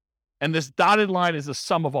equity. And this dotted line is the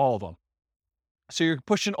sum of all of them. So you're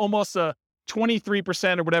pushing almost a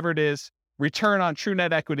 23% or whatever it is return on true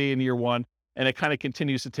net equity in year one. And it kind of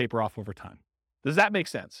continues to taper off over time. Does that make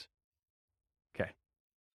sense? Okay.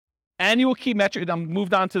 Annual key metric. I'm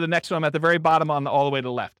moved on to the next one. I'm at the very bottom all the way to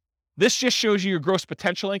the left. This just shows you your gross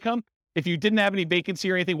potential income. If you didn't have any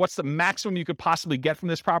vacancy or anything, what's the maximum you could possibly get from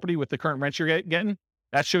this property with the current rent you're getting?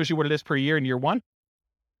 That shows you what it is per year in year one.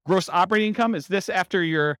 Gross operating income is this after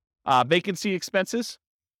your vacancy expenses.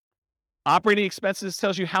 Operating expenses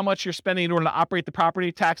tells you how much you're spending in order to operate the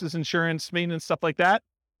property, taxes, insurance, maintenance, stuff like that.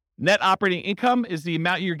 Net operating income is the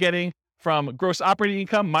amount you're getting from gross operating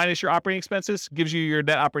income minus your operating expenses, gives you your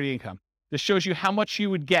net operating income. This shows you how much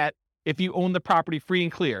you would get if you own the property free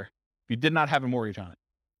and clear, if you did not have a mortgage on it.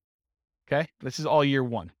 Okay, this is all year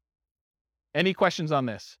one. Any questions on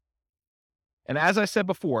this? And as I said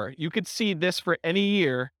before, you could see this for any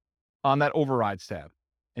year on that overrides tab,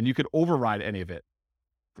 and you could override any of it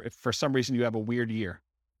if for some reason you have a weird year.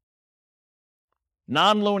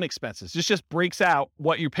 Non-loan expenses. This just breaks out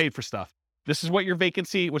what you paid for stuff. This is what your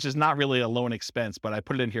vacancy, which is not really a loan expense, but I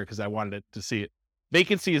put it in here because I wanted it to see it.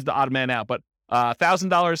 Vacancy is the odd man out, but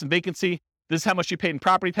 $1,000 in vacancy. This is how much you paid in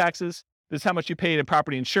property taxes. This is how much you paid in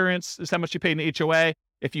property insurance. This is how much you paid in HOA.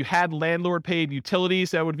 If you had landlord paid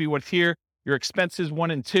utilities, that would be what's here. Your expenses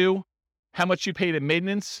 1 and 2, how much you paid in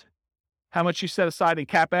maintenance, how much you set aside in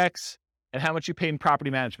CapEx, and how much you paid in property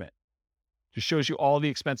management. Just shows you all the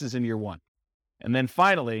expenses in year one. And then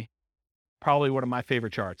finally, probably one of my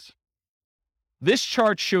favorite charts. This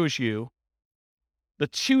chart shows you the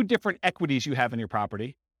two different equities you have in your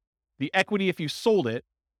property, the equity if you sold it,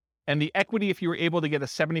 and the equity if you were able to get a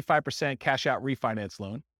 75% cash out refinance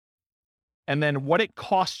loan, and then what it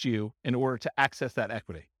costs you in order to access that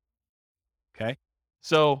equity. Okay.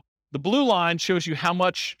 So the blue line shows you how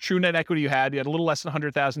much true net equity you had. You had a little less than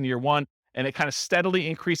 100,000 in year one, and it kind of steadily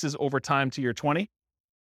increases over time to year 20.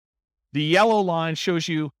 The yellow line shows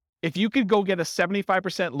you if you could go get a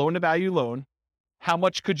 75% loan to value loan, how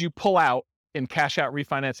much could you pull out in cash out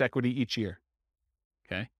refinance equity each year?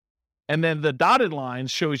 Okay. And then the dotted line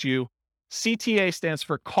shows you CTA stands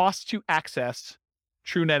for cost to access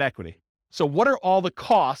true net equity. So what are all the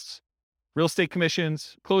costs, real estate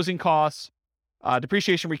commissions, closing costs,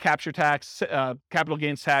 depreciation recapture tax, capital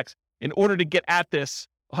gains tax, in order to get at this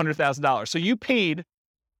 $100,000. So you paid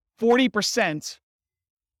 40%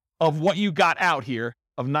 of what you got out here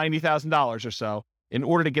of $90,000 or so in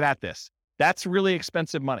order to get at this. That's really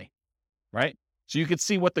expensive money, right? So you could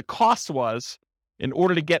see what the cost was in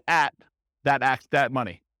order to get at that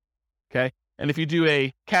money, okay? And if you do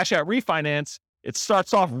a cash out refinance, it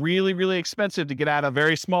starts off really, really expensive to get out a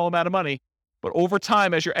very small amount of money. But over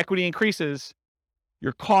time, as your equity increases,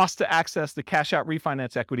 your cost to access the cash out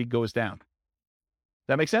refinance equity goes down. Does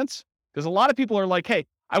that make sense? Because a lot of people are like, hey,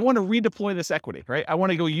 I want to redeploy this equity, right? I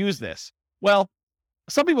want to go use this. Well,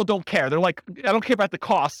 some people don't care. They're like, I don't care about the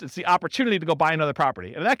cost. It's the opportunity to go buy another property.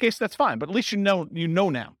 And in that case, that's fine. But at least you know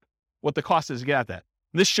now what the cost is to get at that.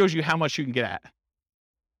 And this shows you how much you can get at.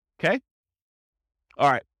 Okay? All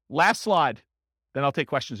right. Last slide. Then I'll take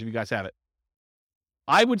questions if you guys have it.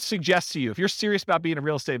 I would suggest to you, if you're serious about being a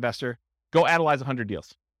real estate investor, go analyze 100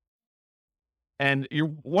 deals. And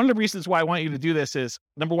one of the reasons why I want you to do this is,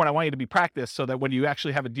 number one, I want you to be practiced so that when you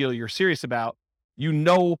actually have a deal you're serious about, you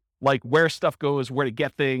know, like where stuff goes, where to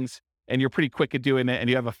get things, and you're pretty quick at doing it, and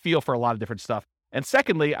you have a feel for a lot of different stuff. And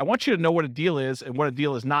secondly, I want you to know what a deal is and what a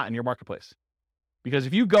deal is not in your marketplace. Because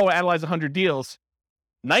if you go analyze 100 deals,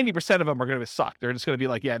 90% of them are going to suck. They're just going to be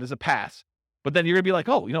like, yeah, it is a pass. But then you're going to be like,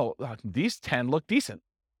 oh, these 10 look decent.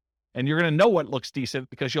 And you're going to know what looks decent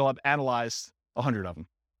because you'll have analyzed 100 of them.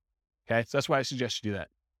 Okay, so that's why I suggest you do that.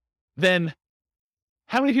 Then,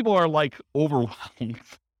 how many people are like overwhelmed?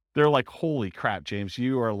 They're like, holy crap, James,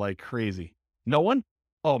 you are like crazy. No one?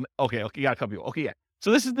 Oh, okay, you got a couple people. Okay, yeah.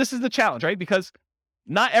 So this is the challenge, right? Because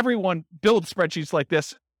not everyone builds spreadsheets like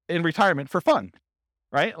this in retirement for fun,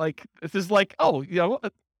 right? Like, this is like, oh,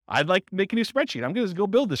 I'd like to make a new spreadsheet. I'm going to go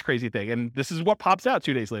build this crazy thing. And this is what pops out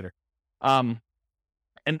 2 days later. And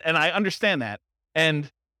I understand that.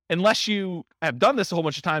 And unless you have done this a whole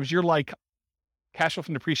bunch of times, you're like, cash flow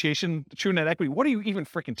from depreciation, true net equity, what are you even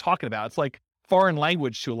freaking talking about? It's like foreign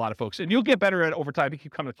language to a lot of folks. And you'll get better at it over time if you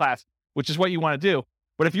keep coming to class, which is what you want to do.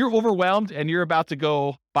 But if you're overwhelmed and you're about to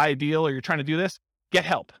go buy a deal or you're trying to do this, get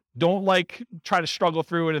help. Don't like try to struggle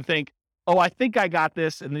through it and think, oh, I think I got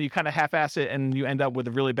this. And then you kind of half-ass it and you end up with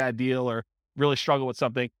a really bad deal or really struggle with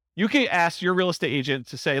something. You can ask your real estate agent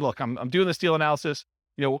to say, look, I'm doing this deal analysis.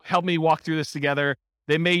 Help me walk through this together.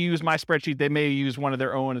 They may use my spreadsheet. They may use one of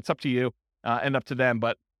their own. It's up to you and up to them.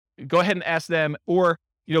 But go ahead and ask them, or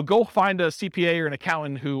go find a CPA or an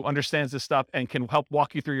accountant who understands this stuff and can help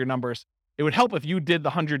walk you through your numbers. It would help if you did the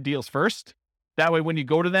 100 deals first. That way, when you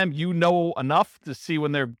go to them, you know enough to see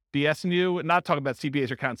when they're BSing you. Not talking about CPAs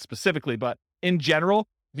or accountants specifically, but in general,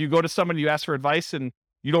 if you go to someone, you ask for advice, and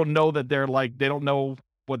you don't know that they don't know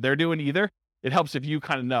what they're doing either. It helps if you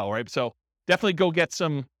kind of know, right? So definitely go get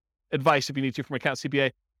some advice if you need to from accountant,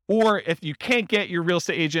 CPA. Or if you can't get your real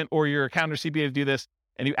estate agent or your accountant or CPA to do this,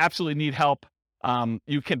 and you absolutely need help,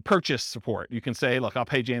 you can purchase support. You can say, look, I'll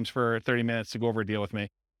pay James for 30 minutes to go over a deal with me.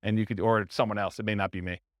 And you could, or someone else. It may not be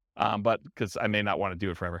me, but because I may not want to do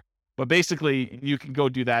it forever. But basically, you can go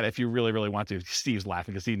do that if you really, really want to. Steve's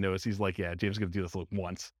laughing because he knows. He's like, yeah, James is going to do this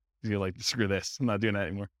once. He's going to like, screw this. I'm not doing that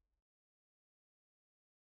anymore.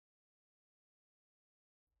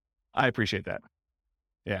 I appreciate that.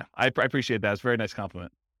 Yeah, I appreciate that. It's a very nice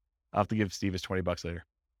compliment. I'll have to give Steve his $20 later.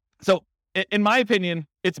 So in my opinion,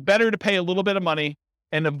 it's better to pay a little bit of money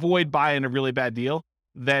and avoid buying a really bad deal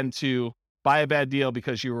than to buy a bad deal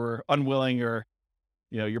because you were unwilling or,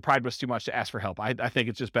 your pride was too much to ask for help. I think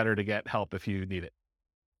it's just better to get help if you need it.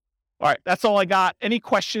 All right. That's all I got. Any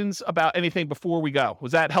questions about anything before we go?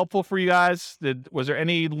 Was that helpful for you guys? Was there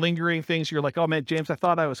any lingering things you're like, oh man, James, I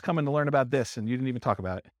thought I was coming to learn about this and you didn't even talk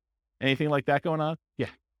about it. Anything like that going on? Yeah.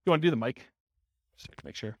 You want to do the mic? Just to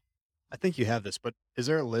make sure. I think you have this, but is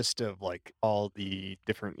there a list of like all the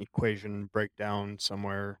different equation breakdown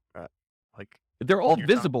somewhere? They're all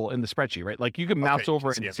visible in the spreadsheet, right? Like you can mouse over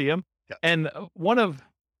it and see them. Yeah. And one of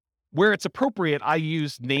where it's appropriate, I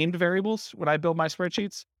use named variables when I build my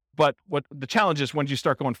spreadsheets. But what the challenge is, once you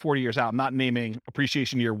start going 40 years out, I'm not naming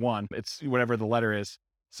appreciation year one. It's whatever the letter is.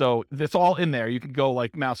 So it's all in there. You can go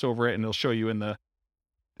like mouse over it and it'll show you in the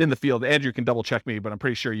field. Andrew can double check me, but I'm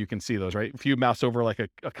pretty sure you can see those, right? If you mouse over like a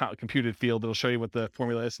computed field, it'll show you what the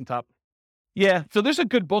formula is on top. Yeah. So there's a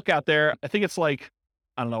good book out there. I think it's like,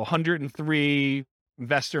 103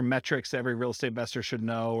 investor metrics every real estate investor should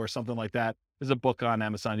know or something like that. There's a book on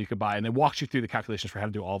Amazon you could buy, and it walks you through the calculations for how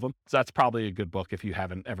to do all of them. So that's probably a good book if you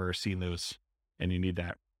haven't ever seen those and you need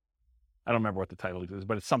that. I don't remember what the title is,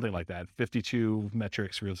 but it's something like that. 52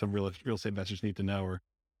 metrics some real estate investors need to know, or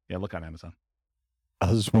look on Amazon.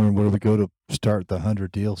 I was just wondering, where do we go to start the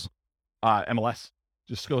 100 deals? MLS.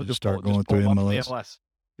 Just going through MLS.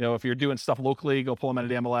 If you're doing stuff locally, go pull them out of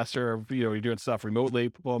the MLS, or you're doing stuff remotely,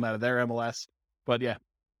 pull them out of their MLS. But yeah,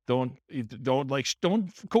 don't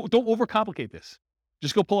overcomplicate this.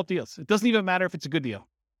 Just go pull up deals. It doesn't even matter if it's a good deal,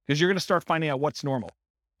 because you're going to start finding out what's normal,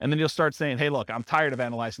 and then you'll start saying, "Hey, look, I'm tired of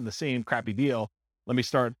analyzing the same crappy deal. Let me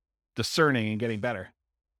start discerning and getting better."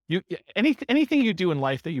 Anything you do in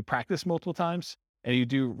life that you practice multiple times and you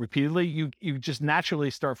do repeatedly, you just naturally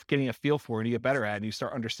start getting a feel for it, and you get better at it, and you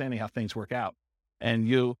start understanding how things work out. And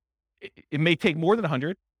it may take more than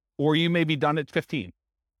 100, or you may be done at 15. It's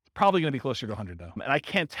probably going to be closer to 100 though. And I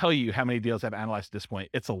can't tell you how many deals I've analyzed at this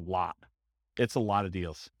point. It's a lot. It's a lot of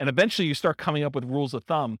deals. And eventually you start coming up with rules of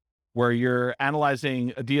thumb where you're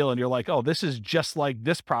analyzing a deal and you're like, oh, this is just like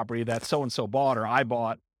this property that so-and-so bought or I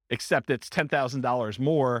bought, except it's $10,000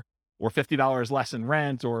 more or $50 less in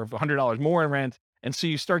rent or $100 more in rent. And so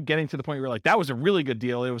you start getting to the point where you're like, that was a really good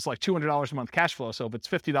deal. It was like $200 a month cash flow. So if it's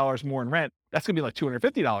 $50 more in rent, that's going to be like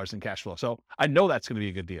 $250 in cash flow. So I know that's going to be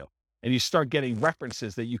a good deal. And you start getting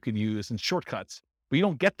references that you can use and shortcuts, but you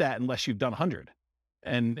don't get that unless you've done 100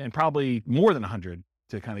 and probably more than 100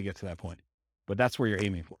 to kind of get to that point. But that's where you're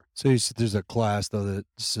aiming for. So you said there's a class though that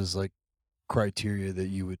says like criteria that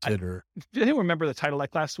you would consider. Do anyone remember the title of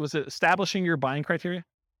that class? Was it Establishing Your Buying Criteria?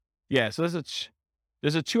 Yeah. So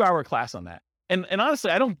there's a 2-hour class on that. And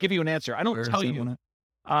honestly, I don't give you an answer. I don't tell you.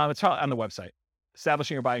 It's on the website,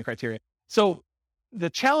 Establishing Your Buying Criteria. So the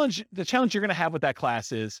challenge you're going to have with that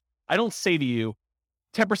class is, I don't say to you,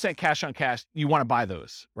 10% cash on cash, you want to buy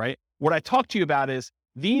those, right? What I talk to you about is,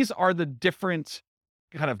 these are the different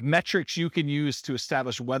kind of metrics you can use to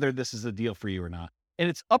establish whether this is a deal for you or not. And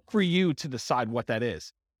it's up for you to decide what that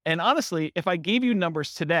is. And honestly, if I gave you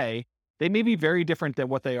numbers today, they may be very different than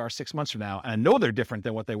what they are 6 months from now. And I know they're different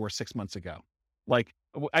than what they were 6 months ago. Like,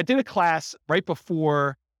 I did a class right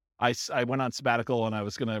before I went on sabbatical and I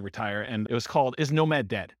was going to retire, and it was called, Is Nomad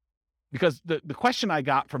Dead? Because the question I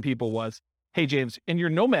got from people was, hey, James, in your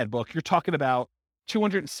Nomad book, you're talking about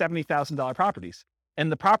 $270,000 properties.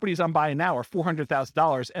 And the properties I'm buying now are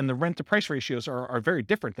 $400,000, and the rent to price ratios are very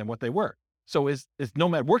different than what they were. So is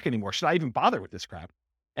Nomad work anymore? Should I even bother with this crap?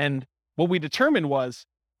 And what we determined was,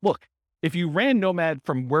 look, if you ran Nomad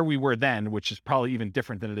from where we were then, which is probably even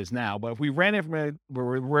different than it is now, but if we ran it from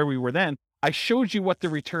where we were then, I showed you what the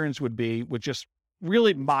returns would be with just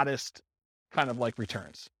really modest kind of like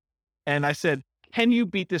returns. And I said, can you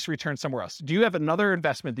beat this return somewhere else? Do you have another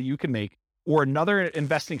investment that you can make, or another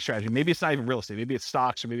investing strategy? Maybe it's not even real estate, maybe it's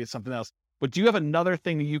stocks, or maybe it's something else. But do you have another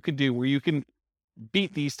thing that you can do where you can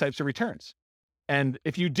beat these types of returns? And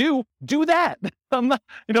if you do that. I'm not,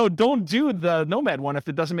 don't do the Nomad one if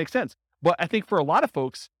it doesn't make sense. But I think for a lot of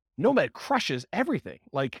folks, Nomad crushes everything.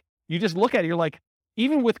 Like, you just look at it, you're like,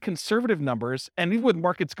 even with conservative numbers, and even with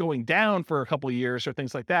markets going down for a couple of years or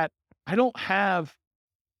things like that, I don't have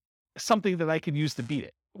something that I can use to beat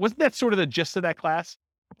it. Wasn't that sort of the gist of that class?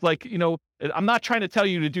 Like, I'm not trying to tell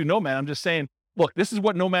you to do Nomad. I'm just saying, look, this is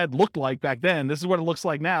what Nomad looked like back then. This is what it looks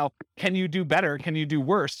like now. Can you do better? Can you do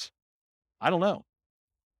worse? I don't know.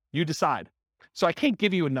 You decide. So I can't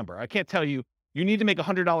give you a number. I can't tell you, you need to make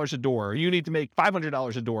 $100 a door, or you need to make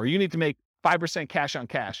 $500 a door, or you need to make 5% cash on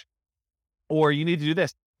cash, or you need to do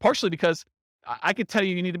this. Partially because I could tell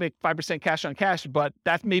you need to make 5% cash on cash, but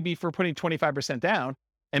that may be for putting 25% down,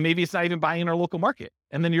 and maybe it's not even buying in our local market.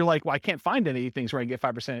 And then you're like, well, I can't find any things where I can get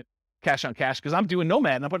 5% cash on cash because I'm doing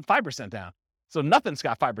Nomad and I'm putting 5% down. So nothing's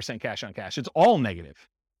got 5% cash on cash. It's all negative.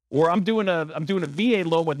 Or I'm doing a VA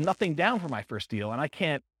loan with nothing down for my first deal,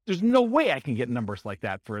 and there's no way I can get numbers like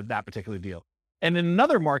that for that particular deal. And in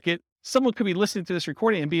another market, someone could be listening to this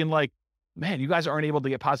recording and being like, man, you guys aren't able to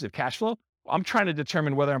get positive cash flow. I'm trying to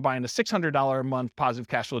determine whether I'm buying a $600 a month positive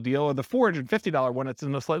cash flow deal or the $450 one that's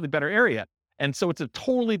in a slightly better area. And so it's a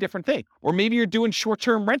totally different thing. Or maybe you're doing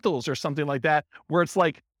short-term rentals or something like that, where it's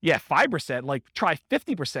like, yeah, 5%, like try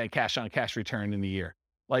 50% cash on cash return in the year.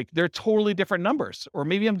 Like, they're totally different numbers. Or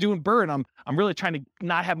maybe I'm doing Burr and I'm really trying to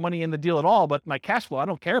not have money in the deal at all, but my cash flow I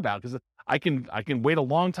don't care about, because I can wait a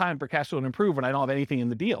long time for cash flow to improve when I don't have anything in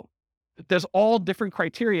the deal. There's all different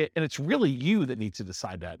criteria, and it's really you that needs to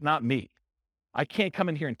decide that, not me. I can't come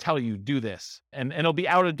in here and tell you do this, and it'll be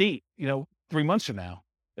out of date, 3 months from now,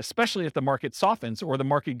 especially if the market softens or the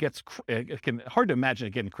market gets, hard to imagine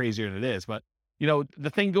it getting crazier than it is, but the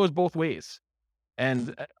thing goes both ways.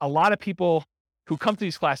 And a lot of people who come to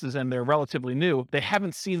these classes and they're relatively new, they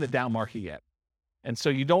haven't seen the down market yet. And so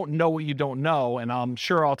you don't know what you don't know. And I'm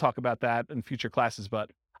sure I'll talk about that in future classes, but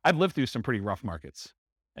I've lived through some pretty rough markets.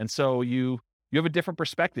 And so you have a different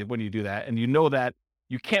perspective when you do that. And you know that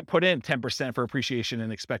you can't put in 10% for appreciation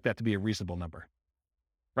and expect that to be a reasonable number.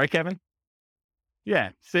 Right, Kevin? Yeah.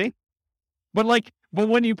 See? But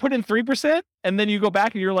when you put in 3% and then you go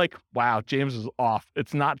back and you're like, wow, James was off.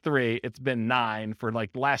 It's not 3. It's been 9 for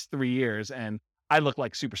like the last 3 years. And I look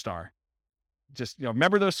like superstar. Just,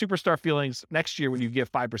 remember those superstar feelings next year when you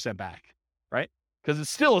give 5% back, right? Because it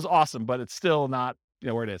still is awesome, but it's still not,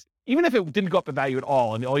 where it is. Even if it didn't go up in value at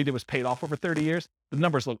all and all you did was pay it off over 30 years, the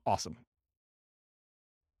numbers look awesome.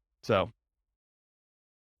 So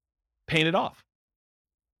paying it off.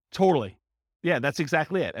 Totally. Yeah, that's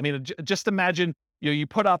exactly it. I mean, just imagine, you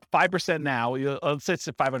put up 5% now, let's say it's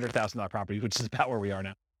a $500,000 property, which is about where we are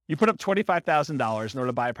now. You put up $25,000 in order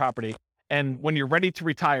to buy a property. And when you're ready to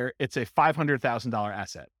retire, it's a $500,000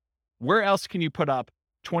 asset. Where else can you put up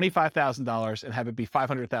 $25,000 and have it be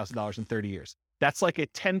 $500,000 in 30 years? That's like a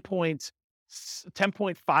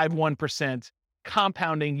 10.51%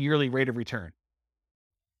 compounding yearly rate of return.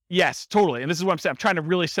 Yes, totally. And this is what I'm saying. I'm trying to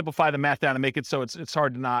really simplify the math down and make it so it's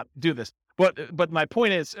hard to not do this. But my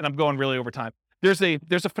point is, and I'm going really over time, there's a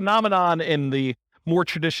phenomenon in the more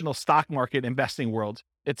traditional stock market investing world.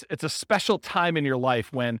 It's a special time in your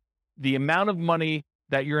life when the amount of money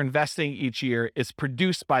that you're investing each year is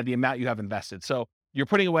produced by the amount you have invested. So you're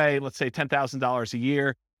putting away, let's say, $10,000 a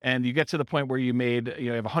year, and you get to the point where you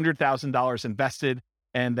have $100,000 invested,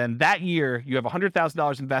 and then that year you have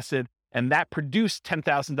 $100,000 invested, and that produced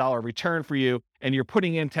 $10,000 return for you, and you're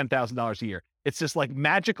putting in $10,000 a year. It's this like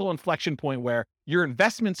magical inflection point where your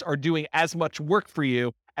investments are doing as much work for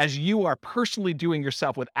you as you are personally doing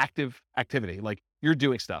yourself with active activity, like you're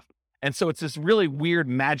doing stuff. And so it's this really weird,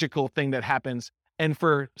 magical thing that happens. And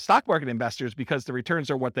for stock market investors, because the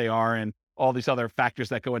returns are what they are and all these other factors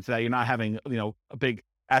that go into that, you're not having, a big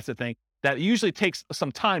asset thing, that usually takes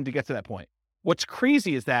some time to get to that point. What's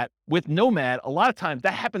crazy is that with Nomad, a lot of times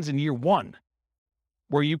that happens in year one,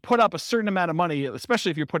 where you put up a certain amount of money,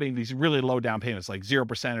 especially if you're putting these really low down payments, like 0%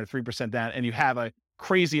 or 3% down, and you have a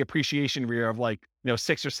crazy appreciation year of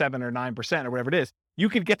 6 or 7 or 9% or whatever it is. You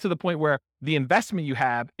could get to the point where the investment you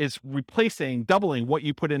have is doubling what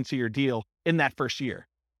you put into your deal in that first year.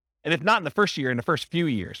 And if not in the first year, in the first few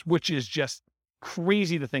years, which is just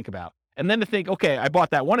crazy to think about. And then to think, okay, I bought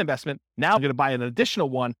that one investment. Now I'm going to buy an additional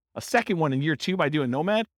one, a second one in year 2 by doing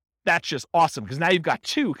Nomad. That's just awesome because now you've got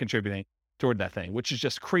 2 contributing toward that thing, which is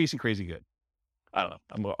just crazy, crazy good. I don't know.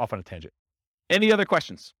 I'm off on a tangent. Any other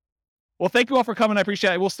questions? Well, thank you all for coming. I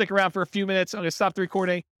appreciate it. We'll stick around for a few minutes. I'm going to stop the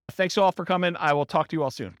recording. Thanks all for coming. I will talk to you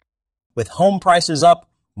all soon. With home prices up,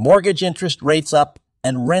 mortgage interest rates up,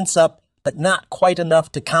 and rents up, but not quite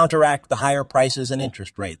enough to counteract the higher prices and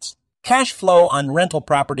interest rates, cash flow on rental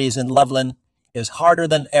properties in Loveland is harder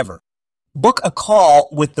than ever. Book a call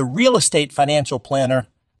with the Real Estate Financial Planner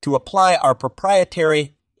to apply our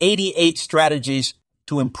proprietary 88 strategies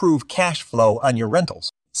to improve cash flow on your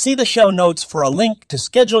rentals. See the show notes for a link to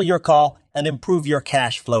schedule your call and improve your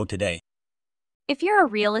cash flow today. If you're a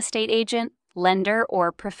real estate agent, lender,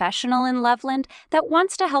 or professional in Loveland that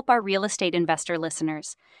wants to help our real estate investor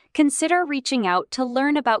listeners, consider reaching out to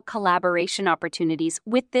learn about collaboration opportunities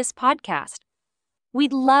with this podcast.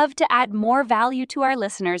 We'd love to add more value to our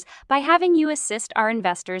listeners by having you assist our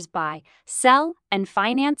investors buy, sell, and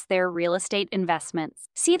finance their real estate investments.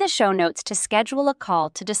 See the show notes to schedule a call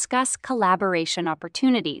to discuss collaboration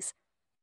opportunities.